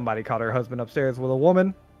somebody caught her husband upstairs with a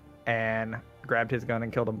woman and grabbed his gun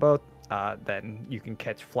and killed them both. Then you can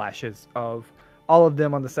catch flashes of all of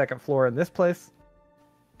them on the second floor in this place.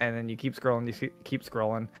 And then you keep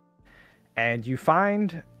scrolling, and you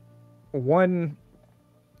find one,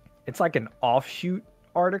 it's like an offshoot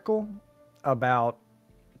article about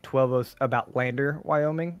about Lander,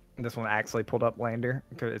 Wyoming. This one actually pulled up Lander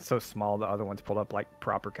because it's so small. The other ones pulled up like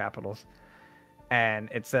proper capitals. And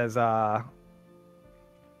it says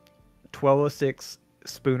 1206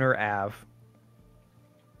 Spooner Ave,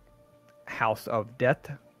 House of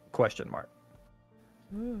Death, ?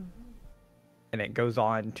 And it goes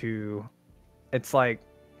on to, it's like,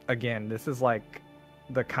 again, this is like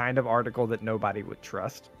the kind of article that nobody would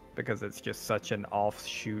trust because it's just such an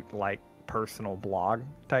offshoot, like personal blog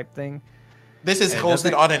type thing. This is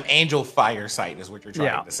hosted on an Angel Fire site, is what you're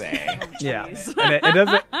trying to say. Yeah, and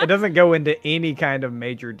it doesn't go into any kind of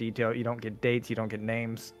major detail. You don't get dates, you don't get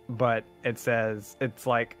names, but it says, it's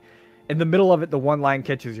like in the middle of it, the one line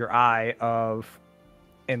catches your eye of,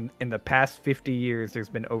 in the past 50 years, there's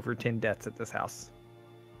been over 10 deaths at this house,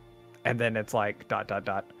 and then it's like ...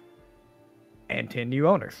 and 10 new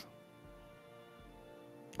owners,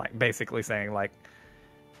 like basically saying like,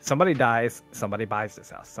 somebody dies, somebody buys this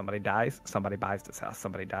house. Somebody dies, somebody buys this house.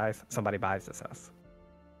 Somebody dies, somebody buys this house.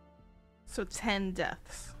 So 10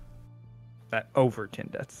 deaths. That over 10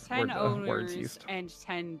 deaths 10 were the words owners used. and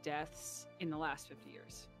 10 deaths in the last 50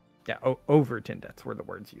 years. Yeah, over 10 deaths were the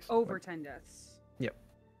words used. Over 10 deaths. Yep.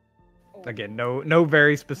 Oh. Again, no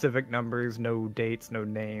very specific numbers, no dates, no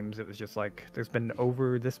names. It was just like, there's been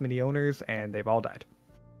over this many owners and they've all died.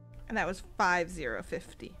 And that was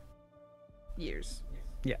 50 years.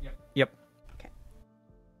 Yeah. Yep.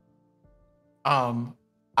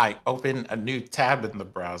 I open a new tab in the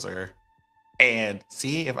browser and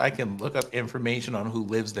see if I can look up information on who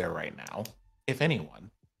lives there right now, if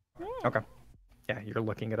anyone. Okay. Yeah, you're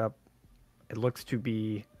looking it up. It looks to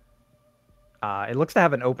be, it looks to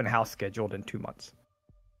have an open house scheduled in 2 months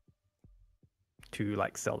to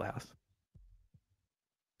like sell the house.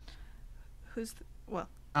 Who's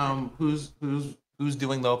Who's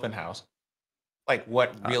doing the open house? Like,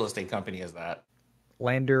 what real estate company is that?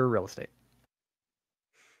 Lander Real Estate.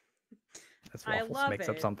 That's I Waffles love makes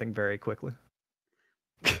up it. something very quickly.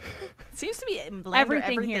 seems to be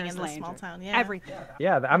Everything here in is this small Lander. town. Yeah. Everything.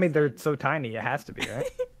 Yeah, I mean they're so tiny, it has to be, right?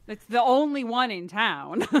 It's the only one in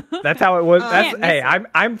town. That's how it was. Can't miss Hey, it.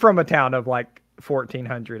 I'm from a town of like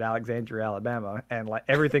 1400, Alexandria, Alabama, and like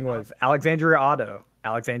everything was Alexandria Auto,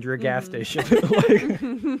 Alexandria gas station.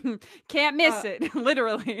 Like, Can't miss it,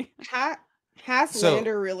 literally. Has So-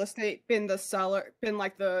 Lander Real Estate been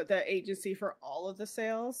like the agency for all of the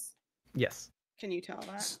sales? yes. Can you tell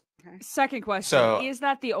that? Okay. Second question: So- is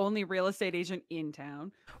that the only real estate agent in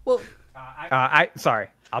town? Well, Sorry,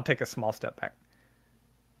 I'll take a small step back.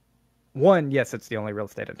 One, yes, it's the only real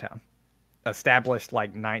estate in town. Established like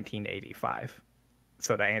 1985.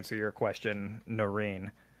 So to answer your question,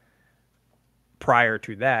 Noreen, prior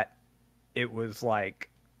to that, it was like,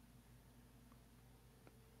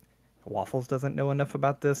 Waffles doesn't know enough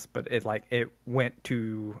about this, but it went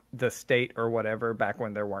to the state or whatever back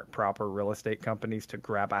when there weren't proper real estate companies to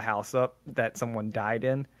grab a house up that someone died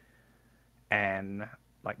in and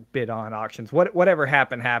like bid on auctions. Whatever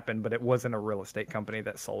happened, but it wasn't a real estate company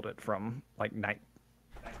that sold it from like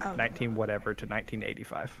Oh. 19 whatever to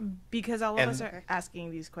 1985. Because all of us And- are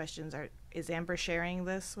asking these questions, is Amber sharing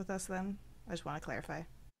this with us then? I just want to clarify.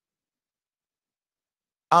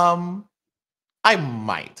 I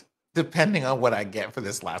might, depending on what I get for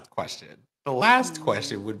this last question. The last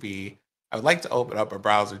question would be, I would like to open up a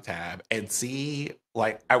browser tab and see,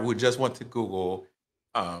 like, I would just want to Google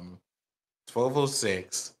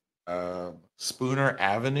 1206 Spooner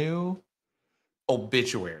Avenue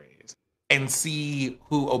obituaries and see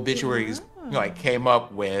who obituaries like came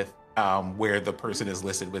up with where the person is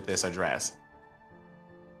listed with this address.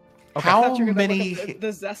 Okay. I How thought you were gonna many? look up the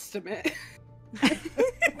Zestimate.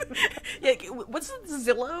 Yeah, what's the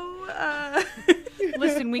Zillow?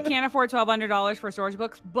 Listen, we can't afford $1,200 for storage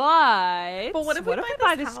books, but But what if we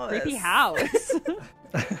buy this this creepy house?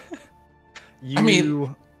 I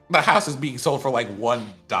mean, the house is being sold for like $1,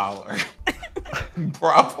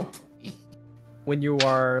 probably. when you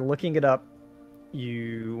are looking it up,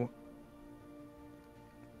 you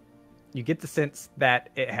get the sense that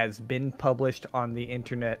it has been published on the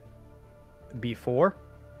internet before.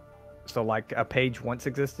 So like a page once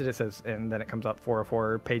existed, it says, and then it comes up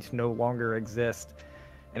 404, page no longer exists,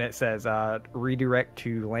 and it says redirect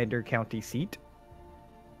to Lander County seat.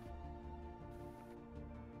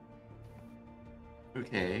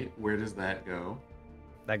 Okay, where does that go?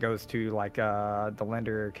 That goes to like the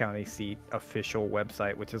Lander County seat official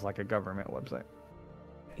website, which is like a government website.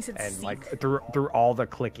 You said And seat. like through all the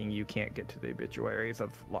clicking, you can't get to the obituaries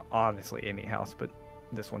of honestly any house, but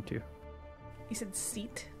this one too. You said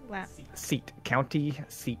seat. Seat, county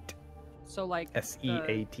seat, So like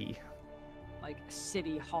SEAT. like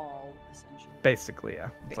city hall, essentially. Basically, yeah.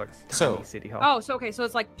 It's like So- tiny city hall. Oh, so okay, so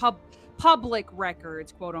it's like public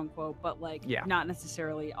records, quote unquote, but like Yeah. not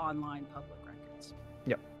necessarily online public records.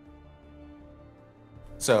 Yep.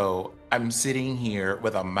 So I'm sitting here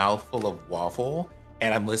with a mouthful of waffle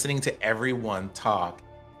and I'm listening to everyone talk.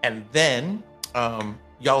 And then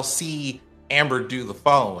y'all see Amber do the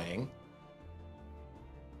following.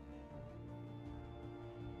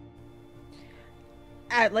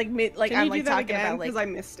 At like mid, like Can I'm you do like that talking again? about like Because I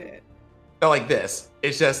missed it. Like this.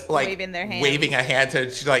 It's just like Waving their hand. waving a hand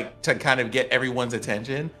to kind of get everyone's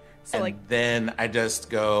attention. So, and like- then I just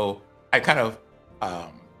go, I kind of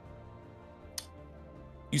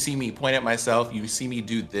you see me point at myself, you see me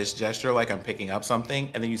do this gesture like I'm picking up something,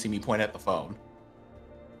 and then you see me point at the phone.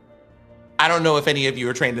 I don't know if any of you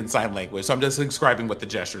are trained in sign language, so I'm just describing what the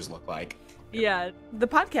gestures look like. Yeah. the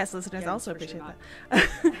podcast listeners Yeah, also for sure appreciate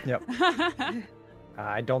that. Yep.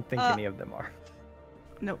 I don't think any of them are.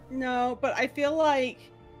 No. No, but I feel like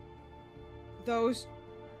those,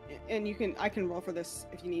 and I can roll for this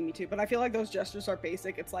if you need me to, but I feel like those gestures are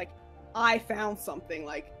basic. It's like, I found something,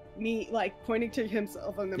 like me, like pointing to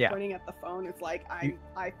himself and then Yeah. pointing at the phone. It's like,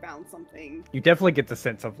 I found something. You definitely get the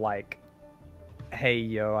sense of like, hey,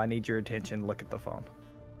 yo, I need your attention. Look at the phone.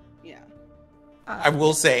 Yeah. I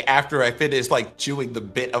will say, after I finish like chewing the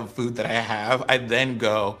bit of food that I have, I then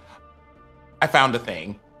go, I found a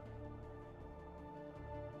thing.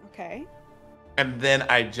 Okay. And then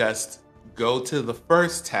I just go to the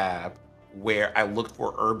first tab where I look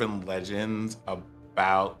for urban legends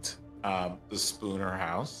about the Spooner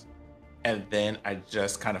house. And then I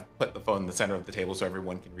just kind of put the phone in the center of the table so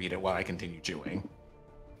everyone can read it while I continue chewing.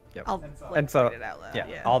 Yep. I'll And so, write it out loud.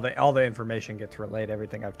 yeah, all the information gets relayed.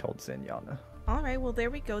 Everything I've told Sin, y'all know. All right, well, there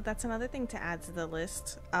we go. That's another thing to add to the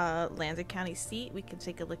list. Lander County seat. We can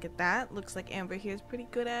take a look at that. Looks like Amber here is pretty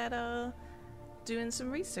good at doing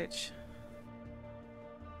some research.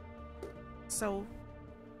 So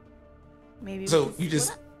maybe. So you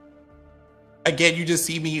just, again, you just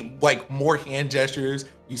see me like more hand gestures.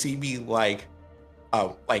 You see me like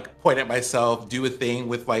point at myself, do a thing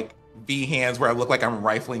with like V hands where I look like I'm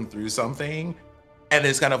rifling through something. And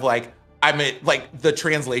it's kind of like, the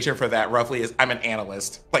translation for that roughly is I'm an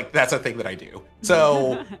analyst. Like that's a thing that I do.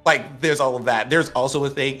 So like there's all of that. There's also a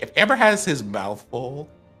thing, if Amber has his mouth full,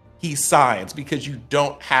 he signs because you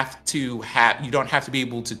don't have to be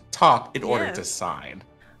able to talk in order to sign.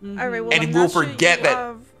 All right, well, And I'm we'll not sure forget you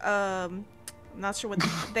that- I'm not sure what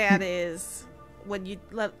that is. When you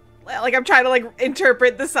like, I'm trying to like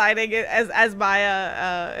interpret the signing as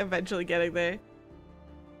Maya eventually getting there.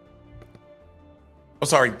 Oh,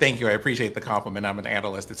 sorry. Thank you. I appreciate the compliment. I'm an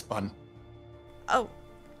analyst. It's fun. Oh,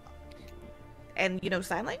 and you know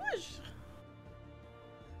sign language?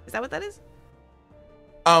 Is that what that is?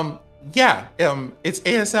 Yeah. It's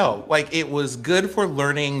ASL. Like it was good for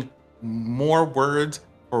learning more words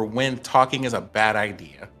for when talking is a bad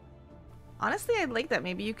idea. Honestly, I like that.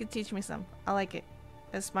 Maybe you could teach me some. I like it.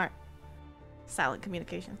 It's smart. Silent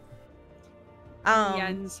communication. In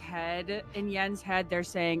Yen's head, they're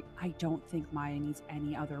saying, I don't think Maya needs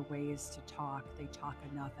any other ways to talk. They talk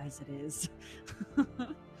enough as it is.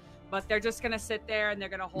 But they're just going to sit there and they're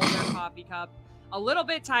going to hold their coffee cup a little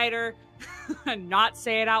bit tighter and not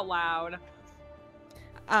say it out loud.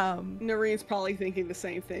 Noreen's probably thinking the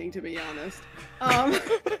same thing, to be honest.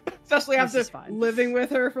 Especially after living with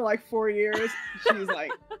her for like 4 years. She's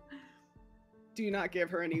like, do not give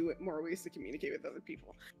her any more ways to communicate with other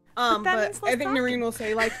people. But I think Noreen will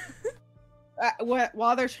say, like,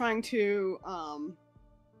 while they're trying to,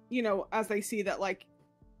 you know, as they see that, like,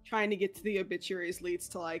 trying to get to the obituaries leads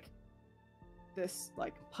to, like, this,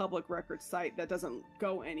 like, public record site that doesn't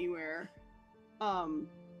go anywhere.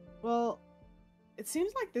 Well, it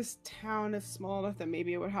seems like this town is small enough that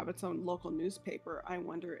maybe it would have its own local newspaper. I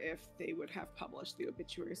wonder if they would have published the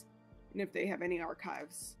obituaries and if they have any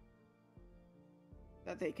archives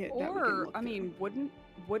that they could. Or, I mean,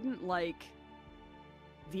 wouldn't like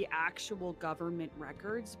the actual government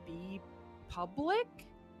records be public?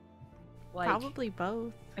 Like, probably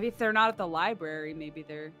both. I mean, if they're not at the library, maybe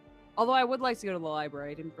they're. Although I would like to go to the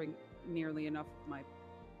library. I didn't bring nearly enough of my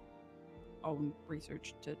own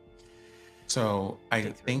research to. So I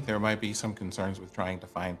think there might be some concerns with trying to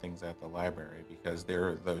find things at the library, because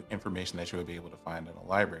the information that you would be able to find in a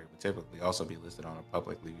library would typically also be listed on a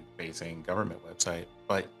publicly facing government website,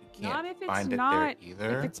 but you can't find it there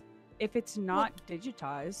either. If it's not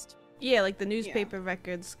digitized. Yeah, like the newspaper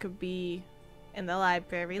records could be in the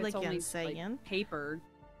library, like Yen's saying. Like, paper.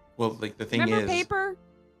 Well, like the thing Remember is, paper?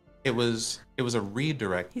 It was a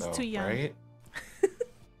redirect. He's though, too young, right?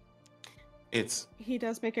 He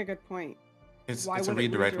does make a good point. Why would a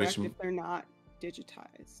redirect, which if they're not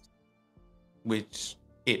digitized? Which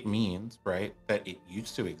it means, right, that it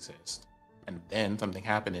used to exist, and then something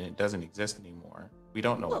happened and it doesn't exist anymore. We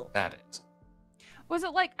don't know what that is. Was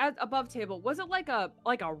it like above table? Was it like a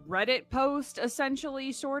Reddit post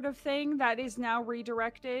essentially sort of thing that is now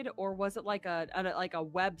redirected, or was it like a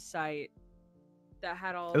website that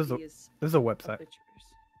had all these? It was a website. Obituaries?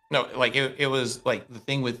 No, like it was like the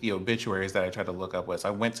thing with the obituaries that I tried to look up was I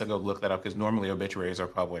went to go look that up because normally obituaries are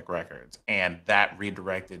public records, and that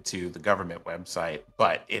redirected to the government website,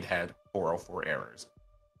 but it had 404 errors.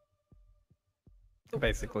 It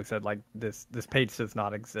basically said like this page does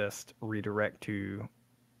not exist. Redirect to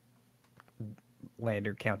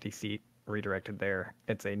Lander County seat. Redirected there.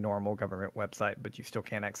 It's a normal government website, but you still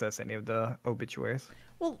can't access any of the obituaries.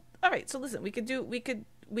 Well, all right. So listen, we could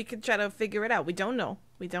try to figure it out. We don't know.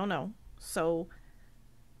 So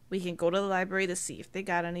we can go to the library to see if they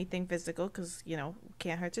got anything physical, because, you know,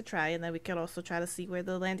 can't hurt to try. And then we could also try to see where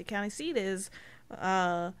the Lander County seat is,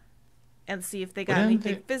 and see if they got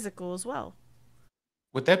anything physical as well.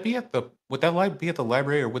 Would that be at the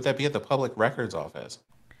library, or would that be at the public records office?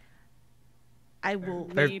 I will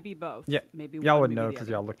maybe both. Yeah, maybe y'all would know because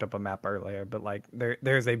y'all looked up a map earlier. But like,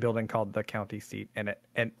 there's a building called the county seat, and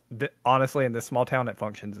honestly, in this small town, it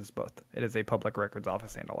functions as both. It is a public records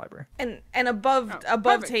office and a library. And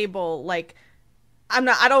above table, like,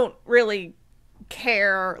 I don't really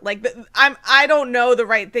care. Like, I don't know the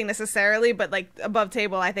right thing necessarily, but like above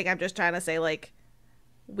table, I think I'm just trying to say, like,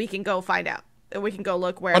 we can go find out. We can go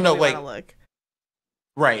look wherever we want to look.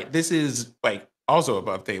 Right. This is like also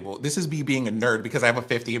above table. This is me being a nerd because I have a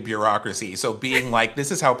 50 in bureaucracy. So being like,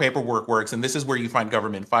 this is how paperwork works, and this is where you find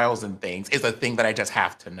government files and things, is a thing that I just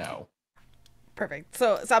have to know. Perfect.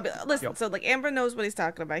 So I'll be, listen. Yep. So like Amber knows what he's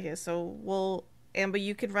talking about here. So Amber,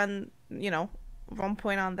 you could run, one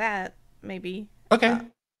point on that maybe. Okay.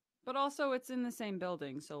 But also, it's in the same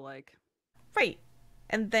building, so like. Right.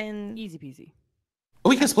 And then easy peasy.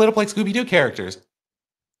 We can split up like Scooby-Doo characters.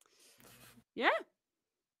 Yeah.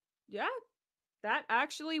 That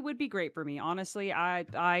actually would be great for me. Honestly,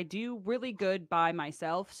 I do really good by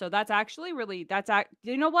myself. So that's actually really,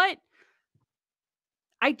 you know what?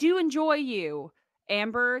 I do enjoy you,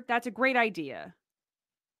 Amber. That's a great idea.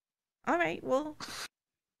 All right. Well,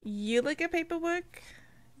 you look at paperwork.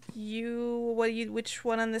 Which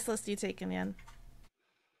one on this list are you taking, Yen?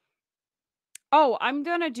 Oh, I'm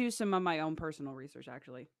going to do some of my own personal research,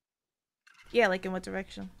 actually. Yeah, like in what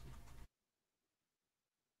direction?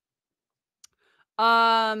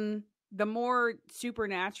 The more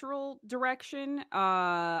supernatural direction.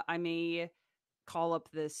 I may call up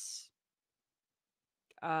this.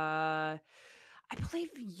 I believe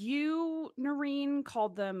you, Noreen,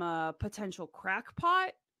 called them a potential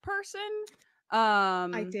crackpot person.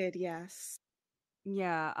 I did, yes.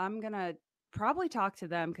 Yeah, I'm gonna probably talk to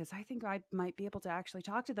them because I think I might be able to actually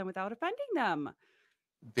talk to them without offending them.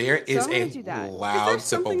 There is a loud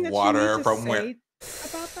sip of water from where.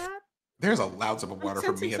 About that? There's a loud sip of I'm water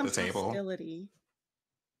from sensing me at the some table. hostility.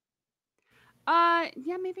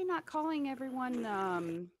 Yeah, maybe not calling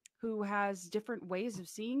everyone who has different ways of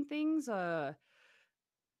seeing things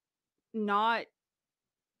not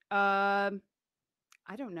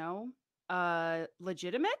I don't know,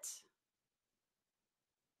 legitimate?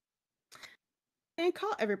 And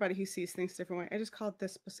call everybody who sees things different way. I just called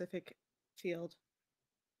this specific field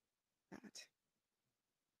that.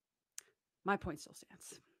 My point still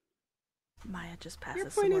stands. Maya just passes Your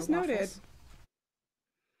some point more is noted. waffles.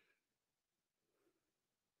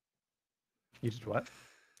 You did what?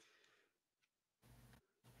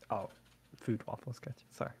 Oh, food waffles. Gotcha.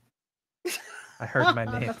 Sorry. I heard my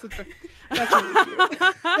name. That's really cute.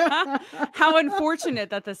 How unfortunate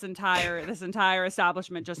that this entire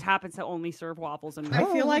establishment just happens to only serve waffles and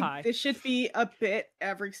I feel like pie. this should be a bit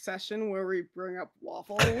every session where we bring up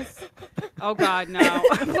waffles. Oh God, no!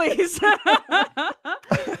 Please.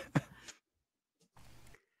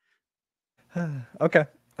 Okay.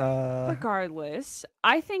 Regardless,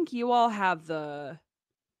 I think you all have the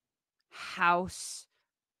house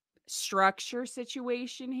structure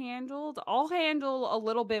situation handled. I'll handle a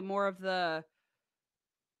little bit more of the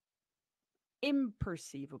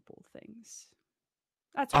imperceivable things.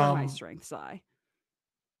 That's where my strengths lie.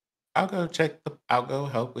 I'll go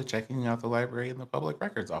help with checking out the library and the public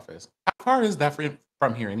records office. How far is that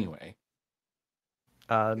from here anyway?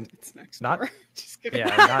 It's next Not- door. Just kidding.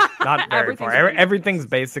 Yeah, not very Everything's far. within Everything's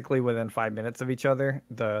 5 minutes. basically within 5 minutes of each other.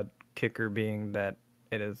 The kicker being that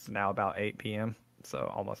it is now about 8 p.m.,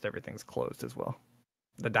 so almost everything's closed as well.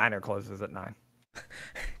 The diner closes at 9.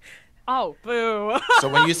 Oh, boo! So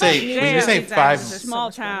when you say Damn, five, This is so small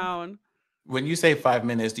much better. town. when you say 5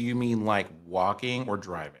 minutes, do you mean like walking or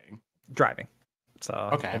driving? Driving. So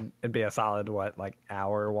Okay. it'd be a solid,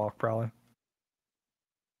 hour walk probably.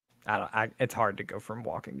 It's hard to go from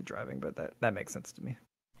walking to driving, but that makes sense to me.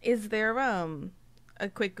 Is there a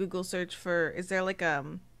quick Google search for, is there like a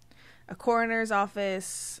coroner's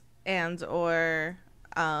office and or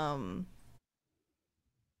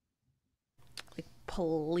like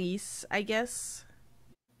police, I guess?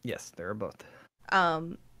 Yes, there are both.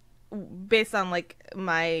 Based on like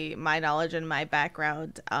my knowledge and my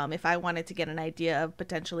background, if I wanted to get an idea of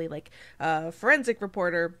potentially like a forensic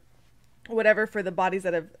reporter, whatever, for the bodies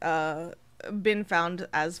that have been found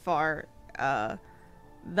thus far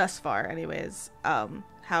anyways,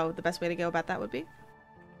 how the best way to go about that would be?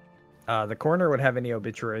 The coroner would have any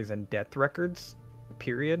obituaries and death records,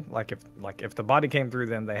 period. Like if the body came through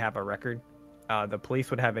them, they have a record. The police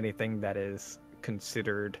would have anything that is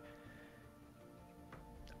considered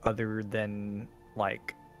other than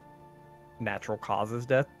like natural causes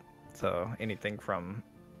death. So anything from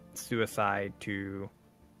suicide to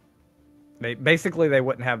they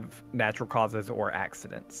wouldn't have natural causes or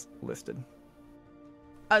accidents listed.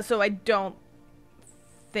 So I don't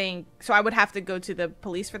think so. I would have to go to the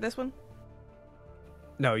police for this one.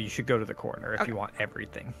 No, you should go to the coroner if Okay. you want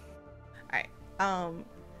everything. All right.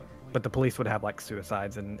 But the police would have like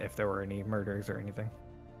suicides and if there were any murders or anything.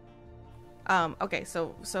 Okay.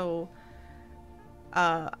 So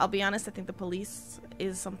I'll be honest. I think the police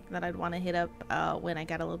is something that I'd want to hit up when I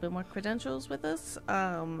got a little bit more credentials with us,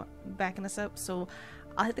 backing us up. So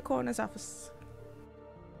I'll hit the coroner's office.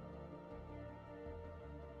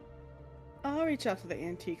 I'll reach out to the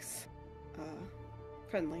antiques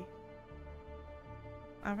friendly.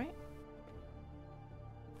 All right.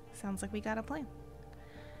 Sounds like we got a plan.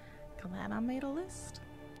 Glad I made a list.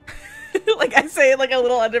 Like I say, like a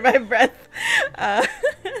little under my breath.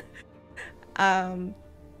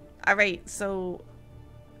 All right. So,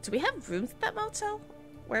 do we have rooms at that motel?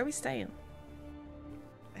 Where are we staying?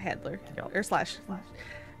 Handler Yup. or slash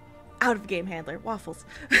out of game handler. Waffles.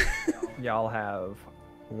 Y'all have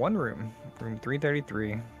one room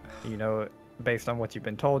 333. You know, based on what you've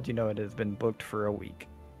been told, you know it has been booked for a week.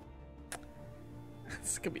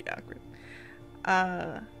 This could be awkward.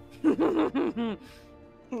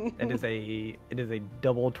 It is a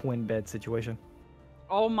double twin bed situation.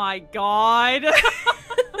 Oh my God.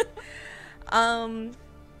 Dang,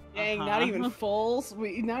 not even fulls.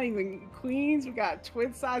 Not even queens. We got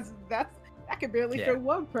twin sizes. That could barely Yeah. fit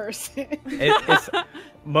one person. It's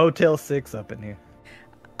Motel 6 up in here.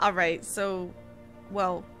 All right. So,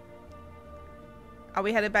 well, are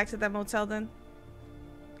we headed back to that motel then?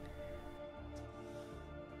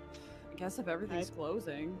 I guess if everything's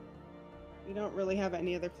closing. We don't really have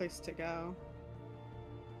any other place to go.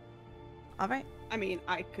 All right. I mean,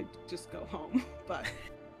 I could just go home, but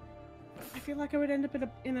I feel like I would end up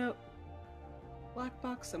in a black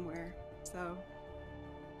box somewhere. So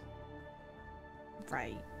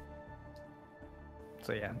Right.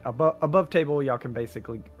 So yeah, above table, y'all can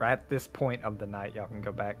basically at this point of the night, y'all can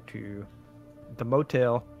go back to the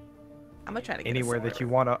motel. I'm gonna try to get anywhere that you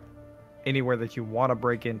wanna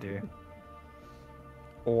break into,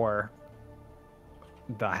 or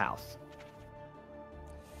the house.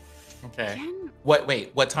 Okay. Jen, Wait,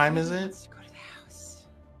 what time is it? let's go to the house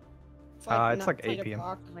It's like 8 p.m.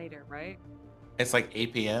 later, right? It's like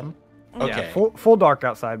 8 p.m. Mhm. Okay. Yeah, full dark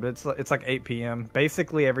outside, but it's like 8 p.m.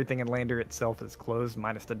 Basically, everything in Lander itself is closed,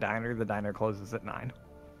 minus the diner. The diner closes at 9.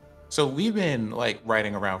 So we've been like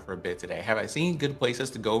riding around for a bit today. Have I seen good places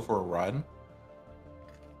to go for a run?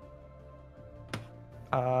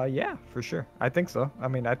 Yeah, for sure. I think so. I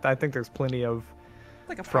mean, I think there's plenty of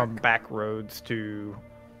like a from park. back roads to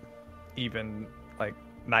even like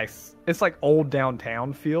nice. It's like old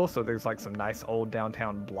downtown feel. So there's like some nice old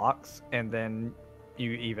downtown blocks, and then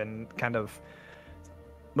you even kind of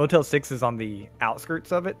Motel 6 is on the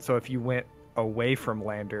outskirts of it. So if you went away from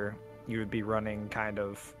Lander, you would be running kind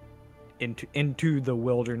of into the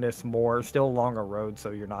wilderness more, still along a road,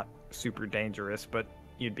 so you're not super dangerous, but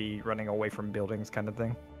you'd be running away from buildings kind of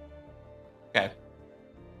thing. Okay.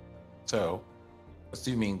 So,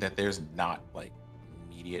 assuming that there's not like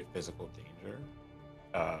immediate physical danger,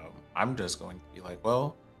 I'm just going to be like,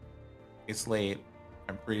 well, it's late.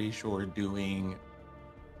 I'm pretty sure doing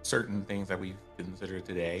certain things that we've considered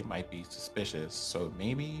today might be suspicious. So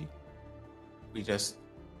maybe we just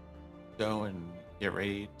go and get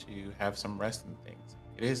ready to have some rest and things.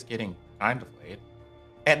 It is getting kind of late.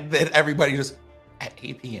 And then everybody just at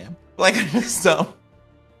 8 p.m. Like, so.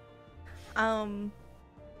 All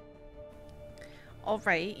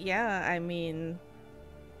right, yeah. I mean,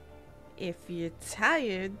 if you're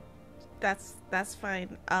tired, that's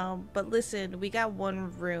fine. But listen, we got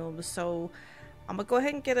one room, so I'm gonna go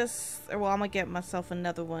ahead and get us. Well, I'm gonna get myself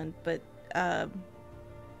another one. But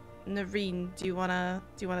Nareen, do you wanna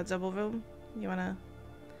double room? You wanna,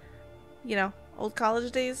 old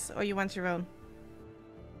college days, or you want your own?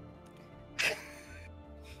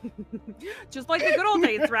 Just like the good old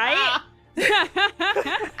days, right?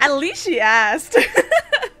 At least she asked.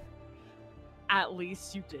 At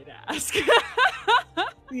least you did ask.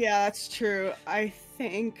 Yeah, that's true. I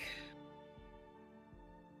think,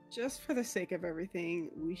 just for the sake of everything,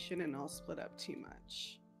 we shouldn't all split up too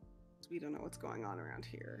much. We don't know what's going on around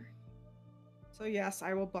here. So yes,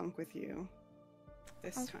 I will bunk with you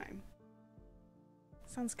this time.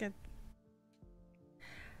 Sounds good.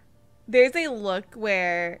 There's a look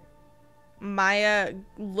where Maya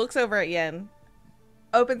looks over at Yen,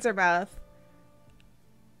 opens her mouth,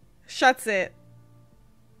 shuts it,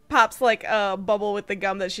 pops like a bubble with the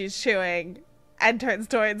gum that she's chewing, and turns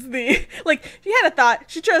towards the, like, she had a thought,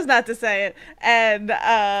 she chose not to say it, and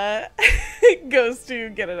goes to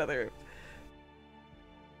get another room.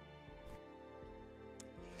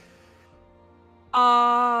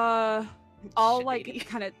 I'll like Shady.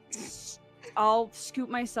 kind of, I'll scoop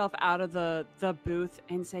myself out of the booth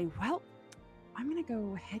and say, well, I'm gonna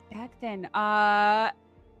go head back then.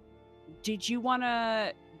 Did you want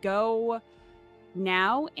to go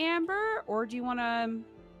now, Amber, or do you want to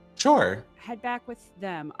Sure. head back with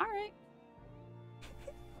them? All right.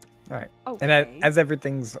 All right. Okay. And as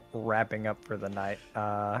everything's wrapping up for the night, is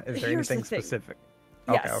there Here's the anything thing. specific?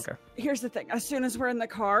 Yes. Okay. Here's the thing. As soon as we're in the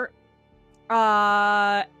car,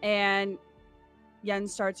 and Yen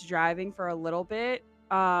starts driving for a little bit,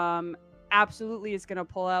 absolutely is going to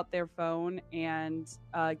pull out their phone and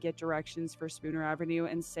get directions for Spooner Avenue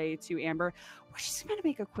and say to Amber, we're just going to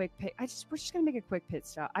make a quick pit. We're just going to make a quick pit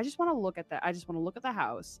stop. I just want to look at that. I just want to look at the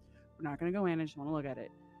house. We're not going to go in. I just want to look at it.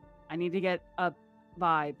 I need to get a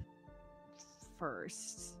vibe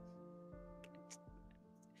first.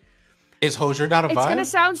 Is Hosier not a It's vibe? going to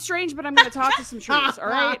sound strange, but I'm going to talk to some trees, all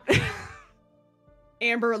right?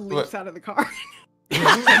 Amber leaps out of the car.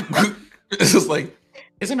 It's just like,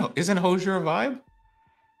 isn't Hosier a vibe?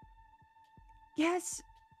 Yes,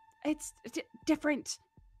 it's different.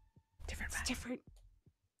 Different It's vibe. different.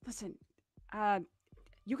 Listen,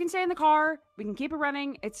 you can stay in the car. We can keep it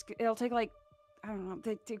running. It'll take like, I don't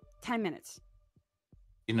know, 10 minutes.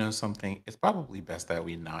 You know something? It's probably best that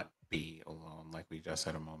we not be alone, like we just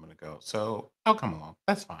said a moment ago. So I'll come along.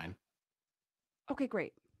 That's fine. Okay,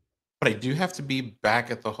 great. But I do have to be back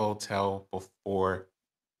at the hotel before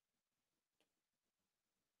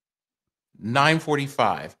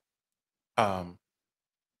 9:45.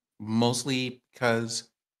 Mostly because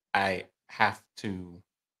I have to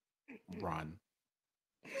run.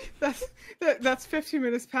 That's 15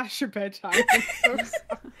 minutes past your bedtime. I'm so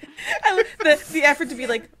sorry. The effort to be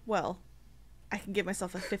like, well, I can give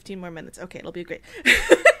myself a 15 more minutes. Okay, it'll be great.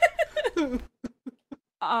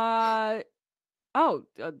 Oh,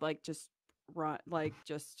 like just run, like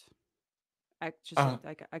just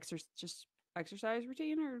exercise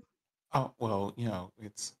routine, or Oh, well,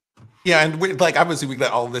 it's yeah, and like I'm assuming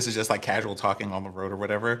that all of this is just like casual talking on the road or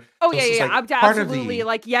whatever. oh So yeah, it's just yeah, like part of absolutely. the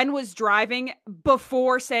Like Yen was driving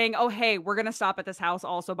before saying, "Oh hey, we're gonna stop at this house."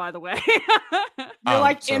 Also, by the way, You're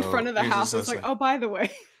like in so front of the it's house. just It's like, like oh, by the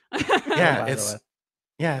way. Oh, yeah, by the way.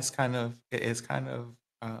 it's kind of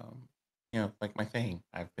like my thing.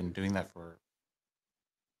 I've been doing that for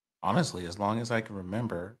honestly as long as I can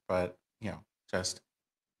remember, but just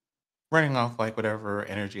running off like whatever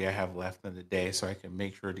energy I have left in the day so I can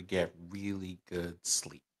make sure to get really good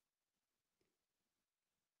sleep.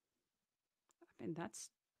 I mean, that's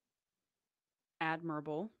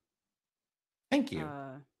admirable. Thank you.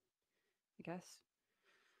 I guess.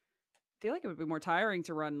 I feel like it would be more tiring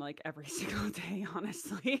to run like every single day,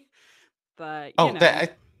 honestly. But Oh,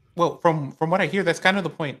 well, from what I hear, that's kind of the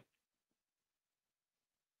point.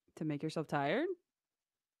 to make yourself tired.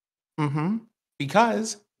 Mm-hmm.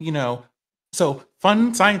 Because, so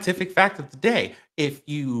fun scientific fact of the day. If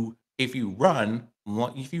you run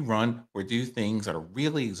or do things that are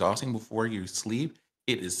really exhausting before you sleep,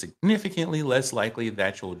 it is significantly less likely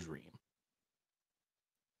that you'll dream.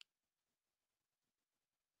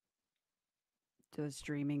 Does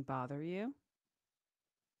dreaming bother you?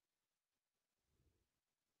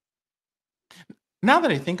 Now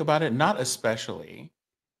that I think about it, not especially.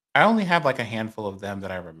 I only have like a handful of them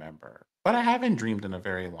that I remember, but I haven't dreamed in a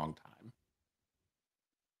very long time.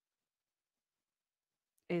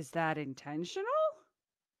 Is that intentional?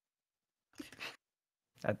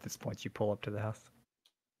 At this point, you pull up to the house.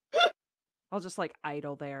 I'll just like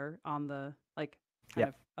idle there on the like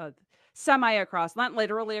Yep. kind of semi across, not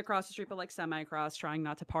literally across the street, but like semi across, trying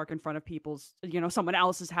not to park in front of people's, someone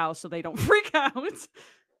else's house so they don't freak out.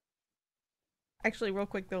 Actually, real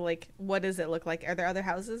quick though, like, what does it look like? Are there other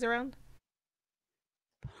houses around?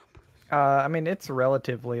 I mean, it's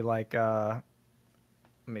relatively like, let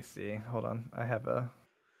me see. Hold on. I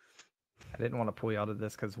didn't want to pull you out of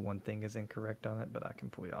this because one thing is incorrect on it, but I can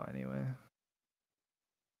pull you out anyway.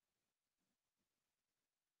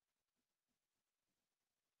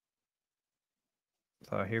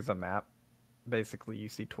 So here's a map. Basically, you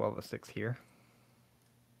see 1206 here.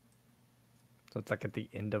 So it's like at the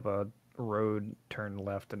end of a road, turn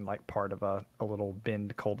left, and like part of a little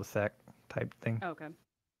bend cul-de-sac type thing. Okay.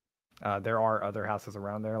 There are other houses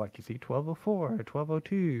around there, like you see 1204,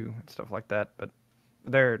 1202, and stuff like that, but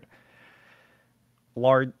they're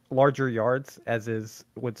larger yards, as is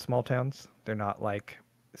with small towns. They're not like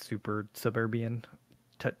super suburban,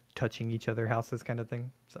 touching each other houses kind of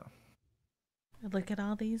thing. So Look at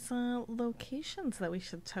all these locations that we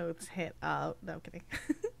should totes hit up. No, I'm kidding.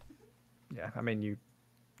 yeah, I mean, you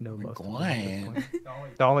know most of them at this Glenn.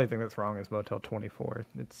 point. The only thing that's wrong is Motel 24.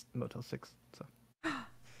 It's Motel 6. So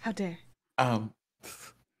How dare.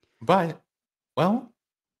 But, well,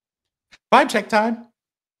 vibe check time.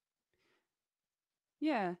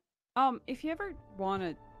 Yeah. If you ever want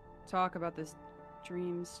to talk about this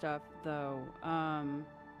dream stuff, though,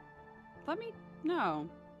 let me know.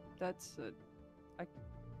 That's I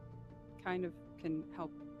kind of can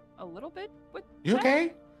help a little bit with. You that.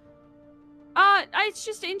 okay? It's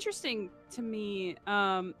just interesting to me.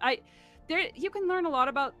 You can learn a lot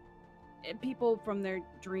about people from their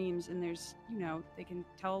dreams, and there's, they can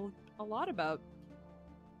tell a lot about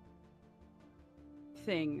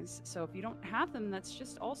things. So if you don't have them, that's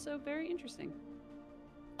just also very interesting.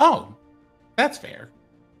 Oh, that's fair.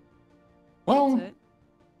 Well, That's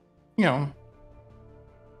it.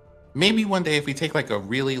 Maybe one day if we take like a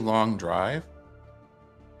really long drive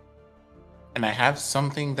and I have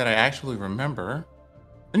something that I actually remember,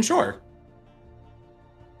 then sure.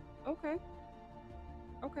 Okay.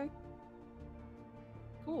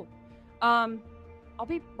 Cool. I'll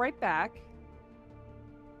be right back.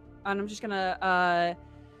 And I'm just gonna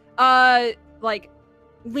like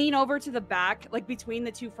lean over to the back, like between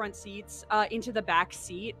the two front seats, into the back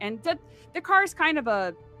seat. And the car's kind of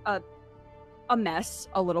a mess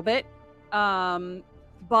a little bit.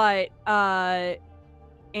 But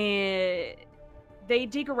and they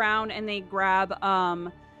dig around and they grab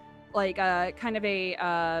like kind of a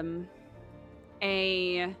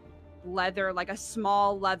leather, like a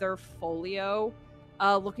small leather folio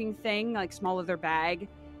looking thing, like small leather bag.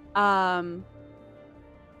 And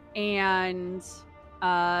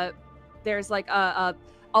there's like a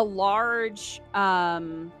large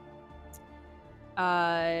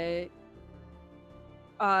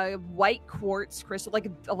white quartz crystal,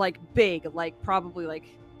 like big, like probably like,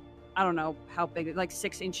 I don't know how big, like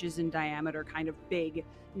 6 inches in diameter, kind of big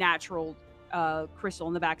natural crystal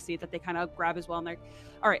in the back seat that they kind of grab as well. And they're,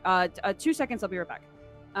 all right, 2 seconds, I'll be right back.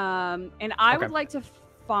 And I would like to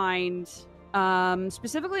find,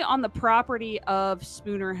 specifically on the property of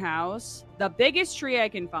Spooner House, the biggest tree I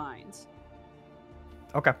can find.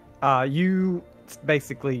 Okay. You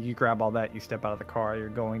grab all that, you step out of the car, you're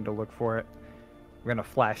going to look for it. We're gonna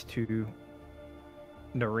flash to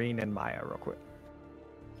Noreen and Maya real quick.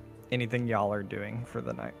 Anything y'all are doing for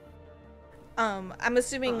the night? I'm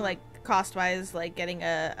assuming like cost-wise, like getting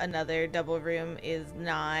another double room is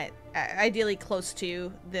not ideally close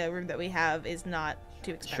to the room that we have is not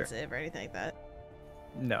too expensive or anything like that.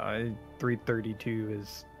 No, 332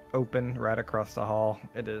 is open right across the hall.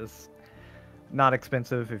 It is not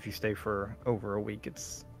expensive. If you stay for over a week,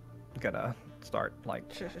 it's gonna start like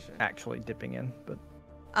actually dipping in. But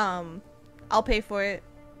I'll pay for it.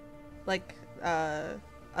 Like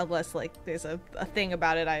unless like there's a thing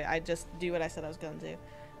about it, I just do what I said I was gonna do.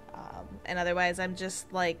 And otherwise, I'm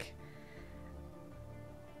just like,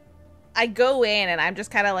 I go in and I'm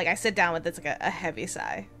just kind of like, I sit down with this like a heavy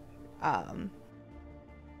sigh.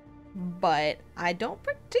 But I don't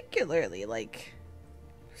particularly like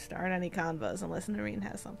start any convos unless Noreen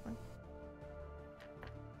has something.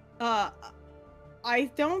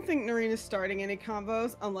 I don't think Noreen is starting any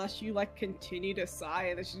convos unless you like continue to sigh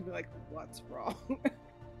and then she's be like, "What's wrong?"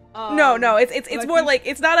 No, it's more like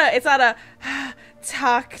it's not a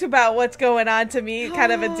talked about what's going on to me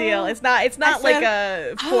kind of a deal. It's not like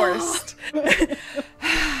a forced.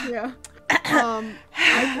 Yeah.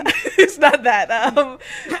 It's not that.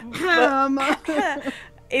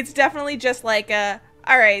 It's definitely just like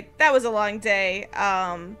all right, that was a long day.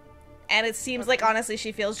 And it seems like honestly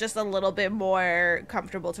she feels just a little bit more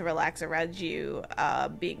comfortable to relax around you,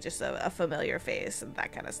 being just a familiar face and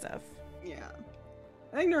that kind of stuff. Yeah.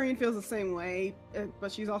 I think Noreen feels the same way,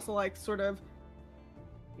 but she's also like sort of,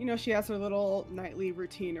 you know, she has her little nightly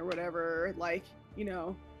routine or whatever, like, you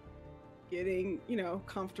know, getting, you know,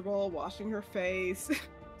 comfortable, washing her face,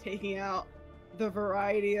 taking out the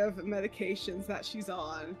variety of medications that she's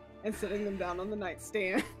on and setting them down on the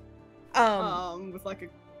nightstand with like a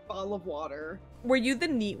bottle of water. Were you the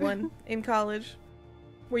neat one in college?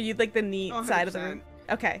 Were you like the neat 100%. side of the room?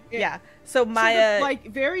 Okay, yeah. So Maya,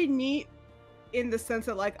 like very neat in the sense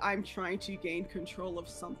that like I'm trying to gain control of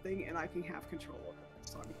something and I can have control of it.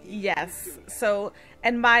 So yes. So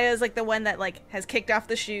and Maya's like the one that like has kicked off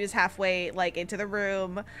the shoes halfway like into the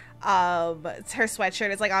room. Her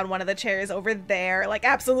sweatshirt is like on one of the chairs over there. Like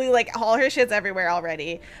absolutely like all her shit's everywhere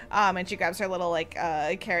already. And she grabs her little like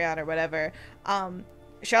carry-on or whatever.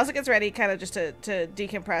 She also gets ready kind of just to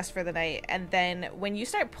decompress for the night. And then when you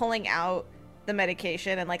start pulling out the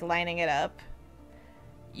medication and like lining it up,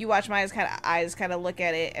 you watch Maya's eyes kind of look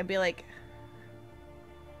at it and be like,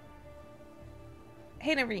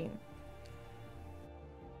 "Hey, Noreen."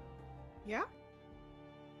 Yeah?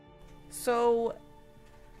 So,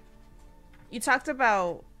 you talked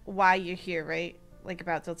about why you're here, right? Like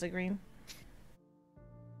about Delta Green?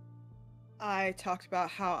 I talked about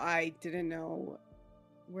how I didn't know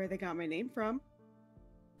where they got my name from.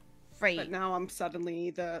 Right. But now I'm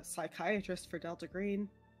suddenly the psychiatrist for Delta Green.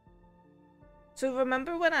 So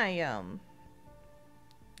remember when I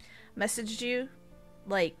messaged you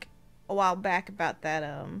like a while back about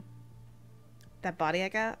that that body I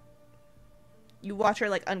got? You watch her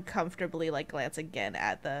like uncomfortably like glance again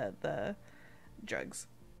at the drugs.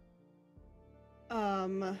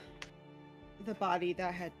 The body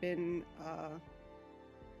that had been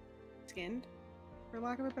skinned, for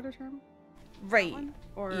lack of a better term? Right.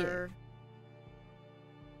 Or yeah.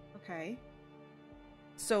 Okay.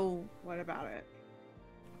 So what about it?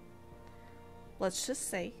 Let's just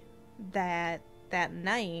say that that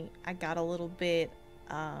night I got a little bit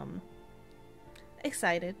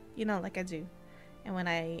excited, you know, like I do. And when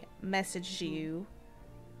I messaged you,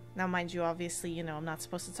 now mind you, obviously, you know, I'm not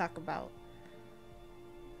supposed to talk about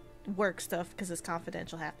work stuff because it's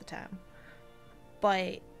confidential half the time.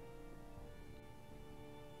 But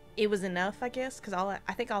it was enough, I guess, because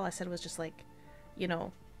I think all I said was just like, you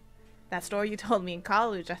know, that story you told me in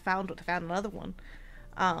college, I found another one.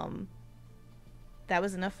 That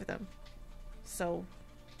was enough for them. So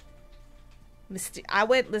I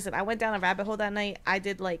went down a rabbit hole that night. I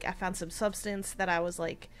found some substance that I was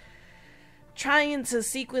like trying to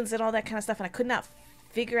sequence and all that kind of stuff, and I could not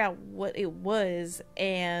figure out what it was.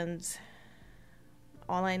 And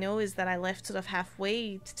all I know is that I left sort of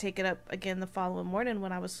halfway to take it up again the following morning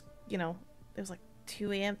when I was, you know, it was like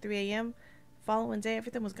 2 a.m., 3 a.m. Following day,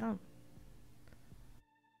 everything was gone.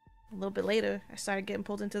 A little bit later, I started getting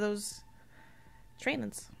pulled into those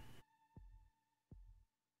trainings.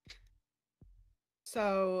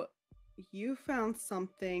 So, you found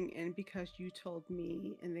something, and because you told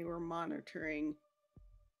me and they were monitoring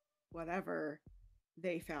whatever,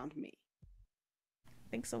 they found me. I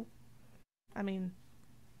think so. I mean,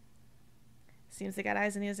 seems they got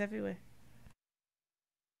eyes and ears everywhere.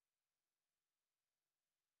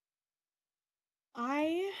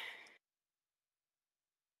 I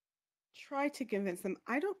try to convince them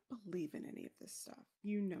I don't believe in any of this stuff.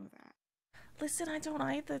 You know that. Listen, I don't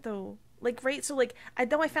either though. Like, right? So like, I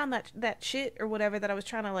know I found that shit or whatever that I was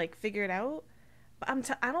trying to like figure it out, but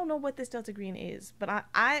I don't know what this Delta Green is. But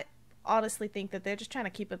I honestly think that they're just trying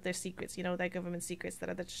to keep up their secrets. You know, their government secrets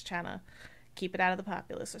that they're just trying to keep it out of the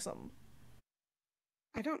populace or something.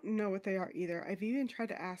 I don't know what they are either. I've even tried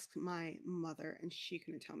to ask my mother, and she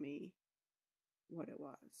couldn't tell me what it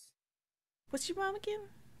was. What's your mom again?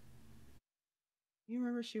 You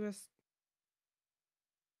remember she was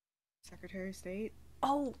Secretary of State?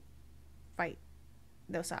 Oh, right.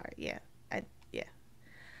 No, sorry. Yeah, yeah.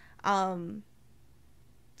 Um,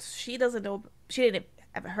 she doesn't know. She didn't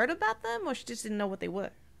ever heard about them, or she just didn't know what they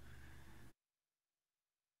were.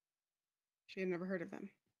 She had never heard of them.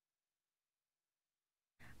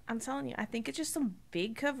 I'm telling you, I think it's just some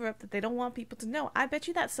big cover up that they don't want people to know. I bet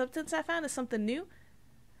you that substance I found is something new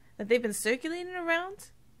that they've been circulating around.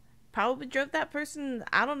 Probably drove that person,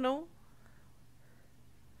 I don't know.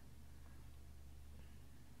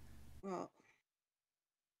 Well,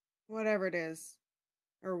 whatever it is,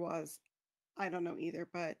 or was, I don't know either,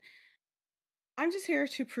 but I'm just here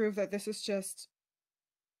to prove that this is just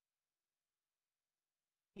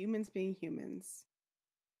humans being humans.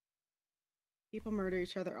 People murder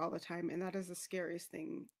each other all the time, and that is the scariest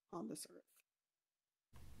thing on this earth.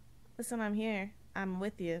 Listen, I'm here. I'm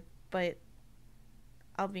with you. But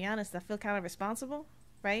I'll be honest, I feel kind of responsible,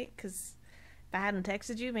 right? Because if I hadn't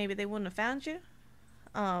texted you, maybe they wouldn't have found you.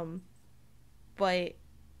 But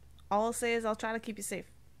all I'll say is I'll try to keep you safe.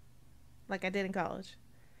 Like I did in college.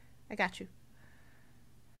 I got you.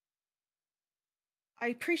 I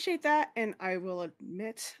appreciate that, and I will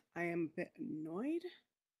admit I am a bit annoyed,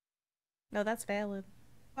 No, that's valid.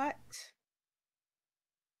 but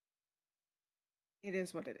it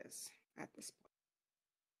is what it is at this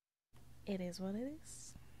point. It is what it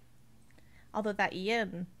is. Although that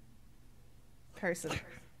Ian person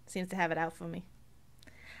seems to have it out for me.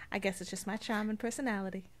 I guess it's just my charm and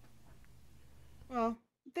personality. Well,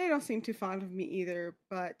 they don't seem too fond of me either,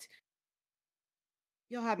 but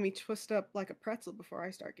you'll have me twist up like a pretzel before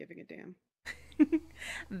I start giving a damn.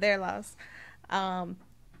 Their loss.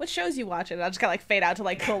 What shows you watching? I just gotta like fade out to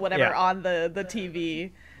like pull whatever on the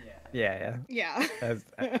TV. Yeah. Yeah.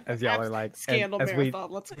 As y'all are like Scandal as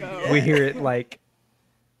marathon, let's go. we hear it like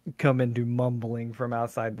come into mumbling from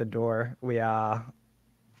outside the door. We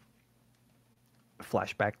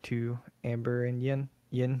flashback to Amber and Yin.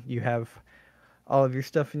 Yin, you have all of your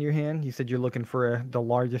stuff in your hand. You said you're looking for the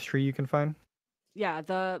largest tree you can find. Yeah,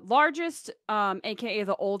 the largest, aka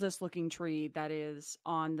the oldest looking tree that is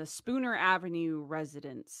on the Spooner Avenue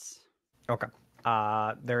residence. Okay.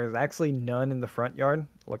 There is actually none in the front yard.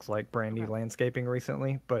 Looks like brand new landscaping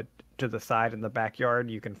recently, but to the side in the backyard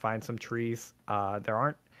you can find some trees. There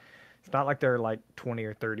aren't. It's not like they're like 20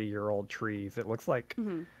 or 30-year-old trees. It looks like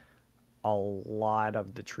a lot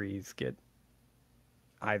of the trees get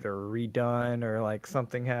either redone or like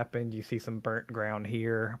something happened. You see some burnt ground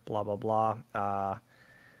here, blah blah blah.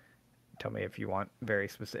 Tell me if you want very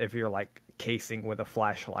specific, if you're like casing with a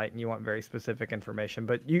flashlight and you want very specific information,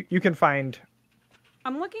 but you can find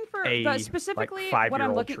I'm looking for specifically like what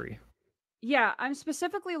I'm 5-year-old looking. tree. Yeah, I'm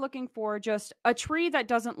specifically looking for just a tree that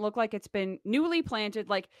doesn't look like it's been newly planted.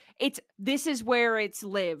 Like this is where it's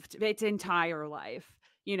lived its entire life.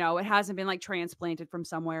 You know, it hasn't been like transplanted from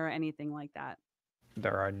somewhere or anything like that.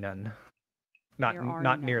 There are none. There are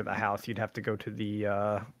Not near none. the house. You'd have to go to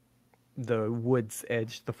the woods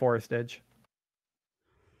edge, the forest edge.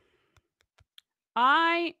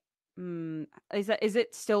 Is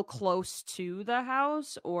it still close to the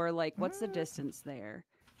house, or like what's the distance there?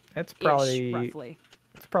 It's probably roughly.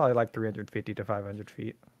 It's probably like 350 to 500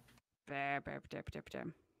 feet.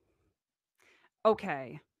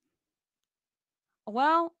 Okay.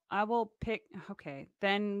 Well, I will pick. Okay,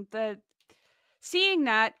 then seeing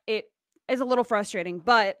that it is a little frustrating,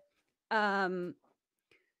 but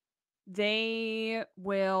they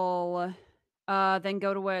will then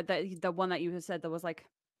go to where the one that you had said that was like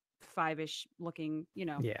 5-ish looking, you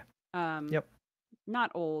know. Yeah. Yep.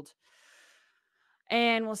 Not old.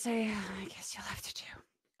 And we'll say, I guess you'll have to do.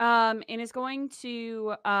 And is going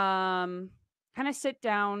to kind of sit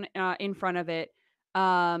down in front of it.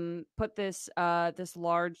 Put this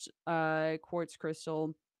large quartz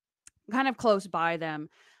crystal kind of close by them.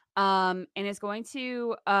 and it's going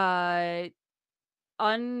to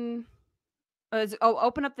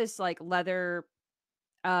open up this like leather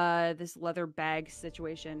bag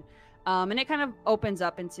situation, and it kind of opens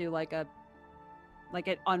up into like a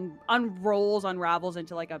it unravels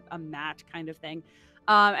into like a mat kind of thing,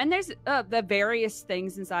 and there's the various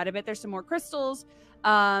things inside of it. There's some more crystals.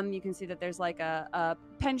 You can see that there's like a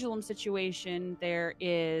pendulum situation. There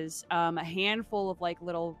is a handful of like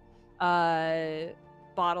little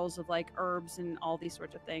bottles of like herbs and all these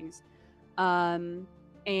sorts of things, and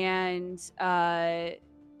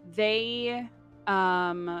they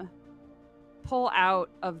pull out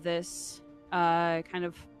of this kind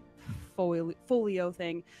of folio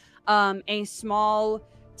thing a small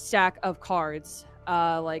stack of cards.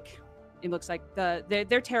 Like it looks like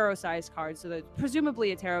they're tarot sized cards, so they're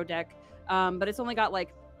presumably a tarot deck, but it's only got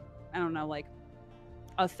like, I don't know, like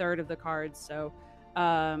a third of the cards, so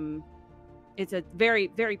it's a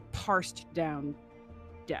very, very parsed down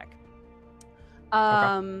deck.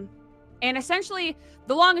 And essentially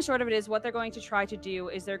the long and short of it is what they're going to try to do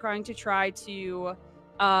is they're going to try to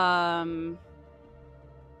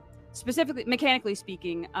specifically, mechanically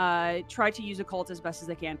speaking, try to use occult as best as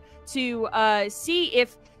they can to see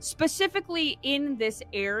if specifically in this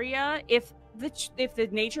area, if the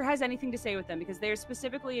nature has anything to say with them, because they're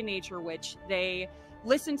specifically a nature witch. They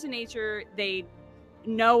listen to nature. They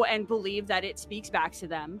know and believe that it speaks back to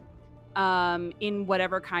them in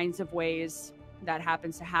whatever kinds of ways that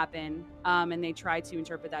happens to happen, and they try to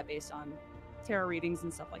interpret that based on tarot readings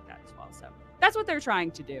and stuff like that as well. So that's what they're trying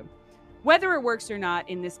to do. Whether it works or not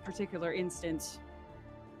in this particular instance,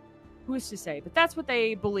 who's to say? But that's what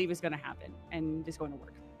they believe is going to happen and is going to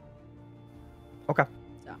work. Okay.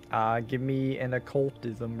 So. Give me an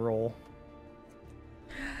occultism roll.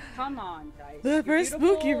 Come on, dice. The You're first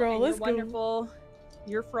beautiful spooky roll. and Let's you're wonderful.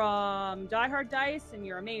 You're from Die Hard Dice, and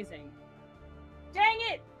you're amazing. Dang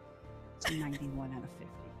it! It's a 91 out of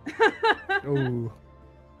 50. Ooh.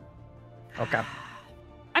 Okay.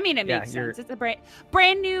 I mean, it makes sense. It's a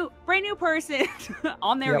brand new person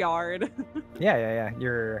on their yard. Yeah.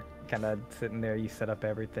 You're kind of sitting there. You set up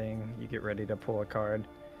everything. You get ready to pull a card.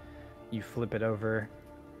 You flip it over,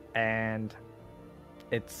 and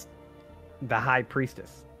it's the High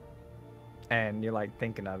Priestess. And you're like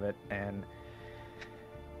thinking of it, and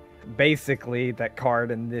basically that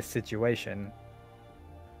card in this situation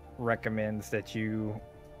recommends that you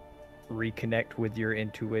reconnect with your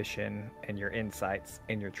intuition and your insights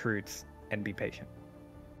and your truths and be patient.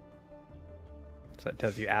 So it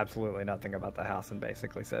tells you absolutely nothing about the house and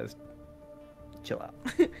basically says, chill out.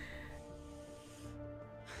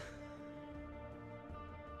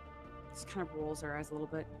 Just kind of rolls her eyes a little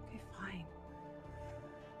bit. Okay, fine.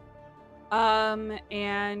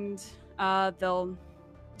 And they'll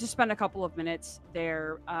just spend a couple of minutes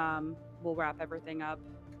there. We'll wrap everything up.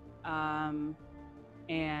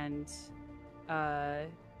 And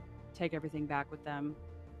take everything back with them,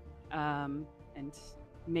 and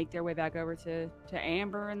make their way back over to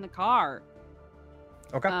Amber in the car.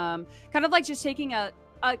 Okay. Kind of like just taking a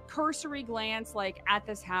cursory glance like at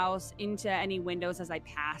this house into any windows as I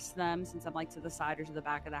pass them, since I'm like to the side or to the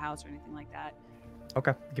back of the house or anything like that.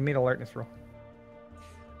 Okay. Give me an alertness roll.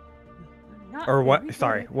 Not Or what? really.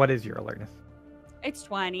 Sorry. What is your alertness? It's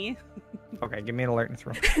 20. Okay. Give me an alertness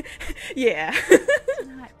roll. Yeah.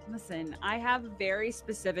 Listen, I have a very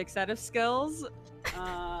specific set of skills. 83.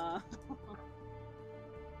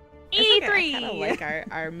 I kind of like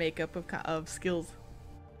our makeup of skills.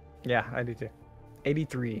 Yeah, I do too.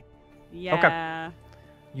 83. Yeah. Okay.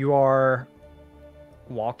 You are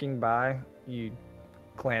walking by. You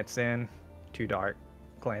glance in, too dark.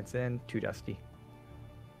 Glance in, too dusty.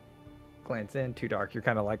 Glance in, too dark. You're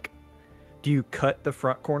kind of like, do you cut the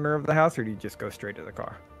front corner of the house or do you just go straight to the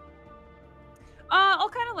car? I'll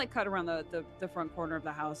kind of like cut around the front corner of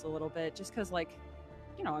the house a little bit, just because like,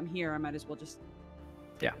 you know, I'm here. I might as well just.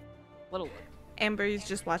 Yeah. Little. Amber's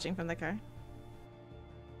just watching from the car.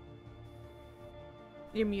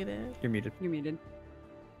 You're muted. You're muted. You're muted.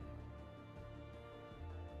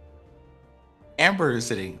 Amber is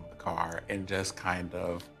sitting in the car and just kind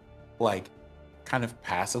of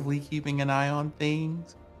passively keeping an eye on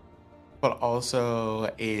things, but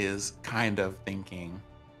also is kind of thinking,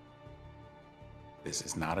 this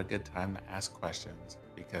is not a good time to ask questions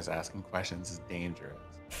because asking questions is dangerous.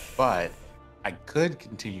 But I could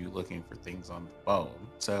continue looking for things on the phone.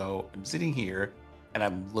 So I'm sitting here and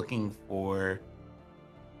I'm looking for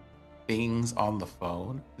things on the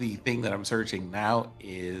phone. The thing that I'm searching now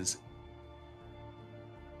is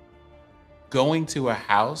going to a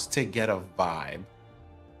house to get a vibe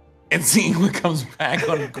and seeing what comes back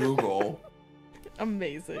on Google.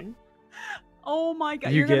 Amazing. Oh my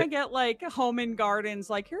god, you're gonna get like home and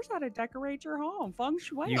gardens. Like, here's how to decorate your home, feng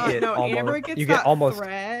shui. You get no, almost, Amber gets you get that almost.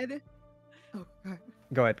 thread. Oh,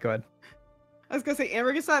 Go ahead. I was gonna say,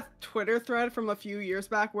 Amber gets that Twitter thread from a few years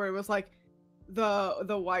back where it was like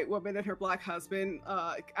the white woman and her black husband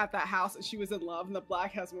at that house, and she was in love, and the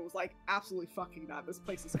black husband was like, absolutely fucking not. This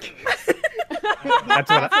place is crazy. That's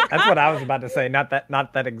what I was about to say. Not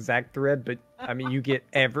that exact thread, but I mean, you get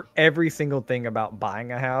every single thing about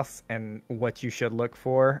buying a house and what you should look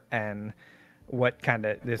for and what kind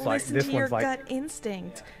of this to your one's like gut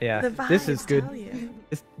instinct. yeah, The vibes this is good. tell you.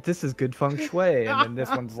 This is good feng shui, and then this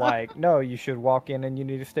one's like, no, you should walk in and you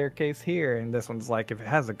need a staircase here, and this one's like, if it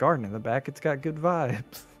has a garden in the back, it's got good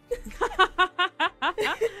vibes.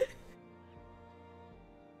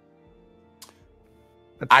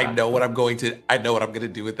 I know what I'm going to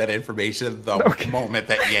do with that information the moment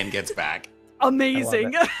that Yen gets back.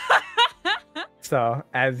 Amazing. So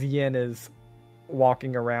as Yen is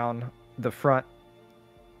walking around the front,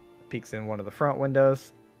 peeks in one of the front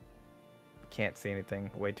windows, can't see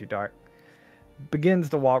anything, way too dark, begins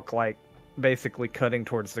to walk, like basically cutting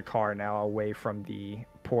towards the car now, away from the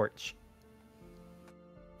porch.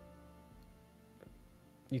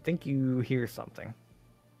 You think you hear something.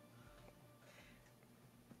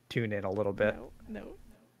 Tune in a little bit. No.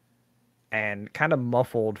 And kind of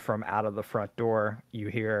muffled from out of the front door, you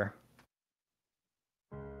hear,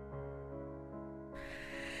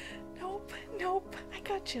 Nope. I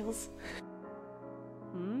got chills.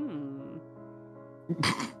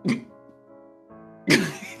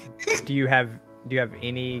 do you have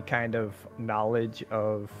any kind of knowledge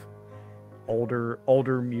of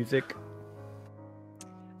older music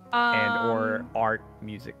and or art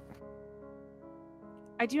music?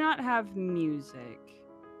 I do not have music.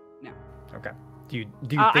 No. Okay. Do you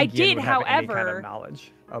think I Yen did, would have any kind however, of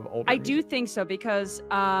knowledge of older I music? do think so because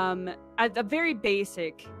at the very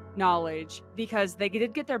basic knowledge, because they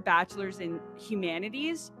did get their bachelor's in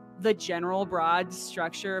humanities, the general broad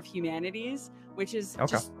structure of humanities, which is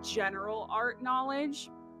just general art knowledge.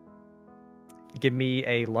 Give me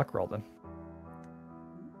a luck roll then.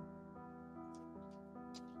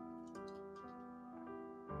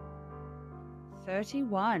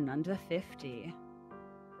 $31 under 50.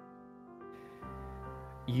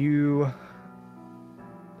 You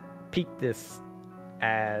peak this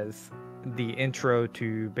as the intro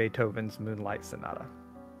to Beethoven's Moonlight Sonata.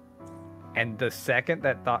 And the second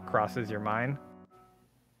that thought crosses your mind,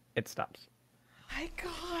 it stops. My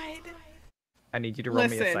God. I need you to roll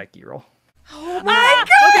me a psyche roll. Oh my God.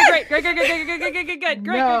 Okay, great.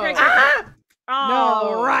 Great. No.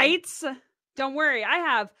 All right. Don't worry, I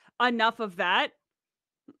have enough of that.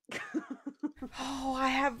 Oh, I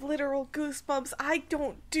have literal goosebumps. I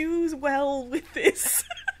don't do well with this.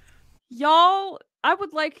 Y'all, I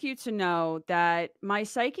would like you to know that my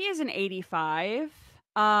psyche is an 85.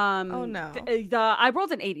 Oh no. I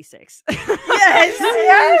rolled an 86. Yes.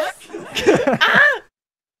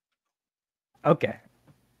 Okay.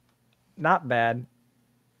 Not bad.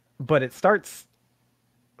 But it starts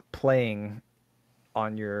playing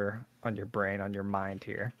on your brain, on your mind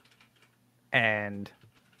here. And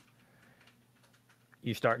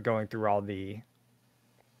you start going through all the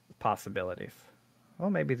possibilities. Well,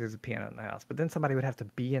 maybe there's a piano in the house, but then somebody would have to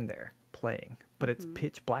be in there playing. But it's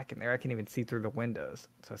pitch black in there. I can't even see through the windows.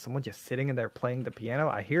 So someone just sitting in there playing the piano,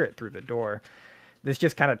 I hear it through the door. This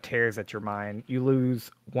just kind of tears at your mind. You lose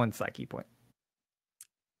 1 psyche point.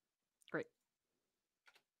 Great.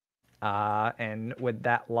 And with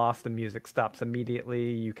that loss, the music stops immediately.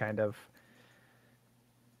 You kind of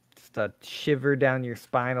just a shiver down your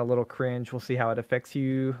spine, a little cringe. We'll see how it affects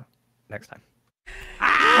you next time.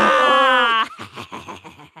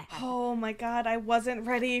 Oh my God, I wasn't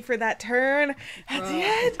ready for that turn at the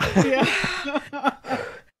end. Yeah.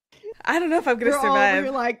 I don't know if I'm gonna survive.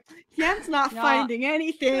 We're like, Yen's not finding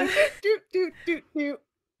anything. Doot.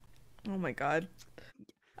 Oh my God.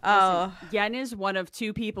 Listen, Yen is one of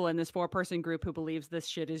 2 people in this 4-person group who believes this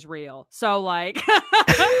shit is real. So like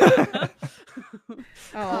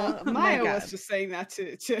Maya was just saying that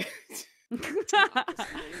to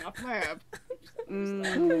off my ab.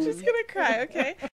 I'm just gonna cry, okay?